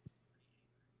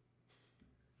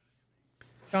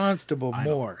 Constable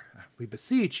Moore, we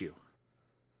beseech you,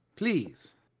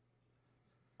 please,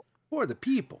 for the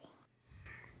people.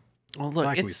 Well, look,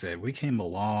 Like we said, we came a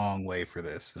long way for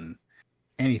this, and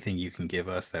anything you can give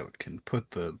us that can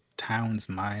put the town's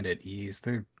mind at ease.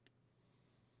 They're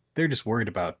just worried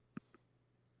about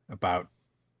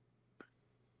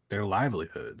their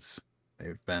livelihoods.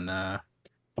 They've been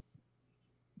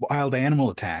wild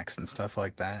animal attacks and stuff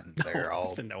like that, and they're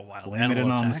all been no wild limited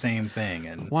animal on the attacks. same thing.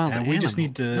 And We just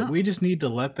need to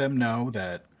let them know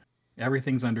that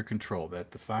everything's under control. That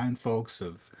the fine folks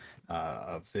of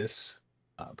this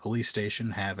police station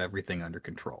have everything under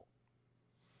control.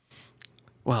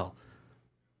 Well,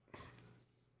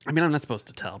 I mean, I'm not supposed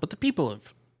to tell, but the people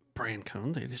of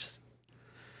Brancombe,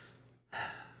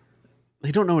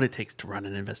 they don't know what it takes to run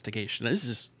an investigation. It's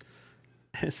just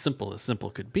as simple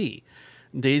could be.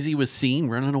 Daisy was seen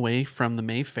running away from the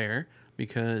Mayfair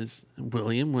because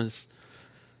William was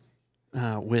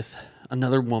with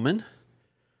another woman.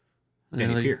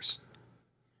 Danny Pierce.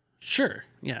 Sure,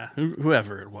 yeah,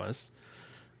 whoever it was.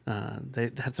 They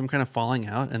had some kind of falling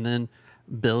out, and then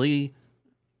Billy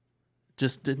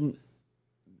just didn't.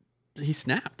 He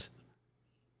snapped.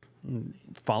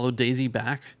 Followed Daisy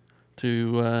back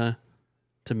to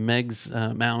Meg's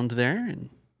mound there and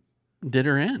did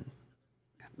her in.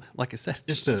 Like I said,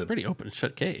 just a pretty open and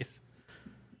shut case.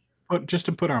 But just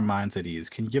to put our minds at ease,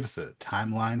 can you give us a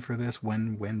timeline for this?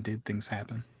 When did things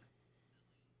happen?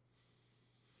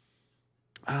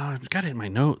 I've got it in my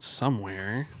notes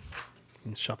somewhere.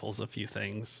 And shuffles a few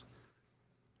things.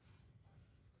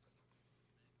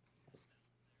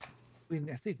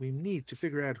 I think we need to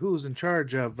figure out who's in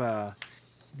charge of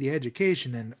the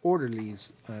education and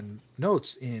orderlies and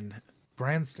notes in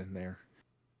Branston there.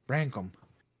 Brancombe.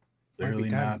 Clearly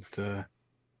not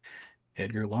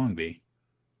Edgar Longby.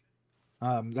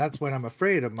 That's what I'm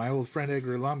afraid of. My old friend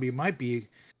Edgar Longby might be,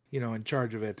 in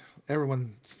charge of it.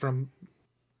 Everyone from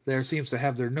there seems to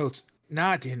have their notes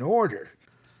not in order.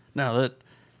 No, that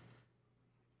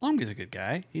Longby's a good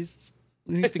guy. He's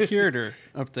the curator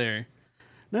up there.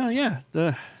 No, yeah.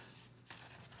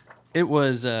 It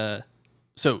was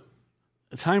so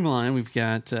a timeline. We've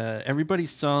got everybody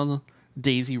saw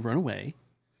Daisy run away,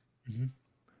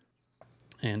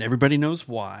 and everybody knows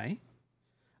why.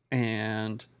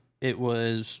 And it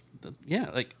was,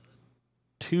 like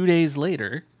 2 days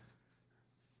later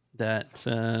that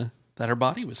that her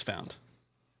body was found.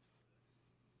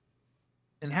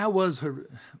 And how was her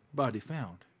body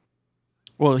found?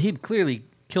 Well, he'd clearly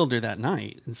killed her that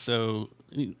night, and so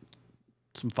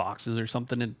some foxes or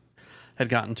something had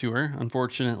gotten to her.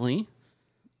 Unfortunately,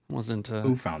 it wasn't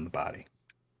Who found the body?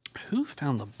 who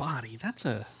found the body? That's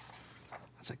a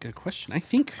good question. I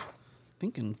think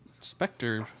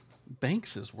Inspector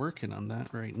Banks is working on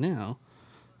that right now.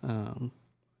 I'm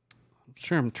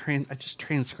sure I just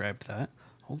transcribed that.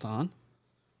 Hold on.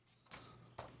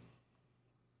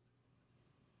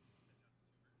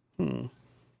 I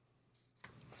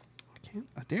can't.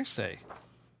 I dare say.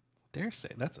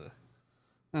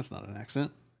 That's not an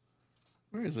accent.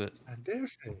 Where is it? I dare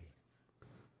say.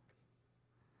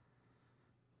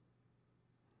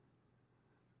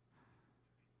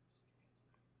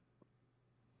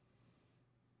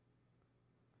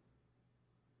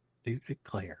 Do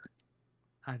declare.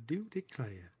 I do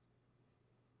declare.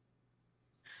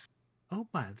 Oh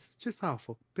my, it's just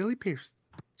awful. Billy Pierce.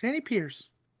 Jenny Pierce.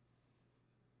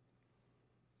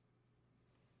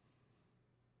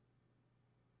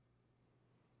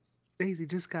 Daisy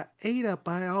just got ate up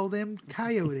by all them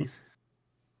coyotes.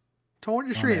 Torn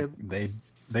to shreds.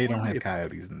 They don't have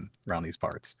coyotes around these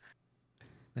parts.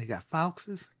 They got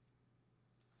foxes.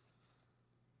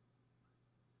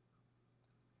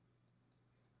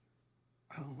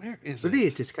 Oh, where is it?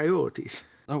 British coyotes.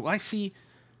 Oh, I see.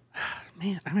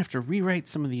 Man, I'm gonna have to rewrite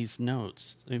some of these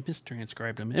notes. I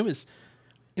mistranscribed them. It was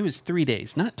 3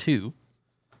 days, not 2,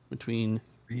 between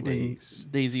 3 when days.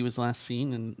 Daisy was last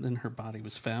seen and then her body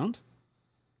was found.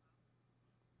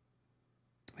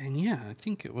 And yeah, I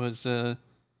think it was. Her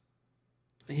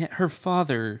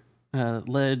father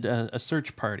led a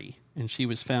search party, and she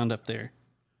was found up there.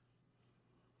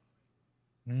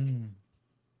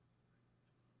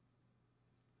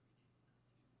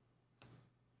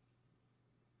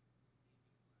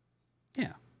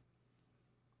 Yeah.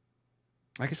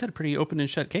 Like I said, a pretty open and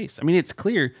shut case. I mean, it's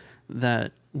clear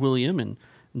that William and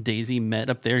Daisy met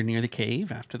up there near the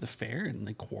cave after the fair, and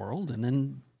they quarreled, and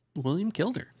then William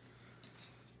killed her.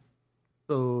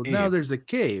 So now there's a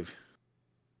cave.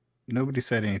 Nobody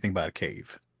said anything about a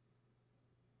cave.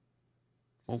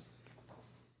 Well,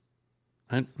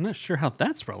 I'm not sure how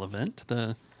that's relevant.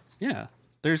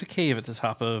 There's a cave at the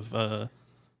top of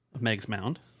Meg's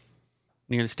Mound,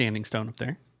 near the standing stone up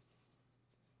there.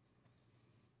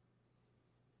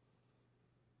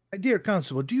 My dear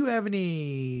Constable, do you have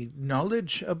any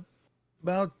knowledge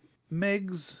about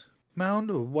Meg's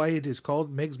Mound, or why it is called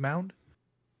Meg's Mound?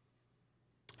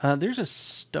 There's a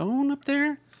stone up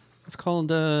there. It's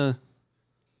called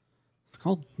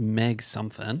Meg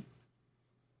something.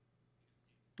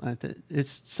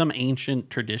 It's some ancient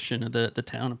tradition of the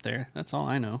town up there. That's all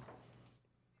I know.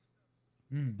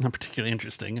 Not particularly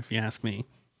interesting, if you ask me.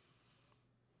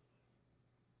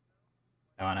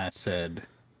 Now, when I said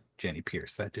Jenny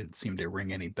Pierce, that didn't seem to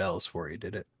ring any bells for you,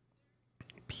 did it?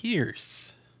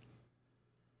 Pierce.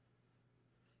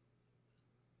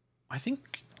 I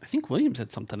think William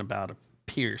said something about a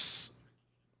Pierce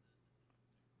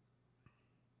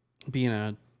being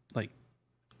a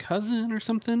cousin or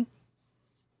something.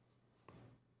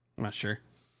 I'm not sure.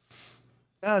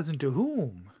 Cousin to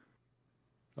whom?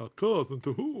 A cousin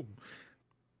to whom?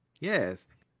 Yes.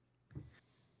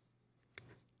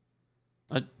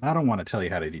 I don't want to tell you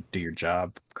how to do your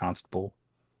job, Constable,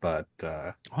 but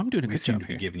I'm doing a we good seem job to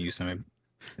be here. giving you some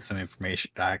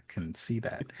information. I can see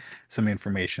that. Some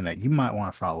information that you might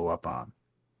want to follow up on.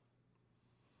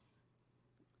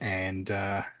 And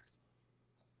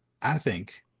I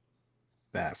think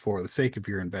that for the sake of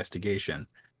your investigation,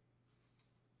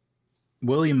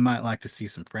 William might like to see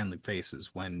some friendly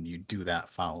faces when you do that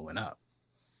following up.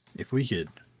 If we could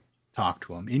talk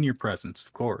to him in your presence,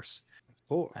 of course.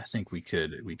 I think we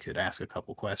could ask a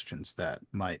couple questions that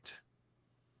might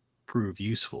prove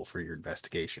useful for your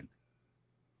investigation.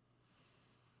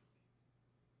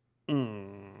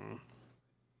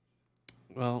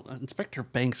 Well, Inspector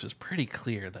Banks was pretty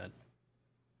clear that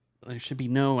there should be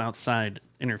no outside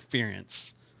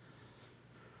interference.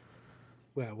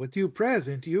 Well, with you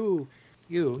present, you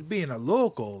being a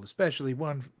local, especially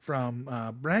one from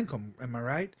Brankham, am I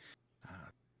right?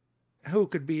 Who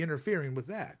could be interfering with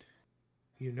that?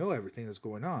 You know everything that's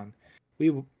going on.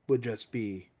 We would just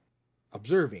be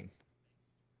observing.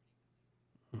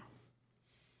 I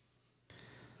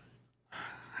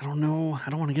don't know.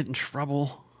 I don't want to get in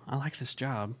trouble. I like this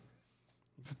job.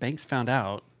 If Banks found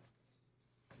out,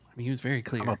 I mean, he was very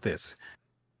clear. How about this?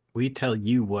 We tell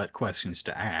you what questions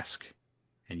to ask,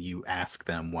 and you ask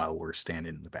them while we're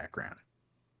standing in the background.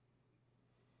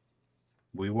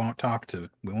 we won't talk to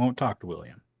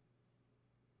William.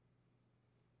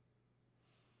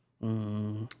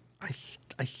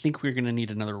 I think we're gonna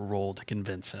need another roll to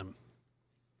convince him.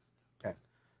 Okay.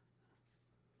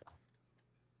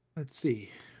 Let's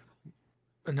see.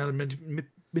 Another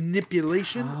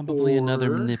manipulation. Probably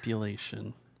another or-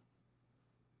 manipulation.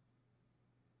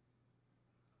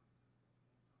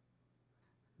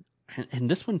 And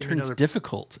this one Give me turns another-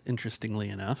 difficult, interestingly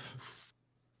enough.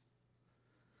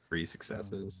 3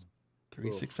 successes. Three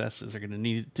Cool. successes are going to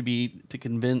need to be to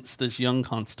convince this young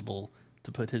constable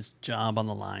to put his job on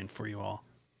the line for you all.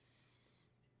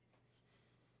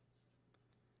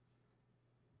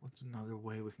 What's another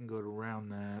way we can go around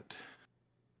that?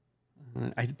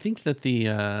 I think that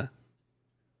the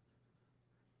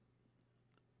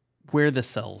where the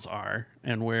cells are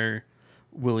and where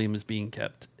William is being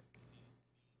kept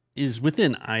is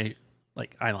within eye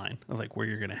line of like where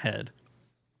you're going to head.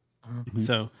 Uh-huh.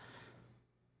 So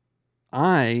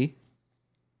I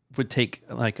would take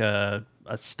like a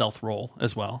stealth roll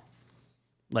as well.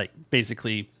 Like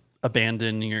basically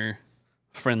abandon your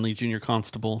friendly junior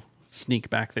constable, sneak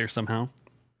back there somehow.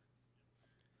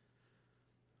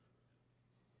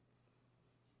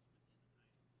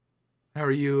 How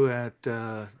are you at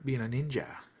being a ninja?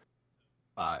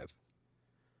 5.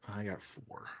 I got 4.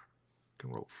 Can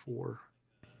roll 4.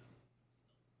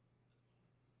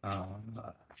 Uh,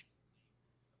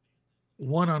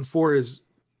 1 on 4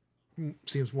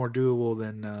 seems more doable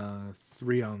than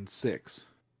 3 on 6.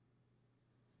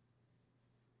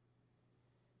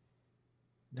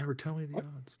 Never tell me the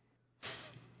odds.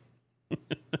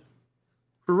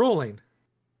 For rolling.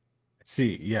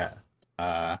 see, yeah.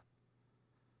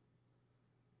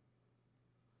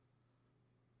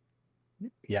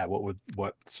 Yeah,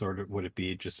 what sort of would it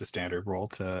be? Just a standard roll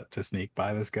to sneak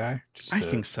by this guy? I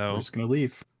think so. We're just gonna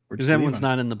leave. We're Because just that one's leaving.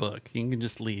 not in the book. You can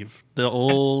just leave. The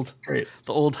old Great.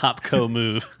 Hopco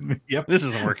move. Yep. This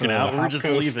isn't working The out. We're just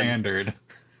Hopco leaving. Standard.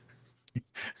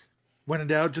 When in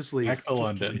doubt, just leave. Back to Just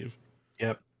London. leave.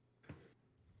 Yep.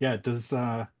 Yeah, does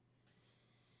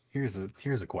here's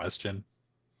a question.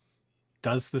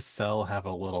 Does the cell have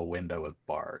a little window with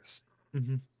bars?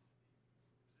 Mm-hmm.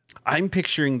 I'm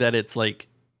picturing that it's like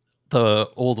the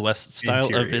Old West style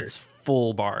of Interior. its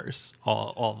full bars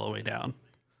all the way down.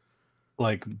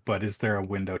 Like, but is there a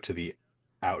window to the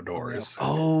outdoors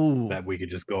Oh, that we could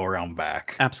just go around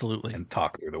back absolutely. and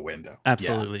talk through the window?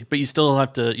 Absolutely. But you still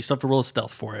have to roll a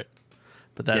stealth for it.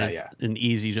 But that Yeah, is yeah. an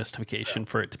easy justification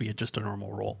for it to be just a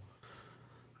normal roll.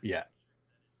 Yeah.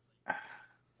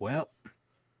 Well,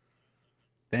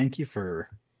 thank you for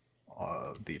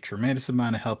the tremendous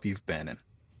amount of help you've been in,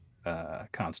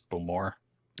 Constable Moore.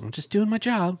 I'm just doing my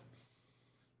job.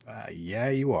 Yeah,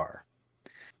 you are.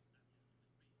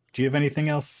 Do you have anything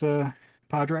else,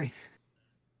 Padre?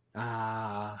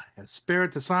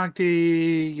 Spirit to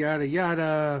Sancti, yada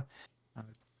yada.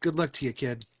 Good luck to you,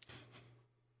 kid.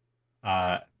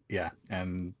 Yeah,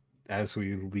 and as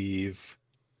we leave,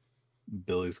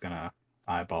 Billy's gonna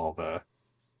eyeball the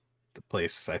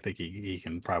place. I think he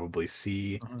can probably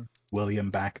see William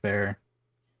back there.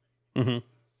 Mm-hmm.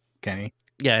 Can he?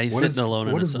 Yeah, he's sitting alone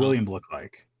in What a does cell. William look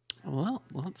like? Well,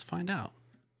 let's find out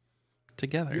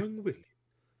together. Young Willie.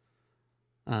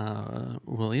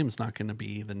 William's not going to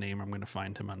be the name I'm going to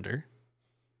find him under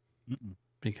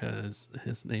because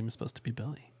his name is supposed to be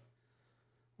Billy.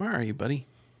 Where are you, buddy?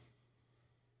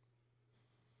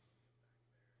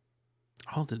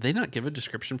 Oh, did they not give a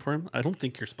description for him? I don't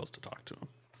think you're supposed to talk to him.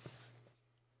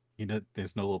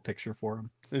 There's no little picture for him.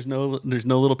 There's no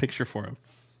little picture for him.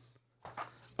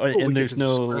 And there's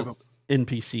no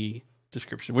NPC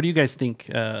description. What do you guys think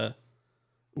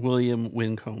William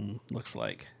Wincombe looks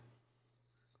like?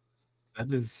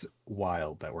 That is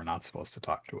wild that we're not supposed to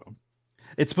talk to him.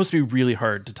 It's supposed to be really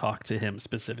hard to talk to him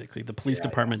specifically. The police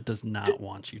department does not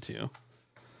want you to.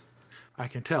 I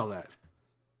can tell that.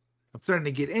 I'm starting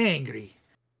to get angry.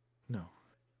 No.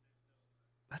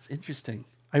 That's interesting.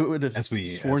 I would have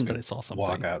sworn that I saw something.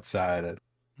 Walk outside.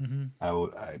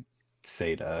 I'd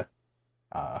say to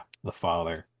the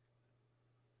father,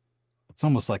 it's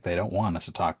almost like they don't want us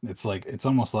to talk. It's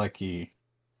almost like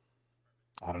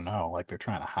I don't know, like they're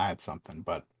trying to hide something,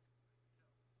 but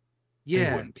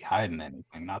they wouldn't be hiding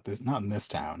anything. Not in this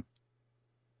town.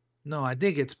 No, I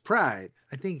think it's pride.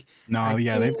 They've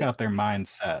got their mind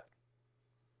set.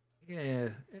 Yeah,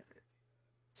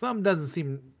 something doesn't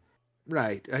seem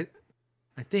right.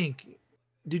 I think.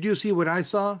 Did you see what I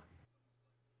saw?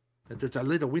 That there's a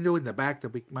little window in the back that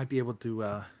we might be able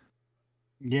to.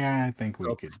 Yeah, I think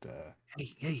we could.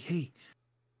 Hey!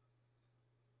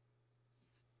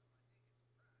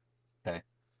 Okay.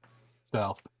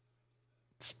 Stealth.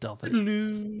 Stealth it.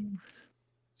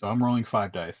 So I'm rolling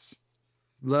 5 dice.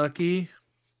 Lucky.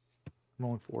 I'm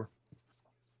rolling 4.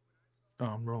 Oh,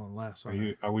 I'm rolling less.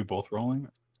 Are we both rolling?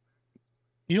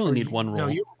 You only Or need you- one roll. No,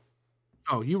 you.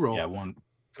 Oh, you roll. Yeah, one.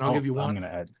 And I'll give you one. I'm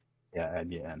gonna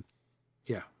add you in.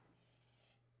 Yeah.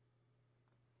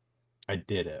 I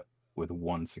did it with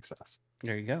 1 success.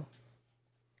 There you go.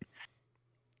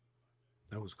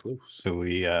 That was close. So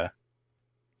we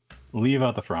leave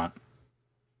out the front.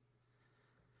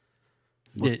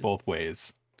 Look both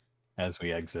ways as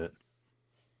we exit,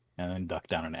 and then duck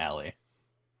down an alley.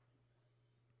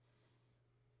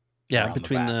 Yeah, around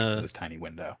between the back of the this tiny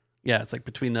window. yeah, it's like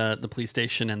between the police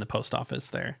station and the post office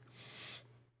there.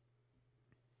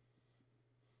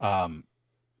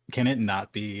 Can it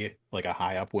not be like a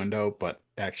high up window, but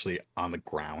actually on the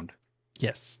ground?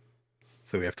 Yes.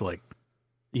 So we have to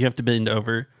You have to bend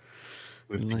over.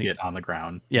 get on the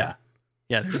ground. Yeah.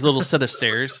 Yeah, there's a little set of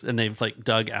stairs, and they've like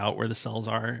dug out where the cells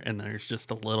are, and there's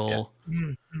just a little.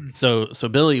 Mm-hmm. So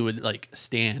Billy would like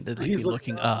stand and like, be He's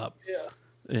looking up, Yeah.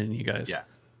 and you guys. Yeah.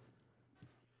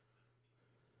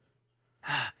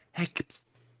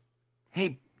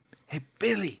 Hey, hey,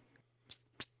 Billy,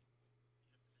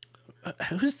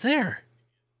 Who's there?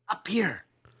 up here,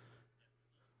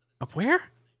 Up where?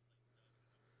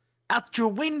 out your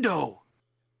window.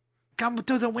 Come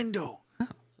to the window.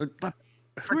 But Who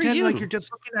are pretend you? like you're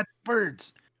just looking at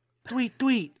birds. Tweet,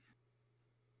 tweet.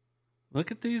 Look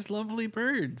at these lovely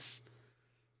birds.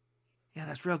 Yeah,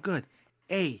 that's real good.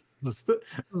 Hey, This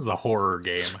is a horror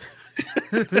game.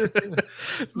 look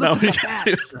No, at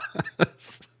the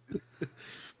bat.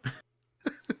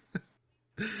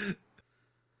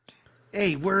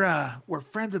 Hey, we're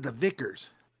friends of the Vickers.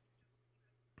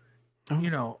 Oh, You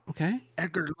know, okay.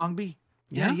 Edgar Longby.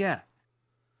 Yeah? Yeah.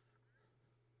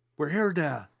 We're here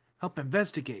to help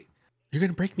investigate. You're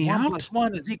gonna break me 1 out? plus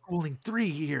 1 is equaling 3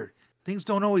 here. Things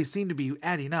don't always seem to be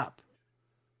adding up.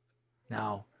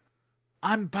 Now,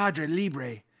 I'm Padre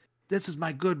Libre. This is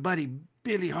my good buddy,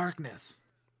 Billy Harkness.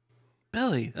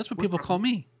 Billy, that's what We're people from- call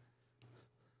me.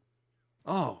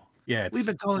 Oh, Yeah, it's We've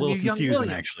been calling a little you Young confusing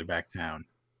William. actually back down.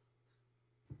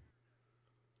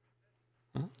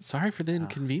 Well, sorry for the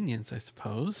inconvenience, I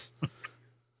suppose.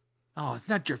 oh, it's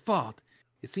not your fault.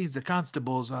 It seems the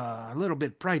constable's a little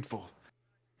bit prideful.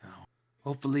 You know,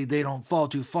 hopefully they don't fall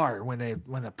too far when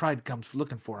the pride comes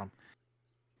looking for them.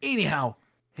 Anyhow,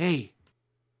 hey,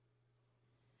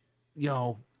 you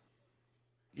know,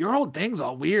 your whole thing's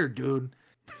all weird, dude.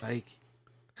 Like,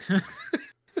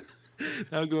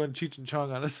 now going Cheech and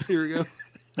Chong on us. Here we go.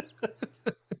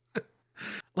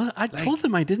 Well, I Like- told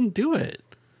them I didn't do it.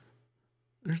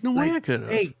 There's no way Like, I could have.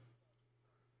 Hey,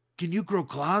 can you grow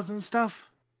claws and stuff?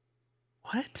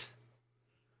 What?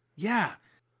 Yeah.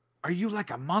 Are you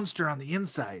like a monster on the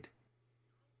inside?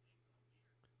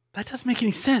 That doesn't make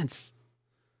any sense.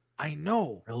 I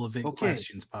know. Relevant Okay.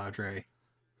 questions, Padre.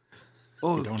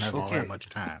 Oh, We don't have all okay. that much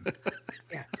time.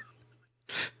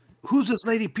 Who's this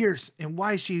Lady Pierce and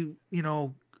why is she,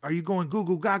 are you going goo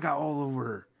goo gaga all over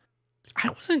her? I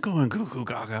wasn't going goo goo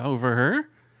gaga over her.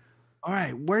 All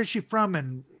right, where's she from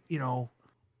and,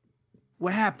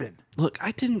 what happened? Look,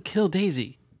 I didn't kill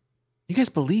Daisy. You guys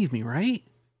believe me, right?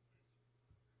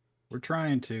 We're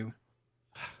trying to.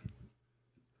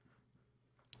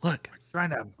 Look,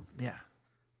 Trying to, yeah.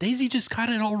 Daisy just got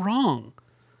it all wrong.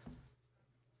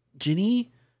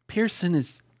 Ginny Pearson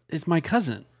is my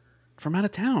cousin from out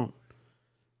of town.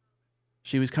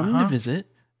 She was coming to visit,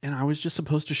 and I was just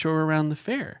supposed to show her around the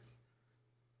fair.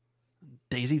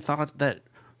 Daisy thought that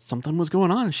something was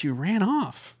going on, and she ran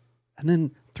off. And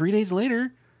then 3 days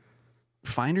later,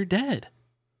 find her dead.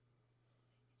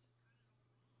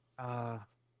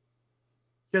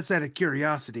 Just out of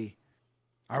curiosity,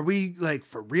 are we like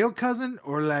for real cousin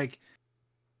or like,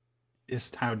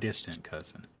 Just how distant,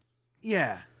 cousin?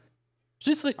 yeah,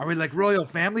 Just like, are we like royal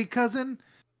family cousin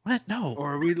what? No.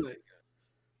 or are we like,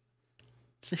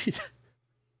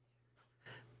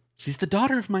 She's the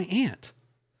daughter of my aunt.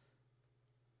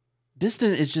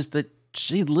 Distant is just that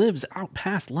she lives out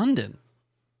past London.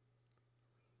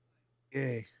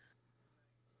 yay.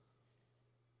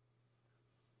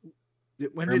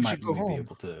 When Or did might she go we be home?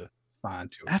 able to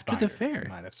find After the find her? fair. We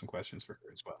might have some questions for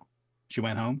her as well. She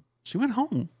went home. She went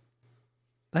home.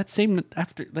 That same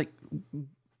after, like,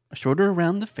 I showed her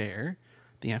around the fair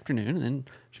the afternoon, and then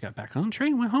she got back on the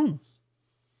train and went home.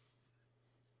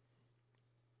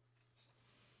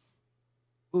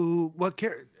 Ooh, what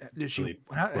care did she? Really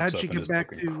How'd looks she up in get his back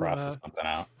book and to? crosses something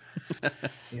out.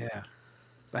 Yeah,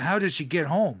 but how did she get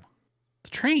home? The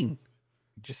train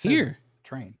Just said here. the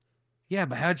train. Yeah,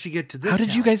 but how'd she get to this? How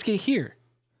did you town? guys get here?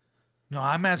 No,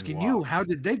 I'm asking you. Walked. How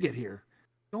did they get here?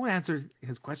 Don't answer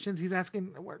his questions. He's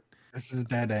asking what This is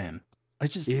dead end. I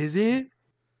just is it?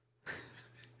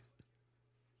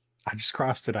 I just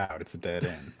crossed it out. It's a dead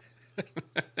end.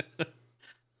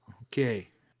 Okay.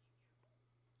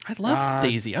 I loved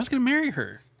Daisy. I was gonna marry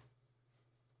her.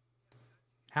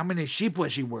 How many sheep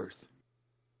was she worth?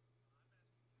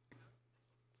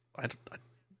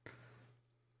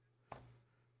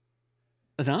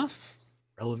 Enough.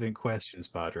 Relevant questions,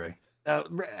 Padre.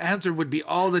 Answer would be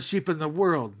all the sheep in the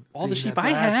world. All the See, sheep that's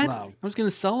I what had. love. I was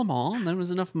gonna sell them all, and there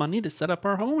was enough money to set up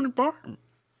our home and barn.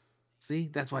 See,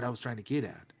 that's what I was trying to get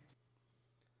at.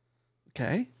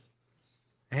 Okay.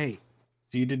 Hey,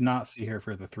 So you did not see her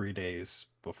for the 3 days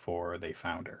before they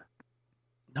found her.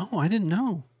 No, I didn't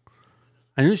know.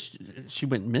 I knew she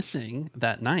went missing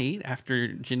that night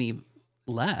after Ginny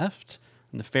left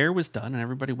and the fair was done and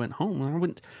everybody went home. I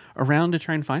went around to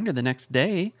try and find her the next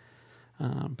day,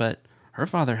 but her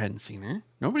father hadn't seen her.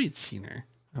 Nobody had seen her.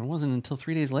 And it wasn't until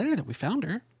 3 days later that we found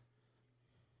her.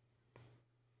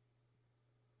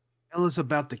 tell us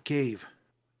about the cave.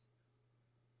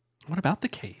 What about the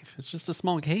cave? It's just a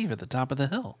small cave at the top of the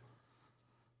hill.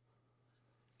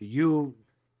 Do you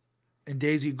and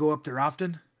Daisy go up there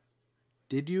often?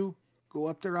 Did you go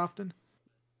up there often?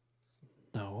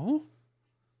 No.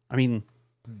 I mean,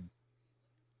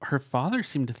 her father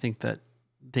seemed to think that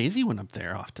Daisy went up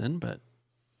there often, but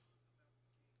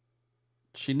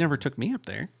she never took me up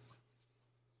there.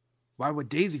 Why would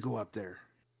Daisy go up there?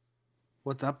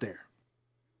 What's up there?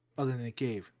 Other than the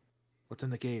cave. What's in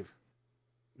the cave?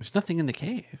 There's nothing in the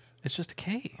cave. It's just a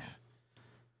cave.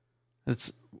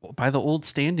 It's by the old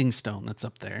standing stone that's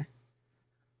up there.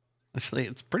 Actually,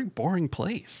 it's a pretty boring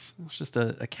place. It's just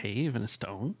a cave and a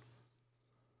stone.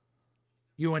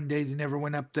 You and Daisy never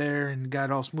went up there and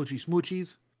got all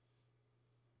smoochies?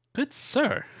 Good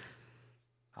sir.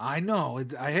 I know.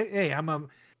 Hey, I'm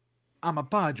a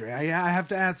padre. I have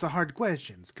to ask the hard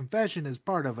questions. Confession is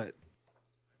part of it.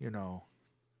 You know,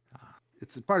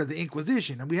 it's a part of the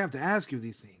Inquisition, and we have to ask you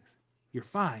these things. You're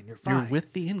fine. You're fine. You're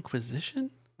with the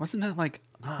Inquisition? Wasn't that like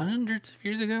hundreds of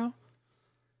years ago?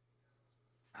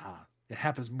 It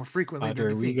happens more frequently Padre,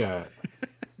 than we we think.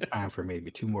 got time for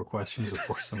maybe 2 more questions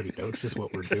before somebody notices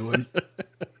what we're doing.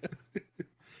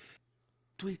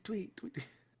 Tweet.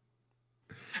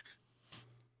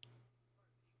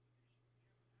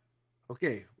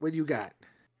 Okay, what do you got?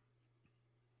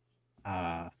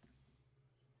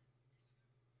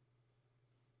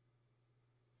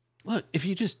 Look, if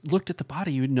you just looked at the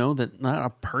body, you would know that not a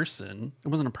person, it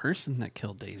wasn't a person that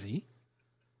killed Daisy.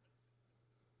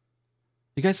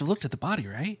 You guys have looked at the body,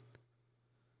 right?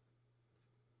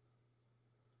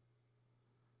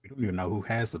 We don't even know who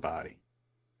has the body.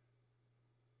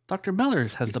 Dr.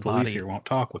 Mellors has These the police body. here won't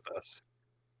talk with us.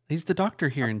 He's the doctor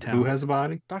here in town. Who has the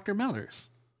body? Dr. Mellors.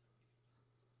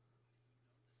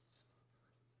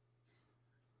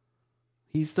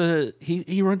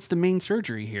 He runs the main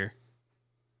surgery here.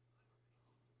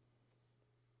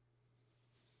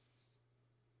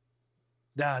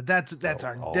 That's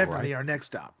all definitely right. our next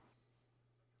stop.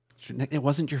 It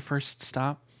wasn't your first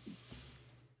stop.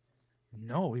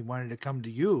 No, we wanted to come to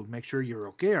you, make sure you're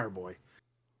okay, our boy.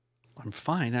 I'm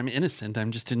fine. I'm innocent.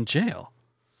 I'm just in jail.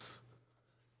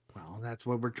 Well, that's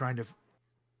what we're trying to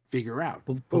figure out.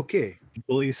 Well, Okay. The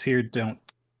police here don't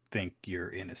think you're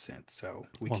innocent, so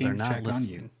we Well, came they're to not check on you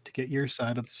listening. to get your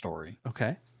side of the story.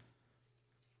 Okay.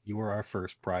 You are our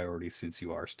first priority since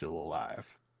you are still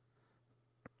alive.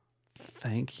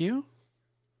 Thank you.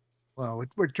 Well,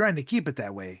 we're trying to keep it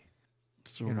that way.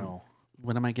 So, You know,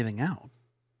 when am I getting out?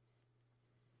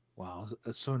 well,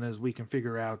 as soon as we can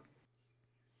figure out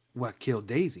what killed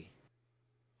Daisy.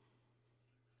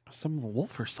 Some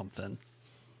wolf or something.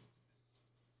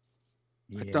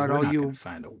 Yeah, thought we're all not you- gonna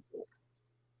find a wolf.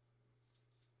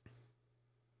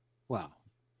 Well,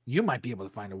 you might be able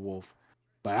to find a wolf,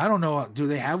 but I don't know. Do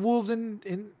they have wolves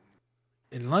in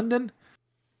London?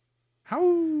 How?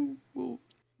 Well,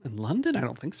 In London? I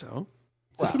don't think so.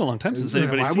 It's Well, been a long time since then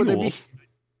anybody's why seen would a they be- wolf.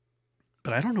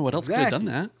 But I don't know what else could have done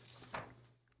that.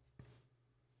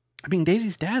 I mean,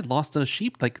 Daisy's dad lost a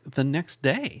sheep like the next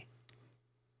day.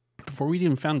 Before we'd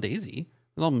even found Daisy. It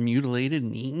was all mutilated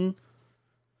and eaten.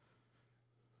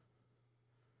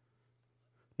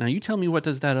 Now you tell me what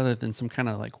does that other than some kind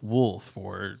of like wolf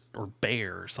or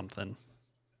bear or something.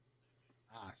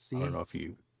 see, I don't know if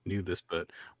you knew this, but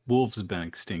wolves have been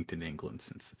extinct in England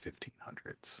since the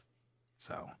 1500s.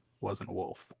 So, wasn't a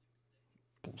wolf.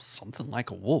 Well, something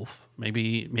like a wolf.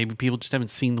 Maybe people just haven't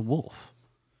seen the wolf.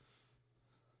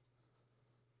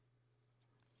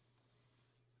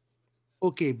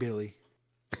 Okay, Billy.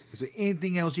 Is there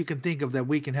anything else you can think of that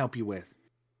we can help you with?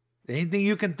 Anything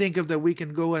you can think of that we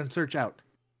can go and search out?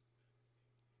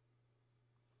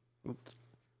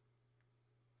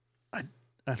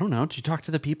 I don't know. Did you talk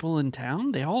to the people in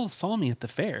town? They all saw me at the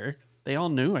fair. They all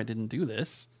knew I didn't do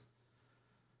this.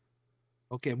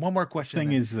 Okay, one more question. Thing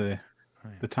then. is the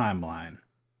timeline.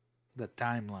 The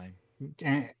timeline.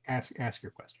 Ask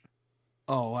your question.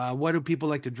 Oh, what do people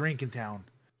like to drink in town?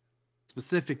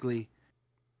 Specifically,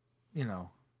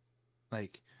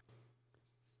 like,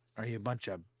 are you a bunch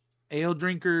of ale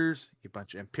drinkers? You a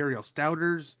bunch of imperial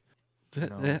stouters?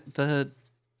 The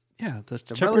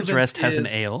Shepherd's relevance Rest has an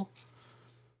is- ale.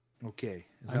 Okay.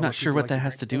 Is I'm that not sure people what like that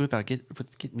has to drink do about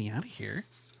getting me out of here.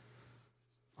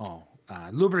 Oh,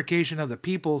 lubrication of the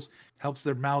peoples helps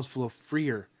their mouths flow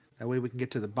freer. That way we can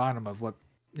get to the bottom of what's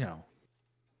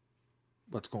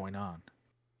going on.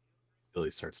 Billy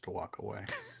starts to walk away.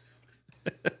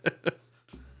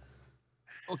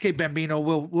 Okay, Bambino,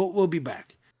 we'll be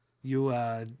back. You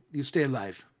stay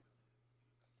alive.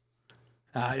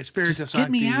 Spirits Just of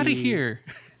get me out of Sancti- here.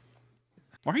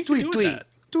 Why are you Tweet, doing that?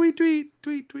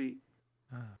 tweet.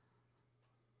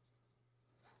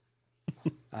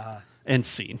 End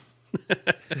scene.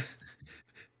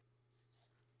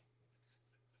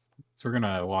 So we're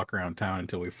gonna walk around town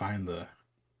until we find the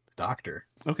doctor,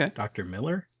 Okay, Dr.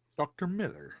 Miller. Dr.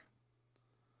 Miller.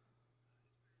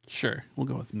 sure. We'll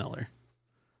go with Miller.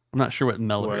 I'm not sure what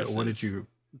Mellors What is. did you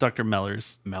Dr.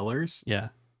 Mellors. Mellors? Yeah.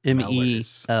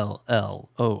 Mellors.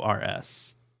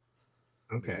 Mellors.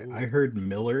 Okay, I heard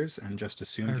Millers and just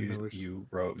assumed heard Millers. you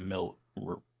wrote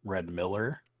read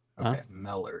Miller. Huh? Okay,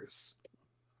 Mellers.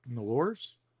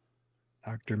 Millors?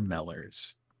 Dr.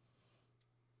 Mellers.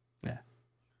 Yeah.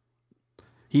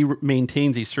 He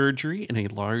maintains a surgery in a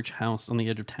large house on the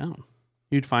edge of town.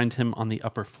 You'd find him on the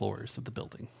upper floors of the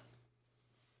building.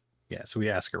 Yeah, so we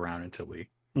ask around until we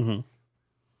Mm-hmm.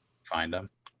 find him.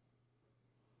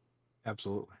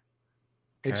 Absolutely.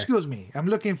 Okay. Excuse me. I'm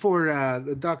looking for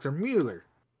the Dr. Mueller.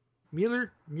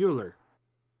 Mueller?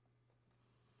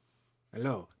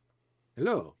 Hello.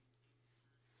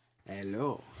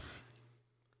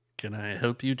 Can I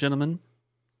help you, gentlemen?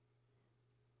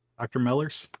 Dr.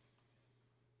 Mellers?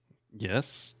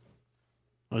 Yes.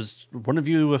 Was one of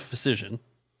you a physician?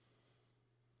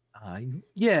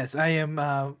 Yes, I am.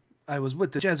 I was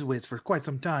with the Jesuits for quite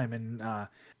some time, and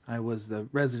I was the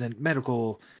resident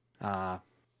medical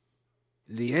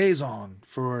liaison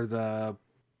for the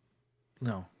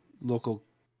local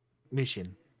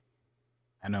mission.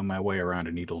 I know my way around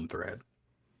a needle and thread.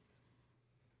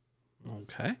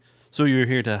 Okay. So you're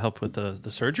here to help with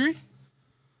the surgery?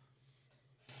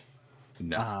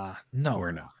 No, No,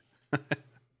 we're not.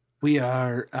 we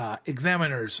are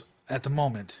examiners at the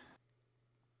moment.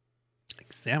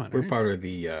 Examiners? We're part of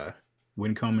the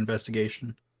Wincombe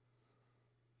investigation.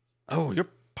 Oh, you're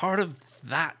part of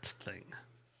that thing.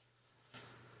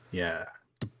 Yeah.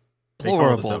 They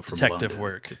called us Deplorable up from detective London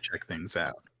work. to check things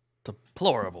out.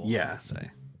 Deplorable, Yeah. I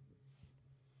say.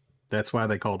 That's why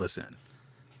they called us in.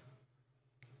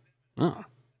 Oh.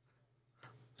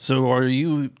 So are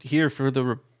you here for the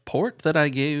report that I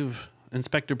gave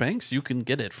Inspector Banks? You can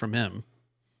get it from him.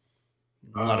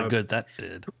 A lot of good that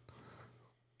did.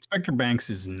 Inspector Banks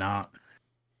is not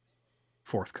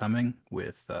forthcoming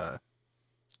with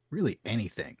really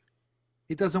anything.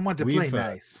 He doesn't want to play We've,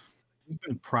 nice. We've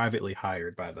been privately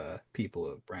hired by the people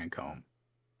of Brancombe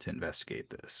to investigate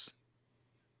this.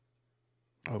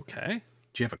 Okay.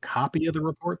 Do you have a copy of the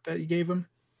report that you gave him?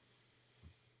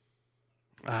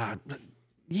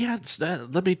 Yeah,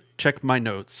 let me check my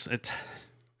notes.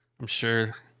 I'm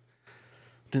sure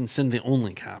didn't send the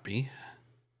only copy.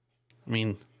 I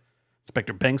mean,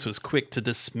 Inspector Banks was quick to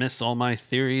dismiss all my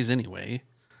theories anyway.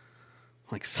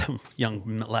 Like some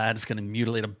young lad is going to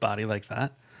mutilate a body like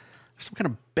that. There's some kind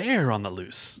of bear on the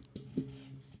loose.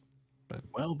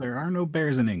 Well, there are no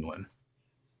bears in England.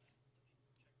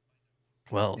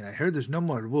 Well, And I heard there's no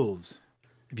more wolves.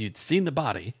 if you'd seen the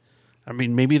body, I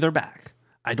mean, maybe they're back.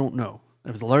 I don't know.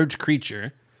 It was a large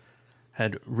creature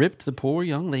had ripped the poor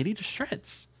young lady to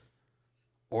shreds.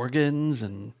 Organs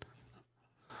and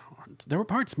there were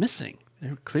parts missing. They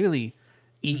were clearly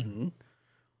eaten.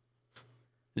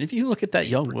 And if you look at that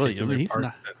young William, Particular he's parts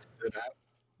not. that stood out.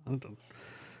 I don't-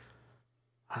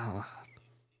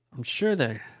 I'm sure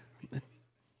they're.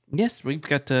 Yes, we've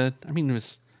got. I mean, we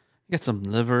got some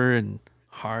liver and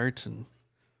heart and.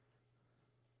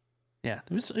 Yeah,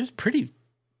 it was pretty.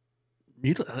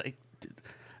 Like,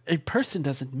 a person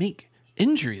doesn't make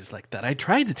injuries like that. I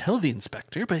tried to tell the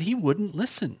inspector, but he wouldn't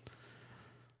listen.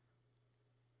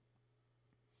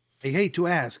 I hate to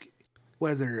ask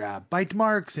whether bite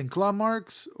marks and claw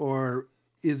marks, or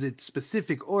is it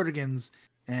specific organs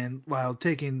and while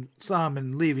taking some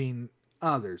and leaving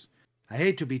others. I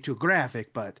hate to be too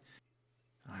graphic, but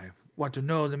I want to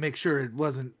know to make sure it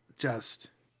wasn't just.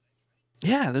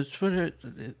 Yeah, that's what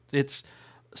it's.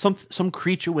 Some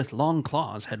creature with long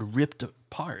claws had ripped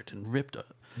apart and ripped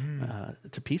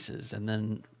to pieces, and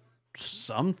then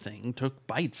something took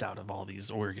bites out of all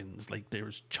these organs. Like there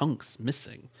was chunks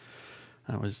missing.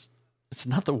 It's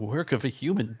not the work of a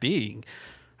human being.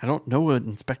 I don't know what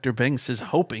Inspector Banks is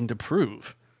hoping to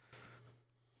prove.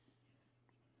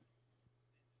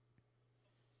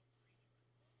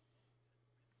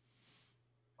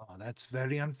 Oh, that's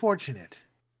very unfortunate.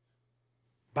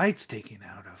 Bites taken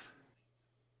out of.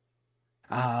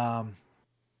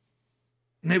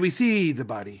 May we see the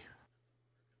body?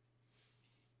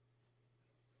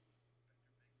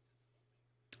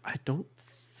 I don't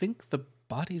think the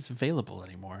body's available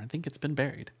anymore. I think it's been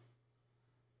buried.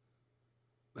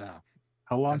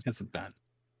 How long has it been?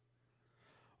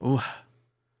 Oh,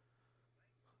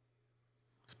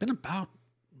 it's been about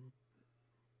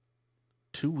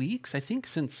 2 weeks, I think,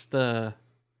 since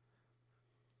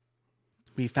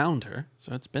we found her.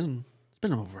 So it's been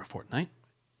over a fortnight.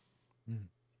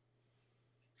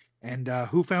 And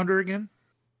who found her again?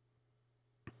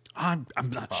 I'm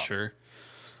not sure.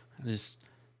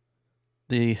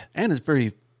 The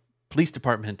Annesbury Police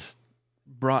Department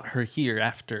brought her here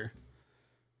after,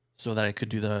 so that I could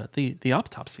do the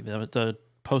autopsy, the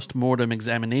post-mortem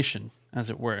examination, as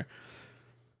it were.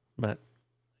 But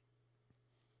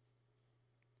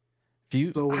if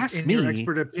you ask in me, your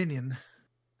expert opinion,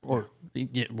 or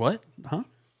what? Huh?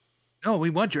 No,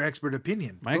 we want your expert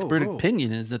opinion. My expert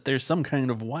opinion is that there's some kind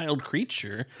of wild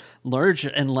creature, large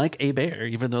and like a bear,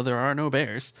 even though there are no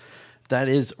bears, that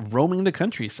is roaming the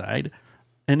countryside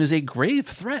and is a grave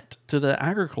threat to the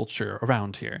agriculture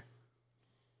around here.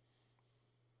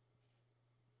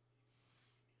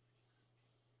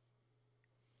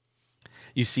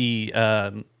 You see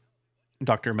Dr.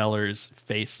 Meller's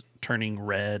face turning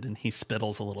red, and he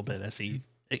spittles a little bit as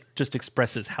it just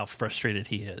expresses how frustrated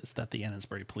he is that the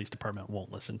Annesbury Police Department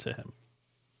won't listen to him.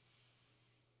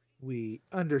 We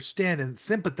understand and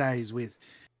sympathize with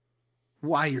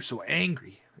why you're so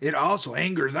angry. It also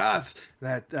angers us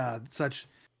that such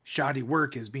shoddy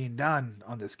work is being done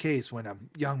on this case when a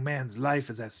young man's life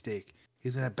is at stake.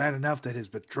 Isn't it bad enough that his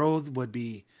betrothed would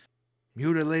be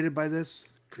mutilated by this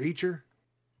creature?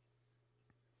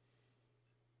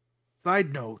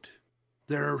 Side note,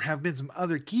 there have been some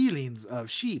other killings of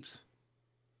sheeps.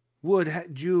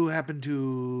 Would you happen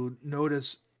to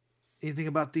notice anything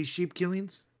about these sheep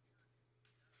killings?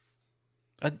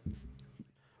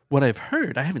 What I've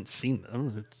heard, I haven't seen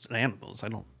them. It's animals. I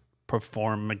don't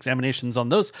perform examinations on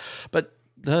those. But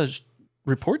the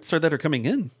reports that are coming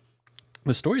in,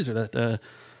 the stories are that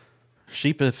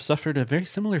sheep have suffered a very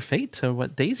similar fate to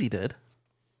what Daisy did.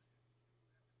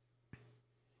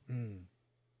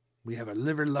 We have a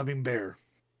liver-loving bear.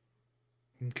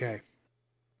 Okay.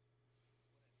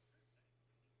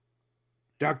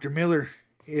 Dr. Miller,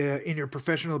 in your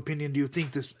professional opinion, do you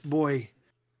think this boy,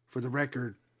 for the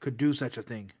record, could do such a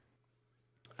thing?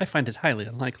 I find it highly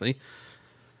unlikely.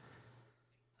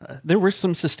 There were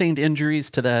some sustained injuries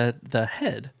to the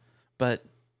head, but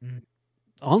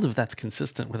all of that's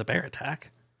consistent with a bear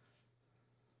attack.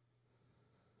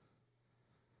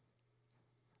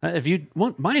 If you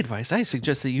want my advice, I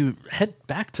suggest that you head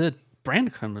back to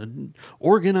Brandcombe and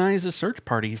organize a search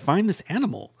party. Find this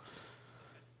animal.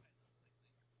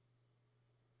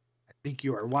 I think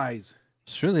you are wise.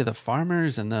 Surely the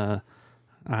farmers and the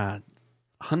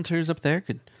hunters up there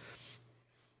could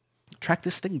track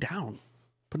this thing down,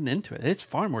 put an end to it. It's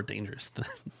far more dangerous than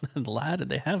the lad that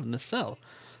they have in the cell.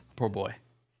 Poor boy.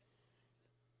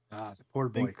 The poor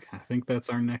boy. I think that's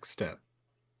our next step.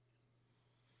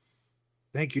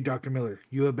 Thank you, Dr. Miller.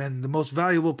 You have been the most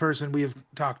valuable person we have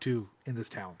talked to in this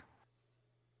town.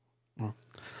 Well,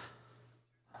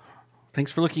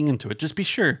 thanks for looking into it. Just be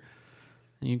sure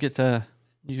you get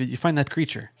you find that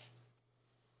creature.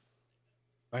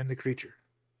 Find the creature.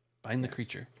 Find the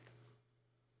creature.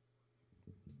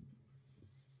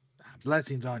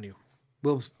 Blessings on you.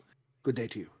 Well, good day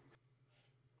to you.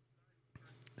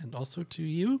 And also to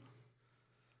you.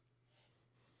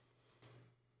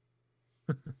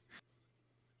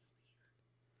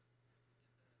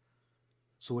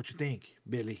 So what you think,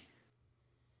 Billy?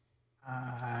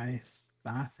 I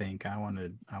think I want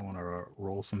to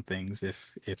roll some things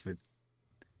if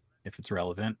it's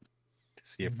relevant to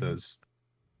see if those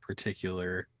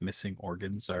particular missing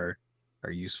organs are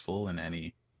useful in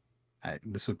any.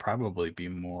 This would probably be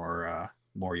more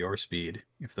your speed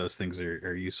if those things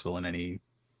are useful in any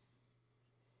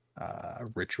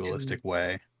ritualistic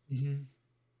way.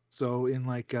 So in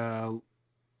like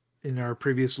in our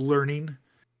previous learning,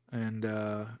 and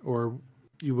or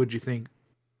would you think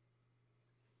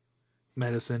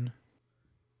medicine,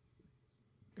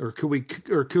 or could we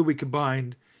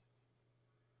combine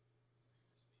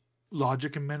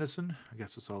logic and medicine? I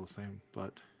guess it's all the same,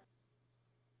 but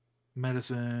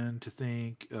medicine to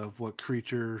think of what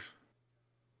creature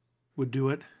would do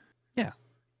it. Yeah.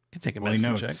 You can take a Well,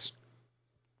 medicine check.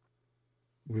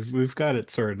 We've got it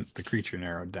sort of the creature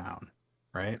narrowed down,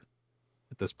 right?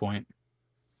 At this point.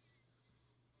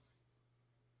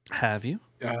 Have you?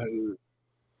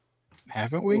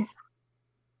 Haven't we?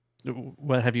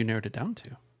 What have you narrowed it down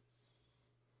to?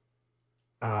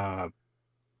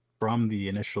 From the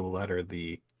initial letter,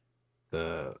 the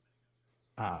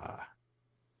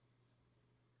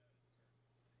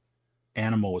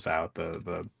animal was out,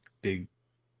 the big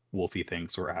wolfy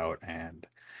things were out, and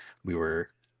we were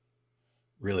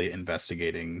really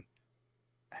investigating.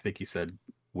 I think he said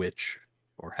witch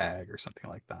or hag or something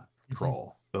like that.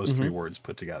 Troll. Those three words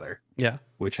put together. Yeah.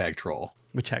 Witch, hag, troll.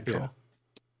 Witch, hag, troll.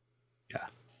 Yeah.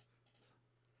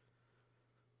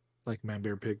 Like man,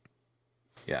 bear, pig.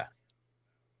 Yeah.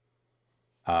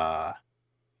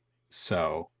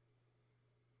 So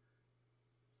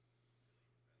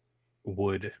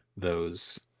would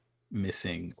those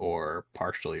missing or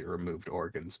partially removed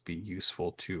organs be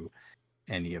useful to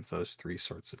any of those three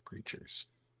sorts of creatures?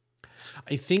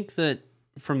 I think that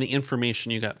from the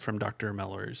information you got from Dr.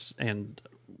 Mellors and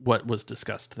what was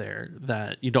discussed there,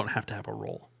 that you don't have to have a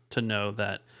roll to know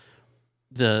that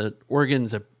the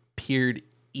organs appeared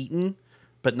eaten,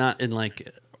 but not in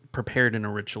like prepared in a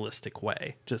ritualistic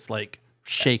way, just like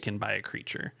shaken by a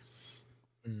creature.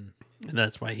 And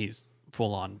that's why he's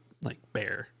full on like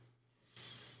bear.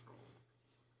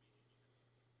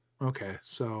 Okay,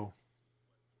 so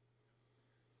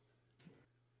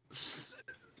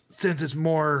since it's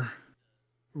more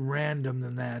random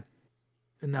than that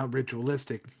and not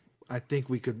ritualistic, I think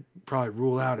we could probably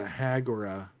rule out a hag or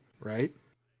a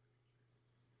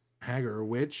hag or a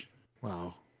witch.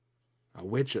 Well, a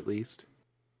witch at least.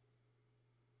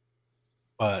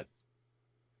 But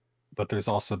there's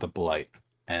also the blight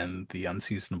and the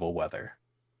unseasonable weather.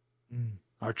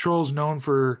 Are trolls known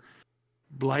for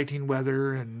blighting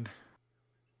weather and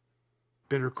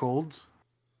bitter colds?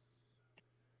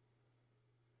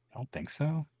 I don't think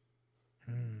so.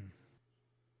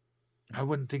 I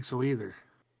wouldn't think so either.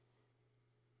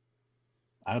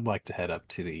 I'd like to head up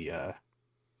to the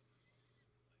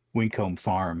Wincombe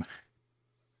farm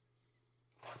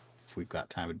if we've got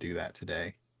time to do that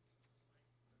today.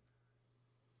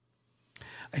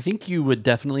 I think you would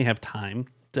definitely have time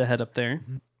to head up there.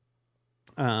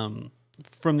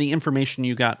 From the information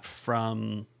you got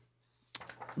from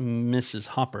Mrs.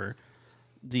 Hopper,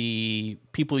 the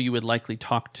people you would likely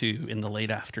talk to in the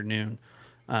late afternoon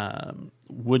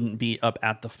wouldn't be up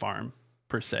at the farm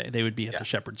per se. They would be at the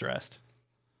Shepherd's Rest.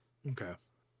 Okay.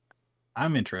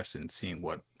 I'm interested in seeing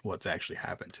what's actually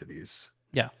happened to these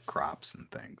crops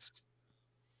and things.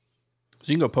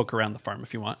 So you can go poke around the farm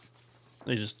if you want.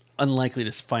 They're just unlikely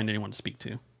to find anyone to speak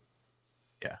to.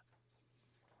 Yeah.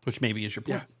 Which maybe is your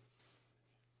plan.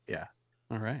 Yeah.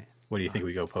 All right. What do you think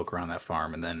we go poke around that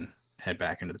farm and then head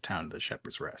back into the town to the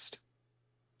Shepherd's Rest?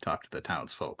 Talk to the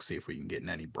townsfolk, see if we can get in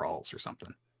any brawls or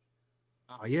something.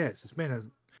 Oh, yes. It's been a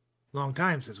long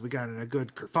time since we got in a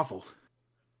good kerfuffle.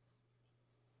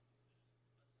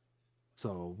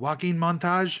 So, walking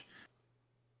montage.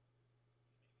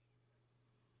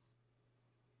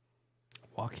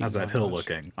 How's that hill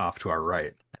looking off to our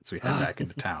right as we head back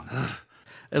into town?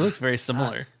 It looks very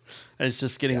similar. It's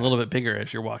just getting a little bit bigger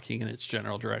as you're walking in its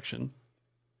general direction.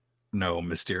 No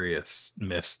mysterious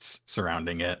mists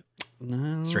surrounding it.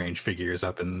 No. Strange figures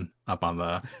up on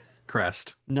the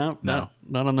crest. No. Not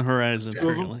on the horizon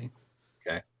currently.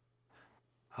 Okay.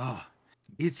 Oh,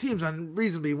 it seems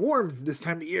unreasonably warm this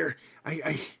time of year.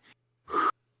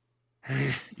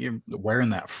 You're wearing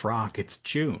that frock. It's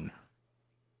June.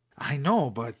 I know,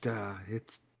 but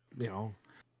it's, all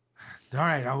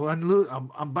right. I'll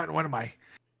unbutton one of my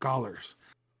collars.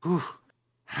 Whew.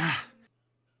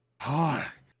 Oh,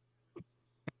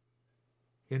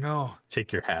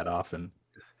 take your hat off and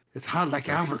it's hot like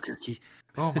Albuquerque.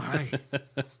 Oh my.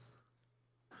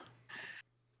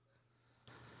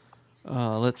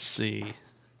 Let's see.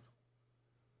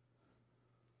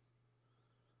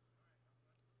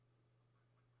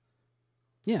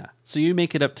 Yeah, so you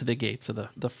make it up to the gates of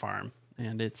the farm,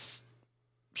 and it's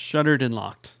shuttered and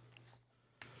locked.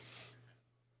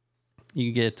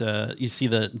 You get you see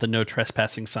the no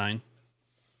trespassing sign.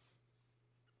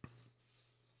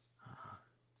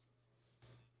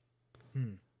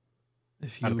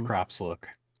 How do the crops look?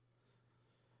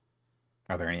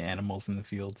 Are there any animals in the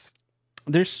fields?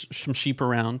 There's some sheep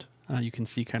around. You can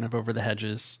see kind of over the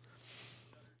hedges.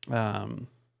 Currently,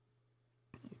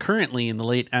 in the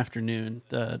late afternoon,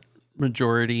 the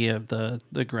majority of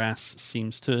the grass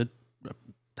seems to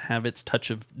have its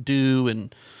touch of dew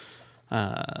and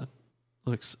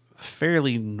looks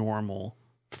fairly normal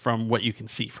from what you can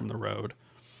see from the road.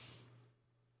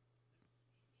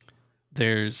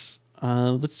 Let's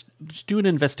do an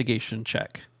investigation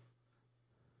check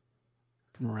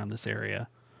from around this area.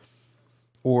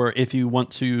 Or if you want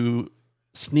to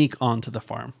sneak onto the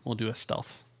farm, we'll do a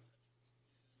stealth.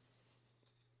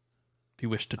 If you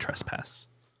wish to trespass.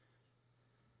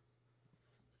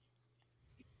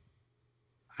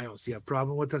 I don't see a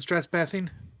problem with us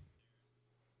trespassing.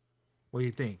 What do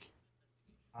you think?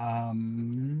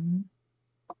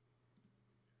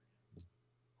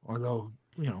 Although,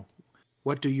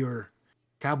 what do your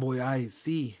cowboy eyes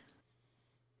see?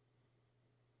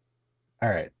 All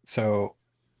right. So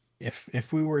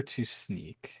if we were to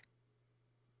sneak,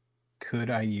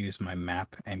 could I use my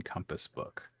map and compass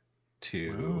book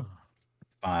to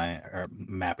find, or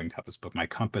map and compass book, my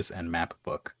compass and map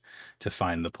book to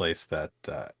find the place that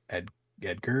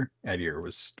Edgar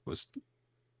was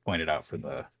pointed out for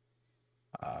the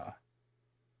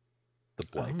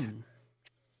blight?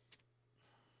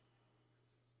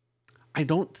 I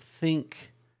don't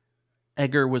think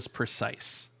Edgar was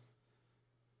precise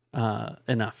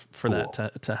enough for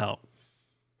that to help.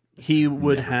 He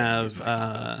would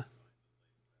have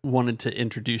wanted to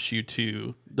introduce you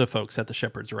to the folks at the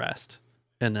Shepherd's Rest,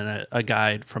 and then a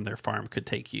guide from their farm could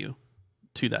take you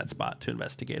to that spot to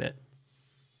investigate it.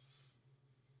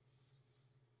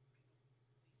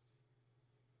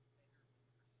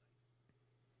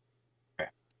 Okay.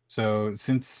 So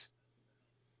since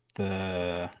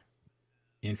the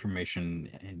information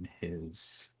in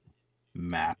his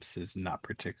maps is not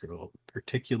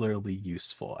particularly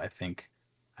useful, I think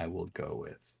I will go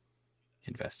with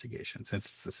investigation since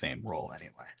it's the same roll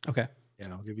anyway. Okay. Yeah,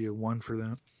 I'll give you a 1 for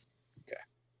that. Okay.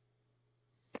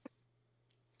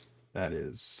 That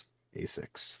is a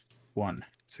 6. 1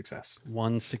 success.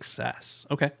 1 success.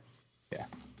 Okay. Yeah.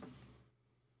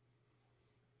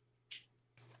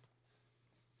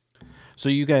 So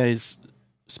you guys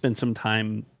spend some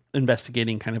time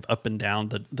investigating kind of up and down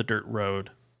the dirt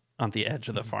road on the edge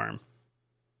of the farm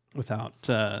without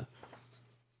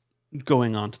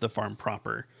going onto the farm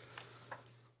proper.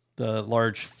 The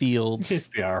large fields. In case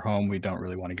they are home, we don't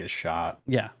really want to get shot.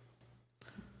 Yeah.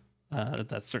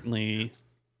 That's certainly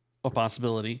a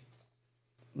possibility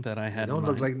that I had. They don't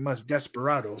look like much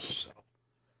desperados,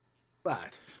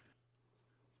 but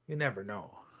you never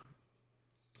know.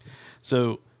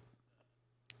 So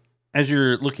as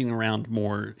you're looking around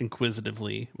more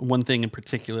inquisitively, one thing in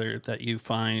particular that you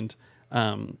find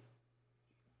kind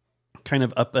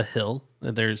of up a hill,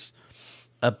 there's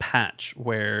a patch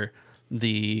where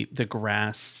the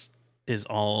grass is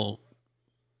all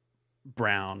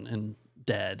brown and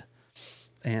dead,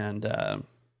 and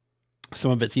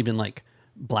some of it's even like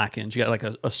blackened. You got like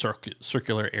a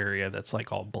circular area that's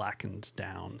like all blackened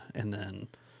down, and then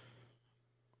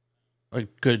a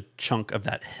good chunk of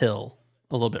that hill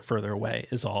a little bit further away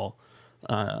is all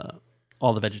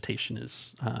the vegetation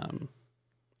is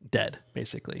dead,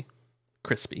 basically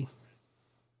crispy.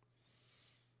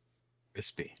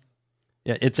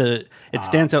 Yeah, it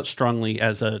stands out strongly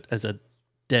as a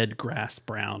dead grass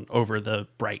brown over the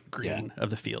bright green of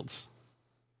the fields.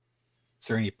 Is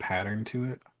there any pattern to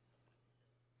it?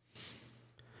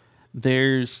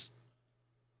 There's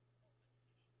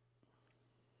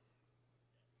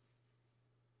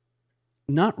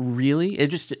not really.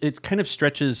 It kind of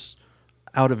stretches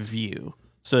out of view.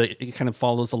 So it kind of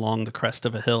follows along the crest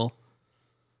of a hill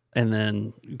and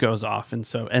then goes off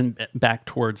and back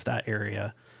towards that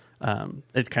area.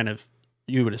 It kind of,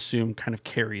 you would assume, kind of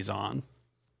carries on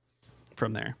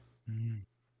from there.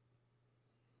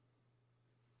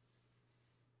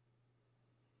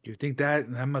 Do you think that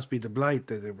must be the blight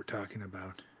that they were talking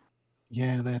about?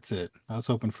 Yeah, that's it. I was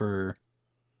hoping for.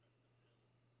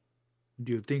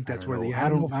 Do you think that's where the I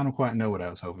animal? don't quite know what I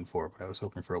was hoping for, but I was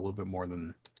hoping for a little bit more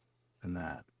than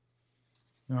that.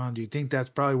 Do you think that's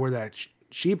probably where that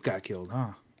sheep got killed?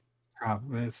 Huh?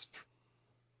 Probably.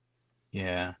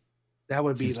 Yeah. That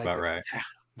would be Seems like about right.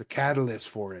 The catalyst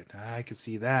for it. I could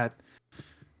see that.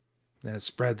 Then it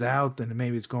spreads out, then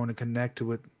maybe it's going to connect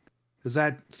to it. Does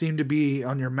that seem to be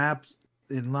on your maps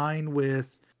in line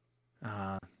with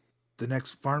the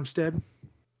next farmstead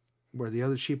where the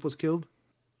other sheep was killed?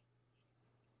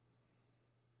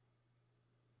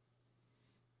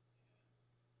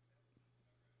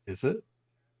 Is it?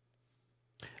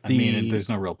 I mean, there's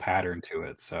no real pattern to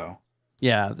it, so.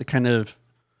 Yeah, the kind of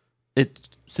it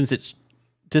since it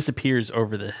disappears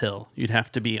over the hill, you'd have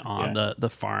to be on the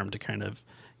farm to kind of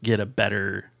get a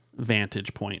better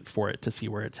vantage point for it to see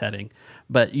where it's heading.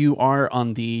 But you are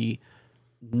on the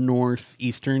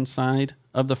northeastern side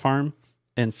of the farm,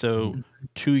 and so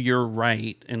to your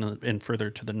right and further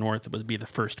to the north would be the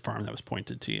first farm that was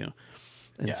pointed to you.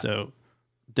 And so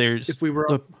there's If we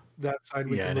were on that side,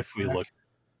 we can and look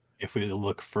if we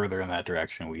look further in that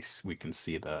direction, we can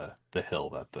see the hill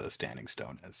that the standing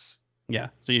stone is. Yeah,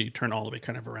 so you turn all the way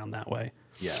kind of around that way.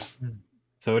 Yeah.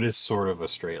 So it is sort of a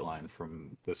straight line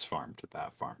from this farm to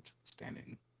that farm to the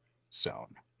standing stone.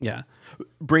 Yeah.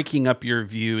 Breaking up your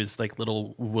view is like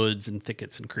little woods and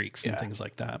thickets and creeks and things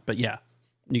like that. But yeah,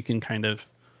 you can kind of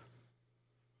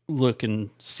look and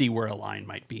see where a line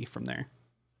might be from there.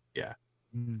 Yeah.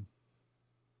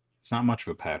 It's not much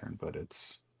of a pattern, but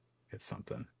it's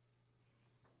something.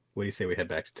 What do you say we head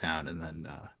back to town and then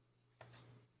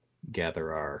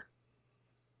gather our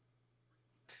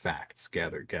facts,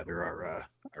 gather our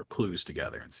clues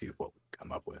together and see what we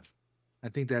come up with? I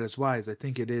think that is wise. I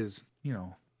think it is,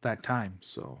 that time.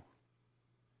 So,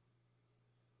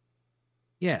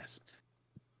 yes.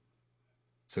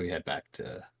 So we head back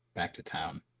to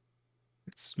town.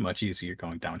 It's much easier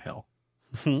going downhill.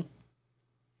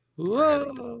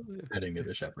 Whoa. Heading to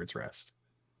the Shepherd's Rest.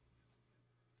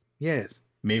 Yes.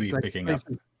 Maybe picking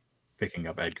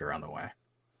up Edgar on the way.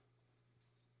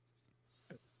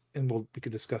 And we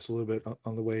could discuss a little bit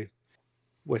on the way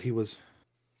what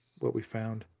we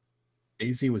found.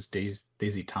 Daisy was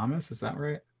Daisy Thomas, is that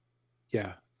right?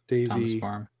 Yeah. Daisy Thomas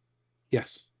Farm.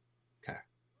 Yes. Okay.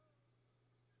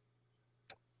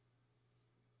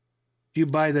 Do you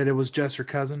buy that it was just her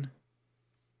cousin?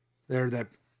 That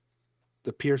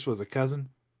the Pierce was a cousin?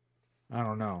 I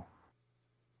don't know.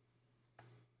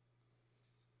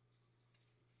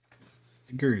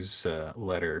 Edgar's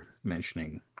letter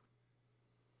mentioning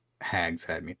hags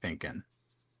had me thinking.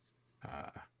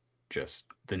 Just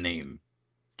the name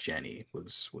Jenny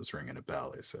was ringing a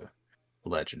bell. There's a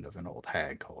legend of an old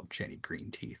hag called Jenny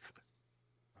Greenteeth.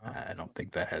 I don't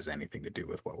think that has anything to do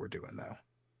with what we're doing, though.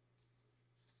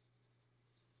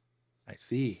 I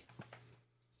see.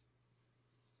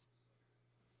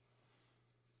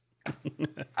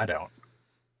 I don't.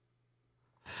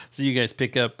 So you guys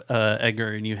pick up Edgar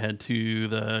and you head to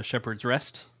the Shepherd's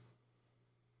Rest.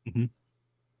 Mm-hmm.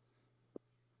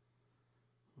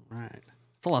 All right.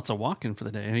 It's lots of walking for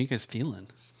the day. How are you guys feeling?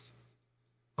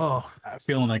 Oh, I'm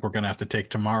feeling like we're gonna have to take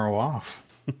tomorrow off.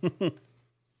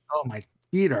 oh, my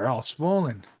feet are all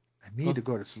swollen. I need to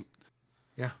go to sleep.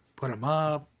 Yeah, put them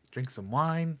up, drink some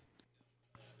wine.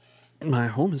 My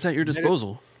home is at your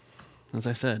disposal, as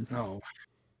I said. Oh,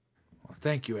 well,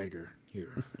 thank you, Edgar.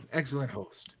 You're an excellent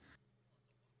host.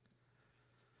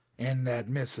 And that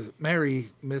Miss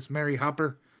Mary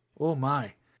Hopper, oh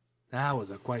my, that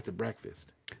was quite the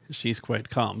breakfast. She's quite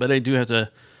calm, but I do have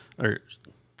to,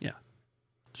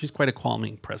 she's quite a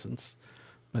calming presence.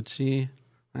 But I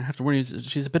have to warn you,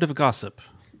 she's a bit of a gossip.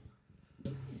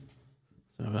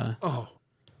 So, oh,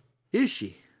 is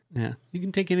she? Yeah, you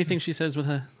can take anything she says with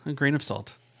a grain of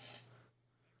salt.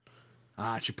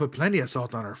 She put plenty of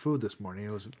salt on our food this morning.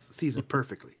 It was seasoned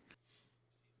perfectly.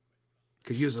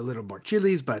 Could use a little more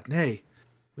chilies, but hey,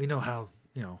 we know how,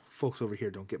 folks over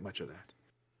here don't get much of that.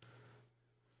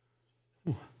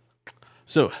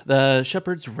 So the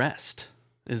Shepherd's Rest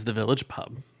is the village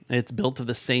pub. It's built of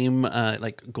the same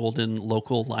golden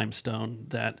local limestone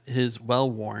that is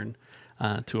well worn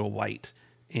to a white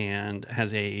and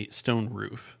has a stone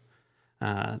roof.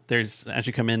 As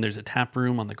you come in, there's a tap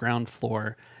room on the ground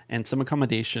floor and some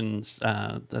accommodations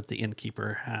that the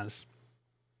innkeeper has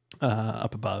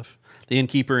up above. The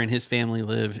innkeeper and his family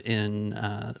live in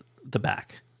the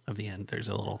back of the inn. There's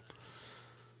a little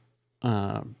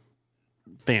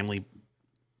family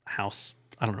house.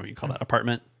 I don't know what you call that.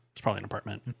 Apartment. It's probably an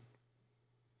apartment.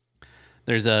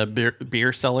 There's a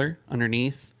beer cellar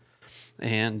underneath.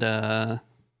 And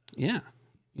you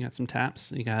got some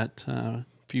taps. You got a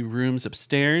few rooms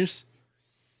upstairs.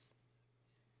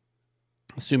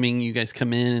 Assuming you guys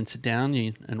come in and sit down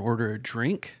and order a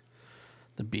drink.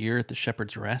 The beer at the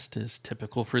Shepherd's Rest is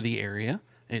typical for the area.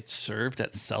 It's served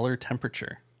at cellar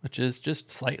temperature, which is just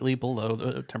slightly below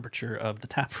the temperature of the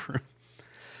tap room.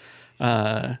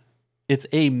 It's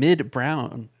a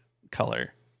mid-brown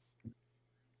color.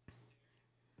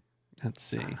 Let's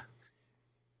see.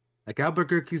 Like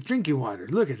Albuquerque's drinking water.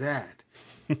 Look at that.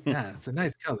 Yeah, it's a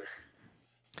nice color.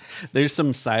 There's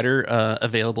some cider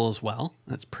available as well.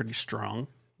 That's pretty strong.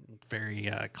 Very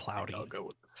cloudy. I'll go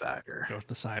with the cider. Go with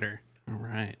the cider. All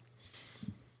right.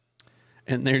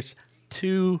 And there's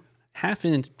 2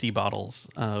 half-empty bottles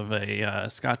of a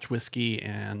Scotch whiskey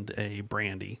and a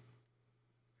brandy.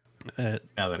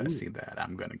 Now that I see that,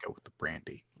 I'm gonna go with the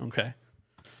brandy. Okay.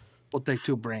 We'll take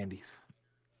 2 brandies.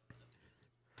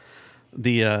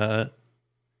 The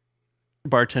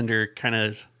bartender kind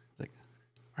of like,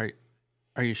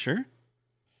 are you sure?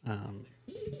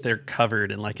 They're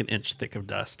covered in like an inch thick of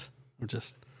dust. I'm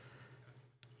just,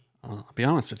 I'll be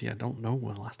honest with you, I don't know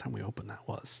when the last time we opened that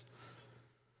was.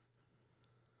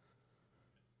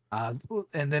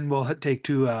 And then we'll take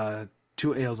 2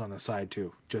 ales on the side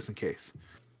too, just in case.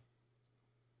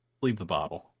 Leave the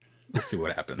bottle. Let's see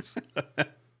what happens.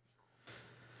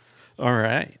 All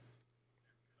right.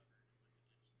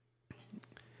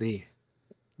 See,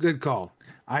 good call.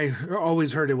 I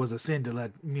always heard it was a sin to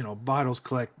let bottles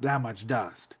collect that much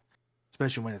dust,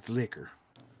 especially when it's liquor.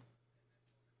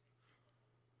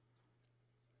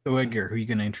 So Edgar, who are you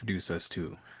gonna introduce us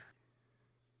to?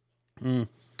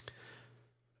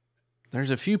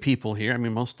 There's a few people here. I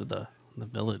mean, most of the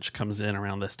village comes in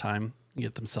around this time,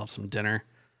 get themselves some dinner.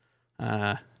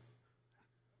 I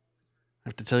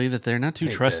have to tell you that they're not too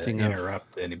Hate trusting to of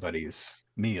interrupt anybody's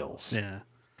meals. Yeah.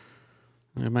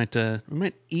 We might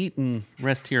eat and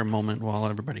rest here a moment while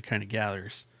everybody kind of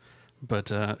gathers.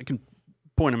 But I can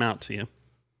point them out to you.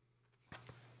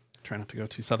 Try not to go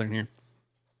too southern here.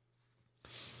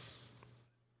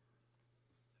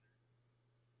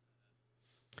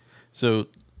 So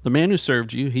the man who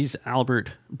served you, he's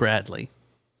Albert Bradley.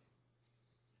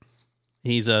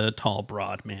 He's a tall,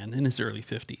 broad man in his early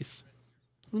 50s.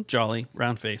 Jolly,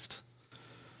 round-faced.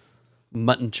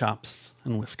 Mutton chops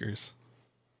and whiskers.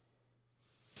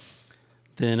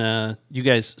 Then you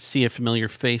guys see a familiar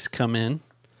face come in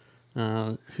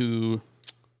who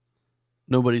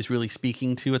nobody's really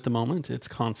speaking to at the moment. It's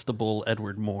Constable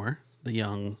Edward Moore, the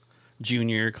young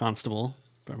junior constable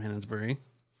from Hansbury.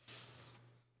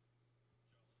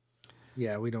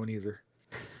 Yeah, we don't either.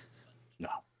 No.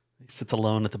 He sits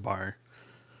alone at the bar,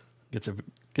 gets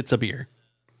a beer.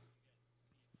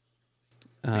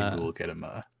 Maybe we'll get him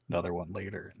another one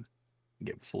later and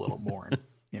give us a little more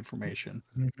information.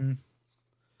 Mm-hmm.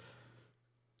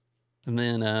 And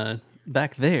then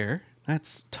back there,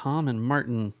 that's Tom and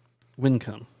Martin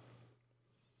Wincombe.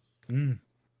 Mm.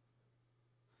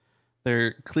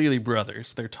 They're clearly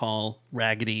brothers. They're tall,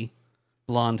 raggedy,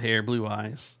 blonde hair, blue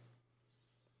eyes.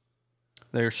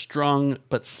 Their strong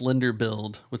but slender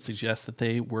build would suggest that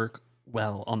they work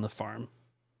well on the farm.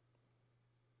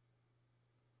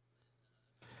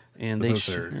 And Those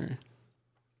are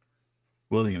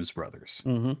Williams brothers.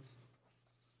 Mm-hmm.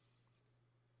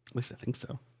 At least I think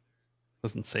so.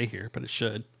 Doesn't say here, but it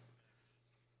should.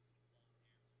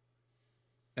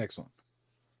 Excellent.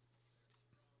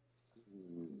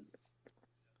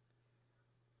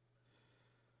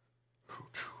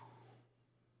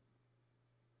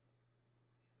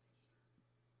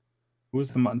 Who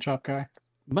was the mutton chop guy?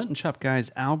 Mutton chop guy's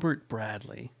Albert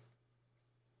Bradley.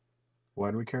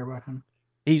 Why do we care about him?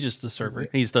 He's just the server.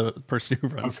 He's the person who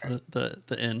runs the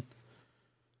inn.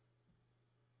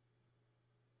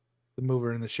 The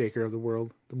mover and the shaker of the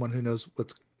world. The one who knows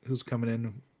who's coming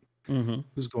in,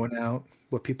 who's going out,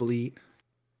 what people eat.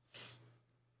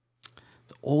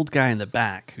 The old guy in the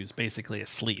back who's basically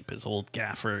asleep is old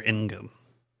Gaffer Ingham.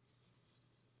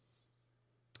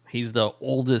 He's the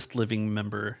oldest living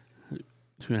member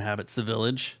who inhabits the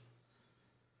village.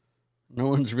 No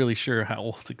one's really sure how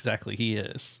old exactly he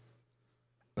is.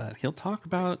 But he'll talk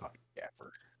with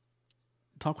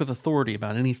authority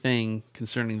about anything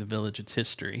concerning the village, its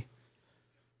history.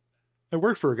 I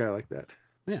worked for a guy like that.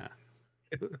 Yeah.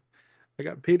 I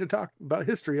got paid to talk about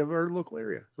history of our local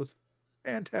area. It was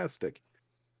fantastic.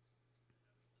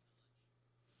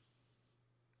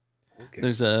 Okay.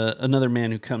 There's another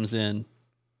man who comes in.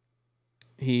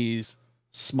 He's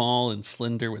small and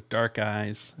slender with dark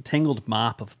eyes, a tangled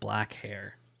mop of black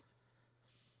hair.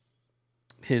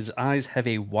 His eyes have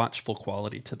a watchful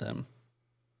quality to them.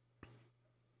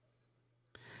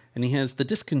 And he has the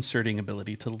disconcerting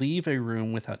ability to leave a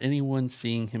room without anyone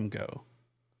seeing him go.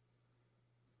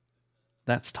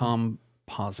 That's Tom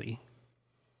Posey.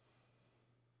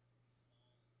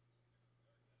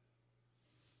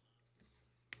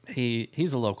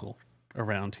 He's a local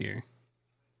around here.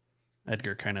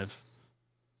 Edgar kind of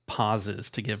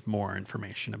pauses to give more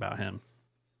information about him.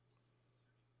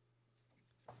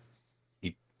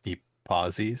 He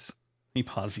pauses. He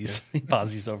pauses. He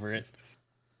pauses over it.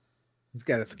 He's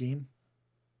got a scheme.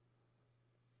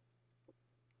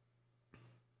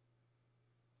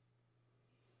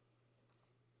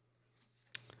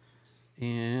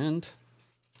 And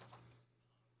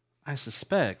I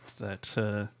suspect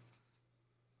that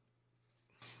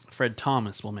Fred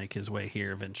Thomas will make his way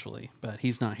here eventually, but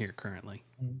he's not here currently.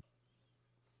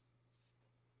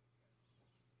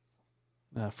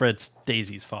 Fred's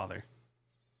Daisy's father.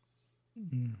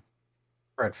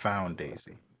 Fred found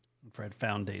Daisy. Fred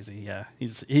found Daisy. Yeah,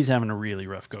 he's having a really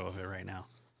rough go of it right now.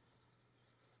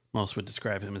 Most would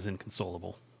describe him as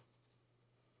inconsolable.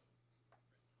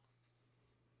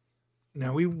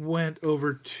 Now we went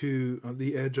over to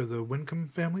the edge of the Wincombe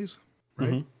families, right?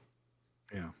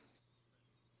 Mm-hmm. Yeah.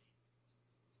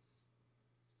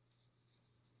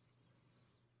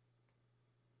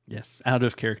 Yes, out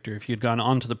of character. If you'd gone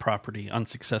onto the property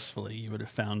unsuccessfully, you would have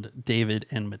found David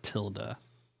and Matilda,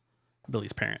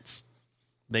 Billy's parents.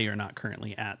 They are not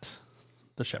currently at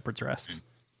the Shepherd's Rest.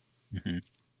 Mm-hmm.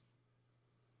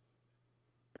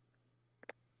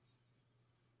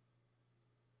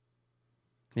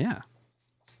 Yeah.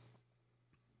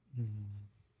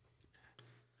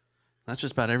 That's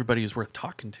just about everybody who's worth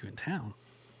talking to in town.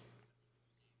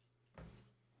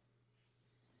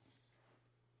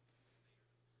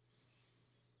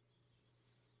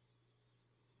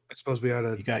 I suppose we ought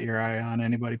to. You got your eye on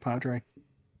anybody, Padre?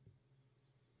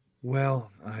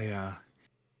 Well, it's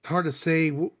hard to say,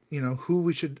 who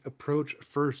we should approach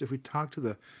first. If we talk to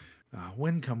the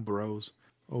Wincombe bros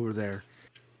over there,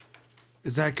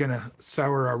 is that going to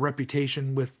sour our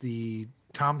reputation with the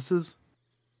Thomases?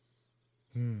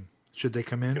 Should they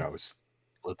come in? Could always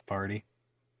split the party.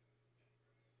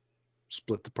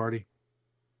 Split the party?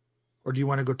 Or do you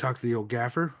want to go talk to the old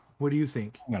gaffer? What do you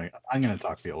think? I'm gonna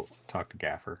talk to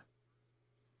Gaffer.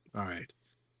 All right.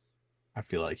 I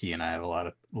feel like he and I have a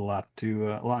lot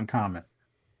in common.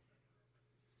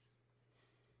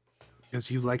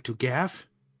 Because you like to gaff?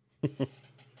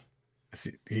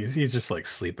 He's just like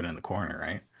sleeping in the corner,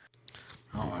 right?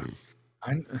 Oh,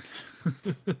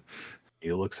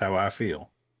 He looks how I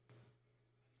feel.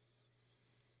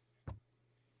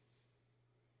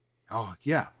 Oh,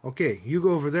 yeah. Okay, you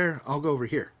go over there. I'll go over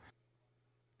here.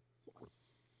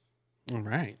 All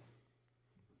right.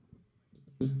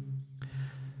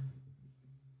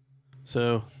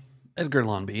 So Edgar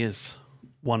Lonby is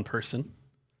one person.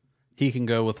 He can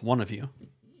go with one of you.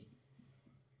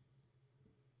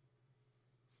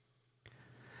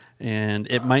 And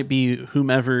it might be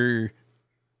whomever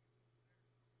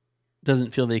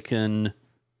doesn't feel they can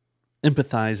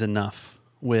empathize enough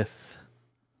with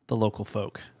the local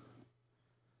folk.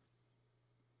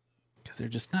 Because they're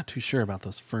just not too sure about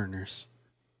those foreigners.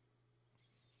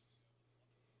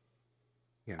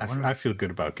 Yeah, I feel good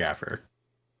about Gaffer.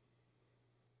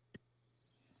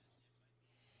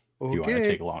 okay. Do you want to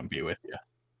take Longview with you?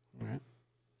 All right.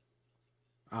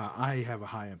 I have a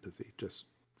high empathy. Just,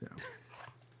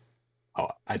 Oh,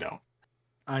 I don't.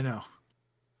 I know.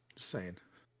 Just saying.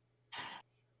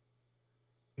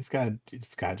 This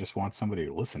guy just wants somebody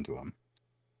to listen to him.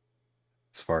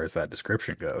 As far as that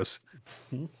description goes.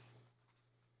 Mm-hmm.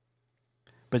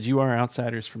 But you are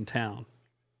outsiders from town.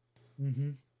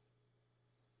 Mm-hmm.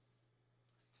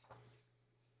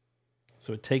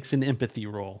 So it takes an empathy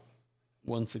roll.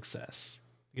 One success.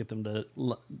 Get them to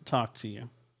talk to you.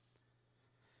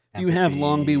 If you have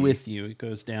Longby with you, it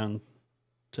goes down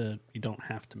to you don't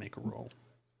have to make a roll.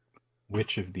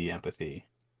 Which of the empathy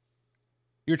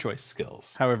Your choice.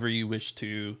 skills? However you wish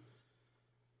to.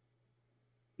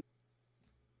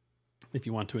 If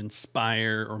you want to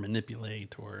inspire or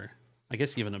manipulate, or I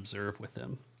guess even observe with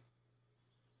them.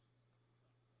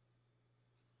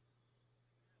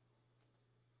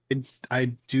 I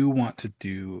do want to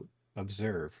do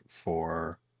observe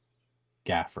for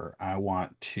Gaffer. I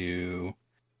want to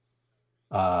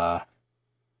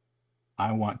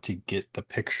get the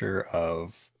picture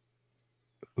of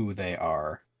who they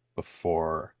are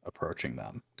before approaching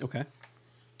them. Okay.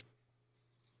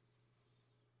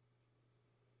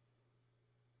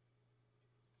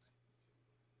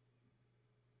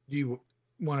 Do you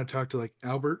want to talk to like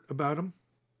Albert about him?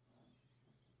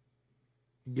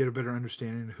 Get a better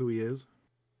understanding of who he is?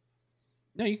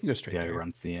 No, you can go straight Yeah, he there.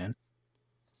 runs the inn.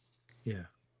 Yeah.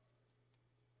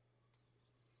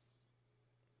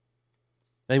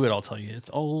 They would all tell you it's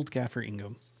old Gaffer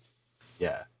Ingham.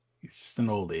 Yeah, he's just an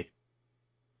oldie.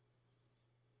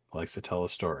 Likes to tell a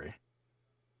story.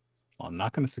 Well, I'm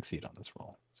not going to succeed on this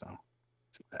roll, so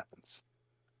let's see what happens.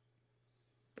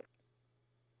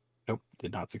 Nope,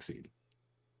 did not succeed.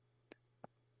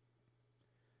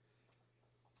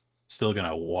 Still going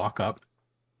to walk up,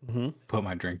 put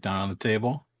my drink down on the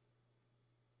table.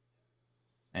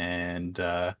 And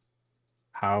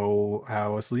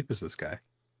how asleep is this guy?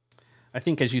 I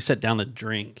think as you set down the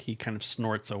drink, he kind of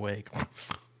snorts awake.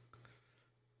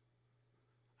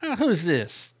 Who's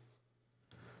this?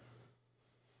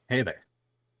 Hey there.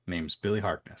 Name's Billy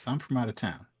Harkness. I'm from out of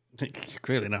town.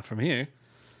 Clearly not from here.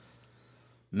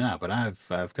 No, but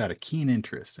I've got a keen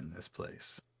interest in this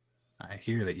place. I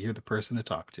hear that you're the person to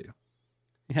talk to.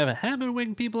 You have a habit of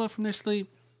waking people up from their sleep?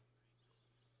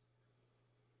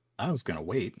 I was gonna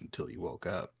wait until you woke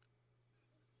up.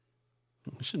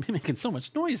 I shouldn't be making so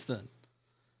much noise then.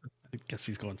 I guess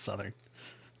he's going southern.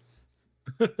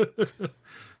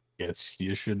 Guess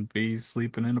you shouldn't be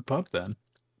sleeping in a pub then.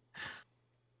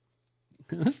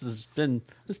 This village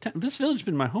has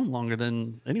been my home longer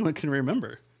than anyone can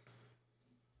remember.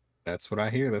 That's what I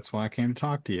hear. That's why I came to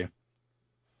talk to you.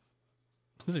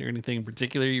 Is there anything in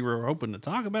particular you were hoping to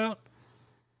talk about?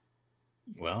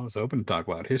 Well, I was hoping to talk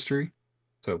about history. I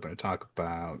was hoping to talk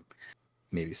about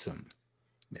maybe some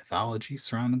mythology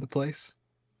surrounding the place.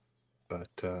 But,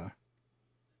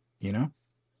 you know,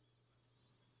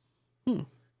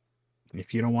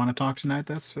 if you don't want to talk tonight,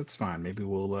 that's fine. Maybe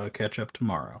we'll catch up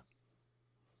tomorrow.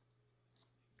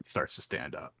 He starts to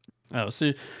stand up. Oh,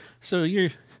 so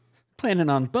you're planning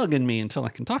on bugging me until I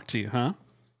can talk to you, huh?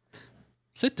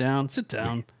 Sit down.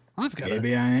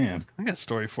 Maybe I am. I got a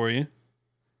story for you.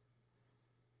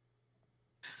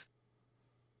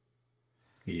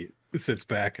 He sits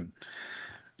back and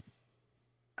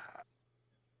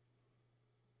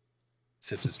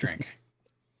sips his drink.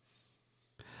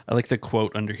 I like the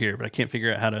quote under here, but I can't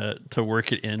figure out how to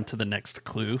work it into the next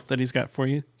clue that he's got for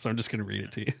you. So I'm just going to read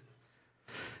it to you.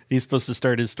 He's supposed to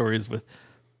start his stories with,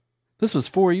 "This was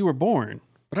before you were born,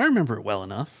 but I remember it well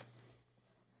enough."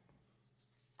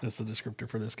 That's the descriptor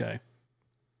for this guy.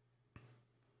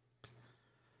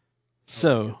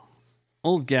 So,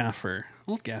 old Gaffer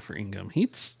Ingham, he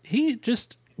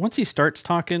just, once he starts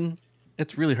talking,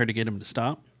 it's really hard to get him to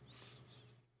stop.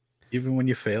 Even when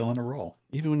you fail on a roll.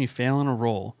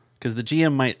 Because the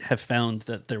GM might have found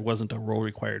that there wasn't a roll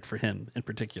required for him in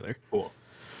particular. Cool.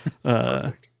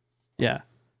 Perfect. Yeah.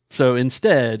 So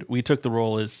instead, we took the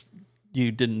roll as you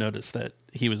didn't notice that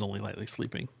he was only lightly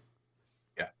sleeping.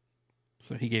 Yeah.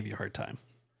 So he gave you a hard time.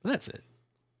 That's it.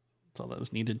 That's all that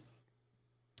was needed.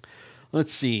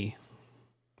 Let's see.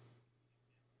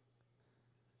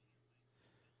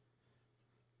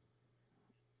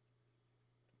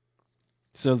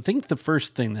 So I think the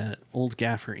first thing that old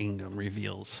Gaffer Ingham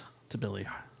reveals to Billy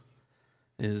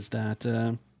is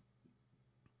that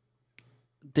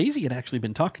Daisy had actually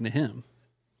been talking to him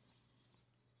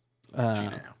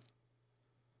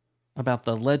about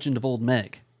the legend of Old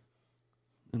Meg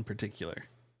in particular.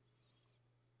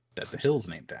 That the hill's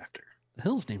named after. The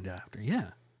hill's named after,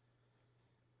 yeah.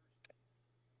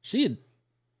 She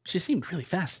seemed really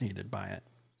fascinated by it.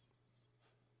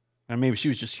 And maybe she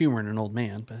was just humoring an old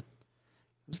man, but it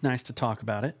was nice to talk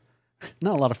about it.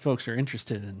 Not a lot of folks are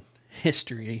interested in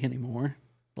history anymore,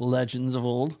 the legends of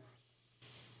old.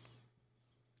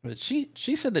 But she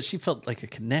said that she felt like a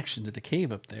connection to the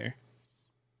cave up there.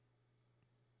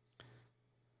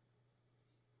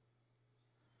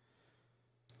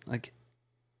 Like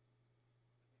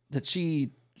that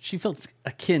she felt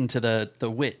akin to the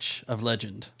witch of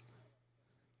legend.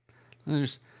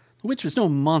 The witch was no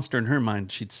monster in her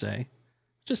mind, she'd say.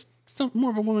 Just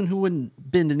more of a woman who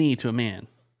wouldn't bend a knee to a man.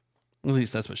 At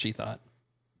least that's what she thought.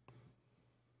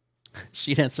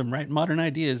 She had some right modern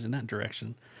ideas in that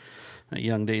direction, that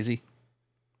young Daisy.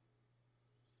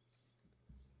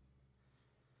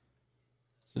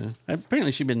 So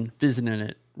apparently she'd been visiting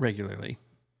it regularly.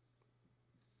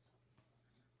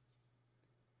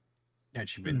 Had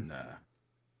she been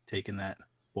taking that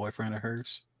boyfriend of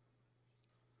hers?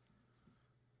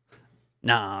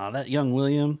 Nah, that young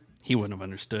William, he wouldn't have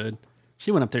understood.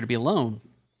 She went up there to be alone.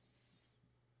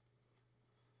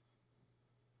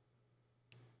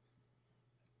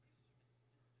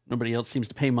 Nobody else seems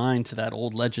to pay mind to that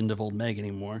old legend of Old Meg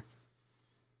anymore.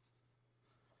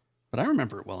 But I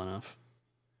remember it well enough.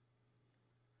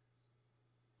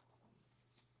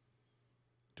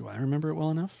 Do I remember it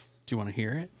well enough? Do you want to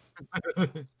hear it?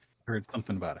 Heard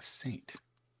something about a saint.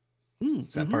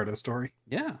 Is that part of the story?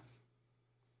 Yeah.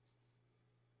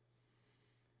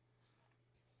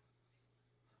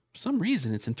 For some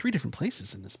reason, it's in 3 different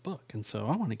places in this book, and so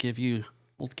I want to give you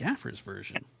old Gaffer's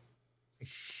version.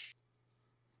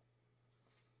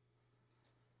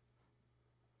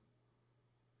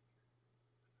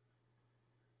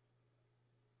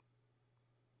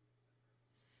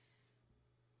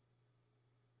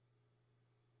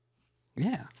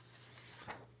 Yeah.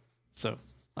 So,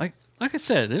 like I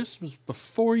said, this was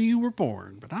before you were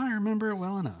born, but I remember it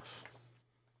well enough.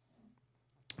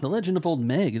 The legend of Old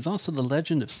Meg is also the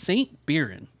legend of Saint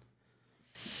Biren.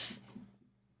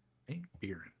 Saint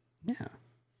Biren. Yeah.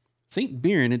 Saint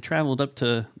Biren had traveled up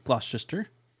to Gloucestershire.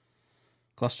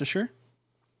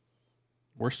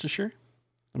 Worcestershire.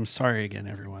 I'm sorry again,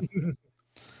 everyone.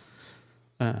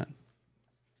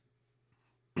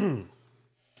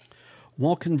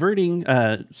 While converting,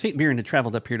 St. Byrne had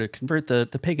traveled up here to convert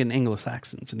the pagan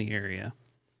Anglo-Saxons in the area.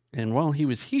 And while he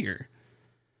was here,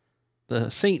 the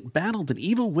saint battled an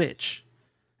evil witch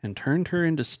and turned her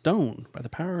into stone by the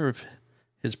power of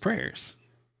his prayers.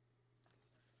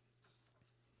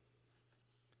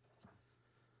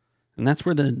 And that's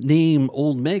where the name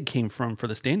Old Meg came from for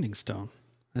the standing stone.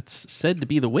 That's said to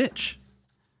be the witch.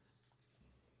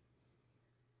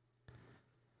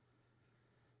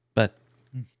 But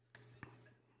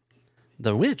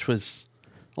the witch was,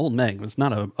 Old Meg was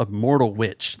not a mortal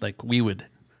witch like we would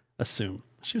assume.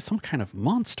 She was some kind of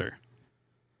monster.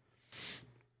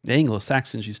 The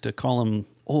Anglo-Saxons used to call them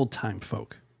old-time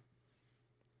folk.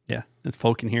 Yeah, it's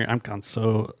folk in here. I'm gone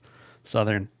so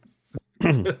southern.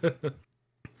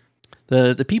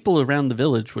 The people around the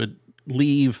village would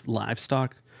leave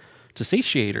livestock to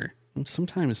satiate her, and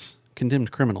sometimes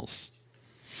condemned criminals.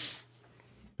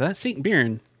 But that St.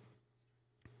 Byrne,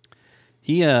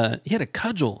 he had a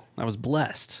cudgel that was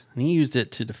blessed, and he used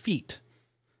it to defeat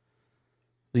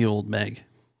the Old Meg.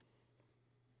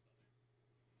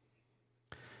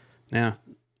 Now,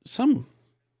 some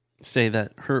say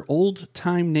that her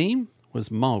old-time name was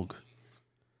Maug,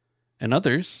 and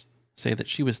others say that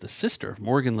she was the sister of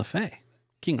Morgan Le Fay,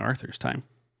 King Arthur's time,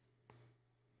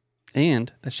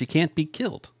 and that she can't be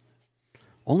killed,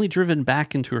 only driven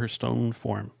back into her stone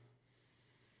form.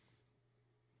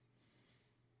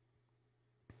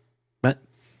 But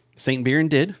St. Byrne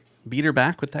did beat her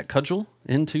back with that cudgel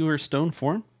into her stone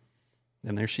form,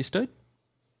 and there she stood.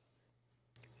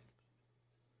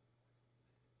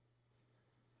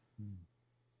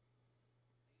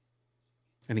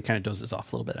 And he kind of dozes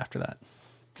off a little bit after that.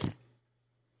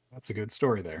 That's a good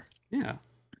story there. Yeah.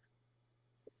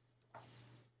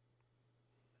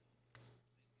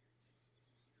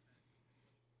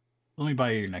 Let me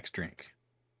buy you your next drink.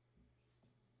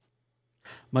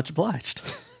 Much obliged.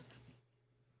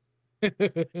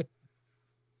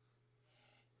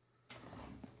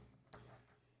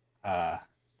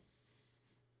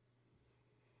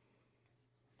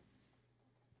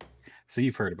 So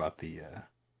you've heard about the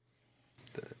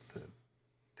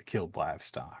killed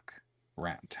livestock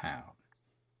around town.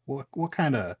 What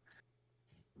kind of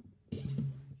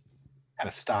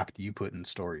stock do you put in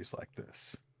stories like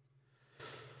this?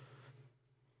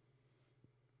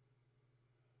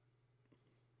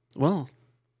 Well,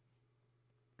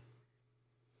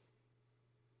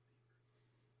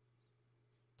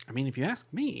 I mean, if you ask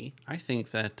me, I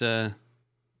think that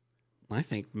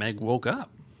Meg woke up.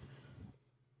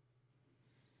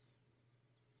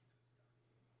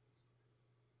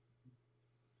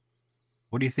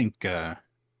 What do you think?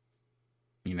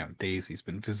 Daisy's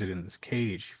been visiting this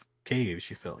cave.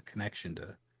 She felt a connection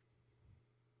to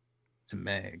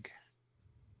Meg.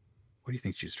 What do you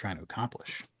think she was trying to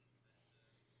accomplish?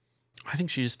 I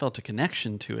think she just felt a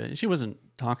connection to it. She wasn't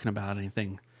talking about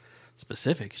anything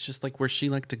specific. It's just like where she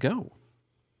liked to go.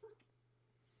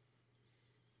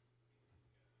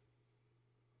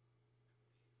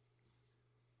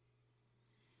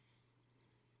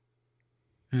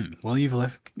 Well, you've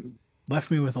left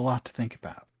me with a lot to think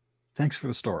about. Thanks for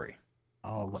the story.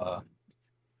 I'll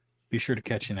be sure to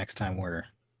catch you next time we're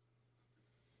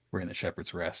in the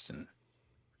Shepherd's Rest, and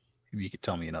maybe you could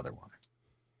tell me another one.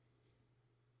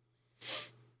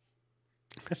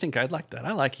 I think I'd like that.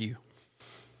 I like you.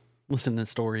 Listening to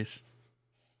stories.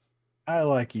 I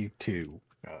like you too,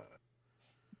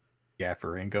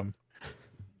 Gaffer Ingham.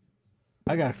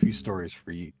 I got a few stories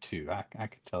for you too. I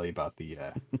could tell you about the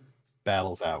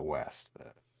battles out west,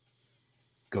 the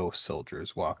ghost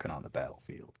soldiers walking on the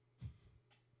battlefield.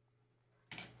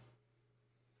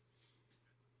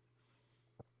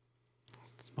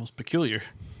 It's most peculiar.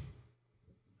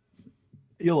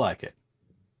 You'll like it.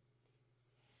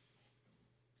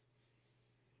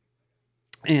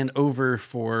 And over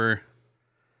for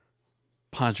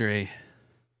Padre,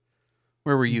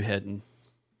 where were you heading?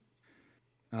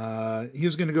 He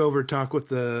was going to go over and talk with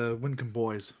the Wincombe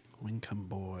boys. Wincombe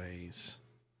boys.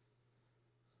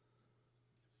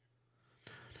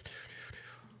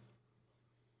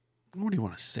 What do you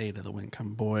want to say to the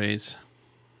Wincombe boys?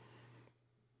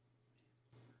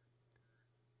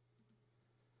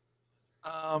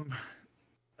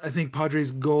 I think Padre's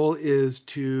goal is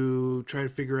to try to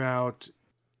figure out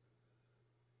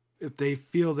if they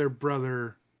feel their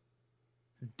brother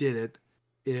did it,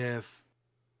 if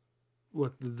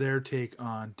what their take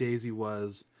on Daisy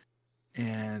was,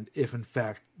 and if in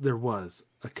fact there was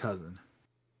a cousin.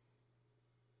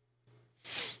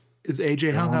 Is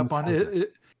AJ hung up on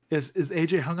it? Is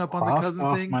AJ hung up on the Crossed cousin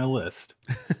off thing? my list.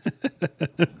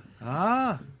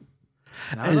 Not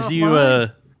as off you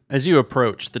mine. as you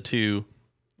approach the two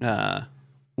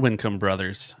Wincombe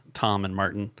brothers, Tom and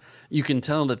Martin, you can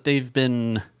tell that they've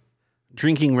been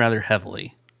drinking rather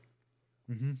heavily,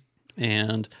 Mhm.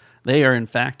 and they are in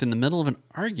fact in the middle of an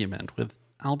argument with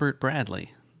Albert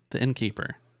Bradley, the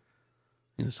innkeeper.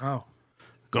 He's, Oh,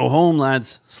 "Go home,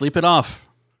 lads. Sleep it off.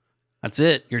 That's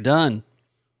it. You're done."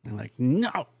 I'm like,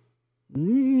 "No,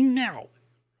 no.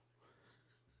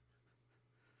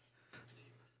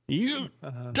 You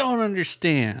don't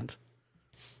understand.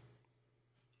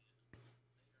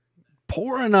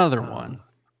 Pour another one."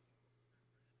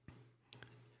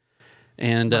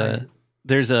 And Right.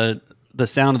 there's the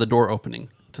sound of the door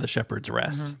opening to the shepherd's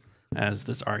rest as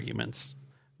this argument's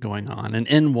going on. And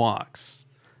in walks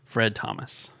Fred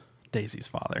Thomas, Daisy's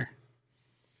father.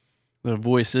 The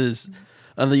voices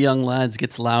of the young lads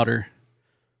gets louder.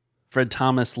 Fred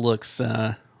Thomas looks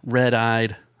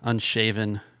red-eyed,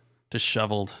 unshaven,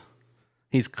 disheveled.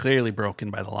 He's clearly broken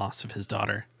by the loss of his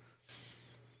daughter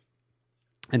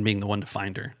and being the one to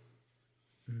find her.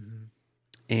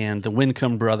 And the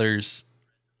Wincombe brothers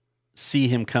see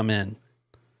him come in,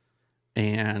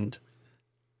 and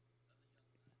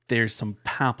there's some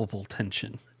palpable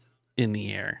tension in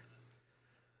the air.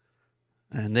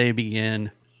 And they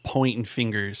begin pointing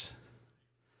fingers.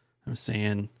 I'm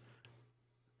saying,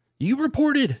 you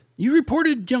reported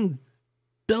young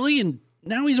Billy, and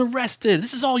now he's arrested.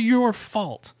 This is all your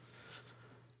fault."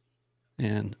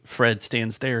 And Fred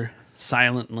stands there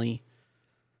silently,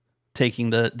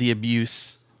 taking the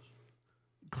abuse,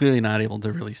 clearly not able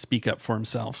to really speak up for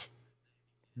himself.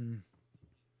 And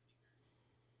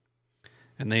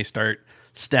they start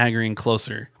staggering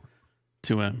closer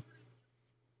to him.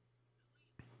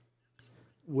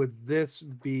 Would this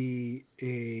be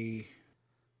a,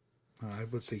 I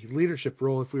would say, leadership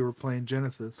role if we were playing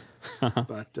Genesis,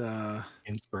 but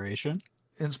Inspiration.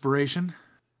 inspiration?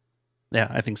 Yeah,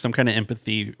 I think some kind of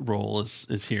empathy role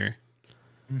is here.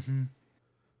 Mm-hmm.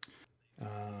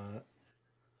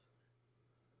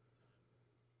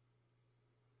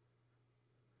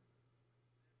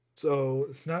 So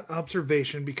it's not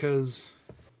observation, because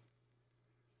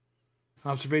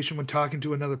observation, when talking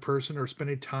to another person or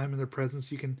spending time in their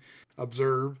presence, you can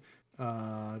observe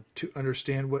to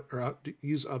understand what, or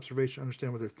use observation to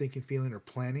understand what they're thinking, feeling, or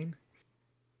planning.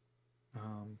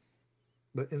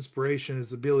 But inspiration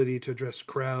is the ability to address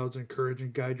crowds, encourage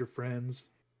and guide your friends,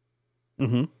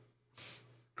 Mm-hmm.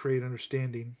 create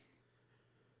understanding.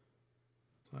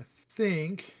 So I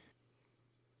think,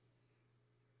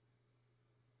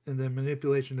 and then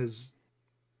manipulation is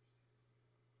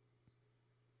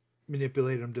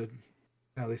manipulate them to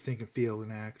how they think and feel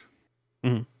and act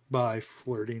by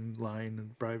flirting, lying,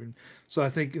 and bribing. So I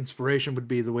think inspiration would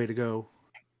be the way to go.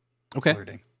 Okay.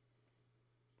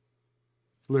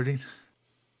 Flirting.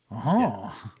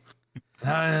 Oh,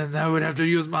 I would have to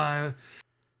use my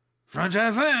French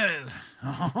accent.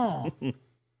 Oh.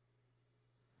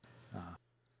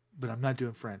 But I'm not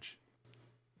doing French.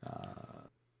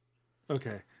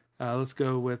 Okay. Let's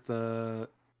go with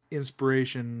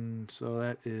inspiration. So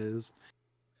that is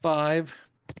 5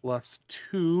 plus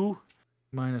 2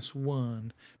 minus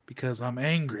 1, because I'm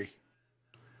angry.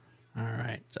 All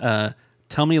right.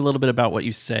 Tell me a little bit about what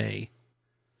you say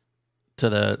to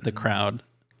the crowd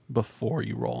before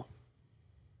you roll.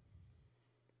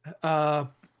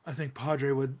 I think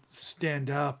Padre would stand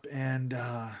up and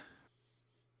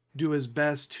do his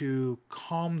best to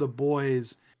calm the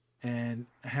boys and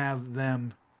have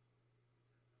them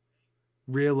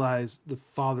realize the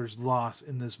father's loss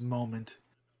in this moment,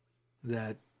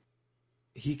 that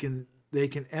they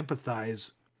can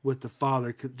empathize with the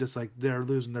father, just like they're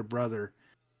losing their brother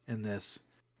in this.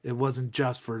 It wasn't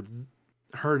just for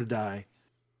her to die,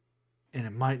 and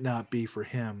it might not be for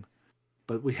him,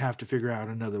 but we have to figure out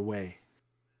another way.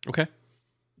 Okay.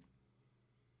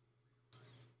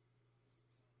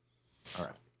 All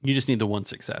right. You just need the one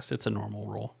success. It's a normal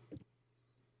roll.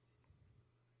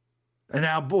 And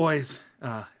now, boys,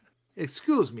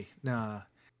 excuse me.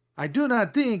 I do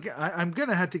not think I'm going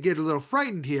to have to get a little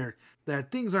frightened here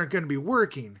that things aren't going to be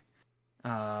working,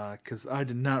 because I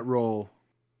did not roll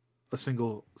a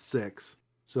single 6.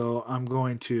 So I'm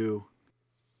going to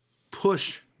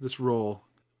push this roll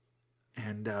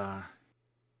and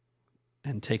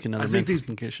take another mental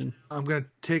concussion. I'm going to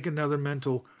take another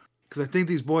mental, because I think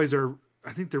these boys they're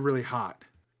really hot.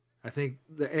 I think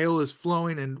the ale is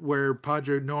flowing, and where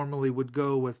Padre normally would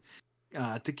go with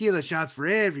tequila shots for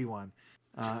everyone,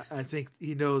 I think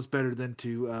he knows better than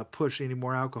to push any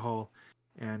more alcohol,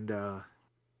 and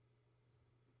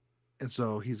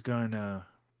so he's going to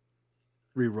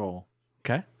re-roll.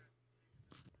 Okay.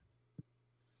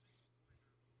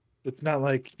 It's not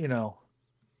like,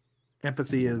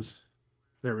 empathy is.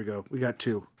 There we go. We got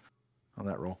 2 on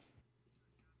that roll.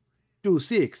 2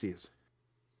 6s.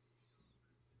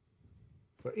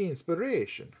 For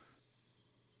inspiration.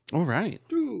 All right.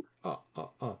 2. Okay.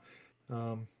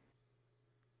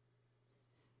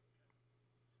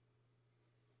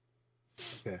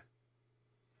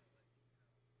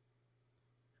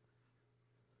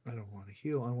 I don't want to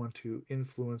heal. I want to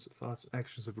influence the thoughts and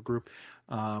actions of a group.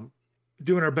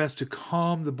 Doing our best to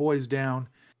calm the boys down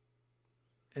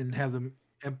and have them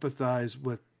empathize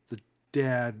with the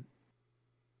dad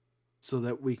so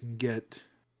that we can get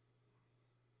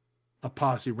a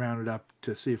posse rounded up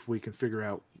to see if we can figure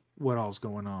out what all's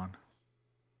going on.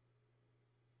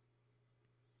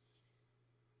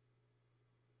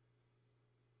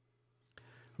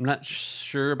 I'm not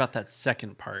sure about that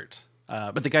second part,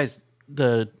 but the guys,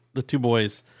 the 2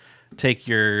 boys, take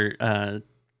your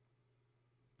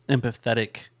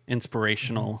empathetic,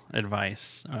 inspirational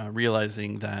advice,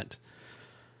 realizing that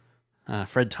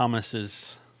Fred Thomas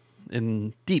is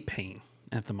in deep pain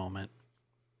at the moment,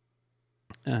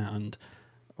 and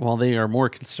while they are more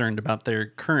concerned about their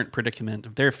current predicament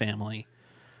of their family,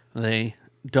 they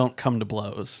don't come to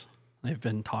blows. They've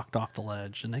been talked off the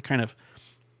ledge, and they kind of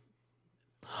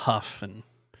huff and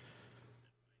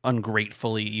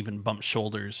ungratefully even bump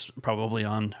shoulders, probably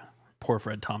on poor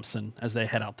Fred Thompson, as they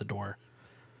head out the door.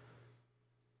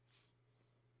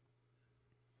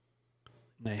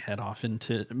 They head off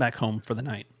back home for the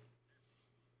night.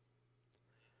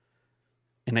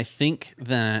 And I think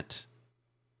that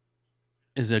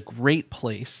is a great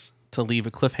place to leave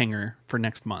a cliffhanger for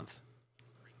next month.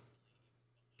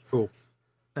 Cool.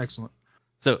 Excellent.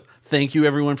 So thank you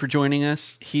everyone for joining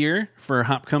us here for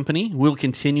Hop Company. We'll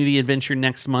continue the adventure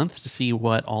next month to see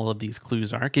what all of these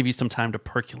clues are. Give you some time to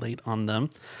percolate on them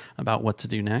about what to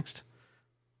do next.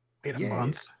 Wait a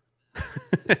month.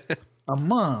 A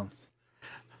month.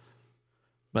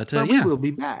 But we yeah. will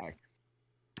be back.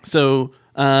 So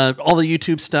all the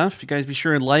YouTube stuff, you guys be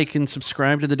sure and like and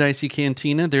subscribe to the Dicey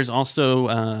Cantina. There's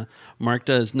also Mark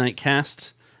does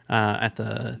Nightcast at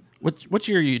the what's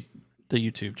the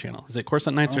YouTube channel? Is it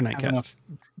Coruscant Nights or Nightcast?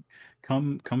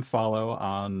 Come follow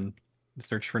on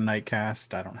search for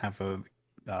Nightcast. I don't have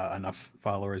enough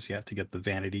followers yet to get the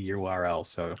vanity URL,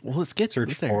 so let's get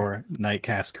search for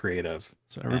Nightcast Creative.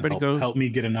 So everybody help me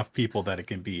get enough people that it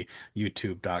can be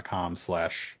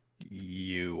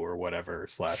youtube.com/u or whatever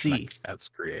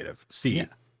 /Nightcast Creative.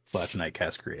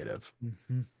 /Nightcast Creative.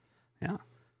 Mm-hmm. Yeah.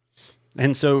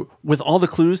 And so with all the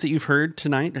clues that you've heard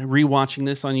tonight, rewatching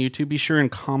this on YouTube, be sure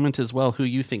and comment as well who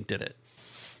you think did it.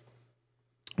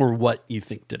 Or what you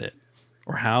think did it.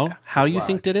 Or how you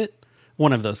think did it.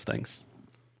 One of those things.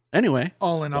 Anyway.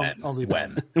 All in, I'll leave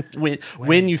when.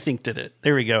 when you think did it.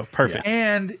 There we go. Perfect.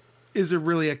 Yeah. And is it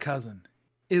really a cousin?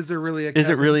 Is it really a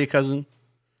cousin?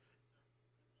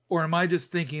 Or am I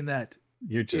just thinking that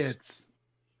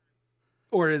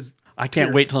I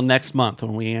can't wait till next month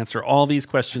when we answer all these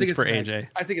questions for Meg. AJ.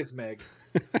 I think it's Meg.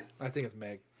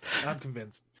 I'm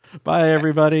convinced. Bye,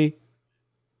 everybody.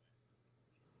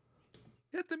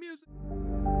 Hit the music.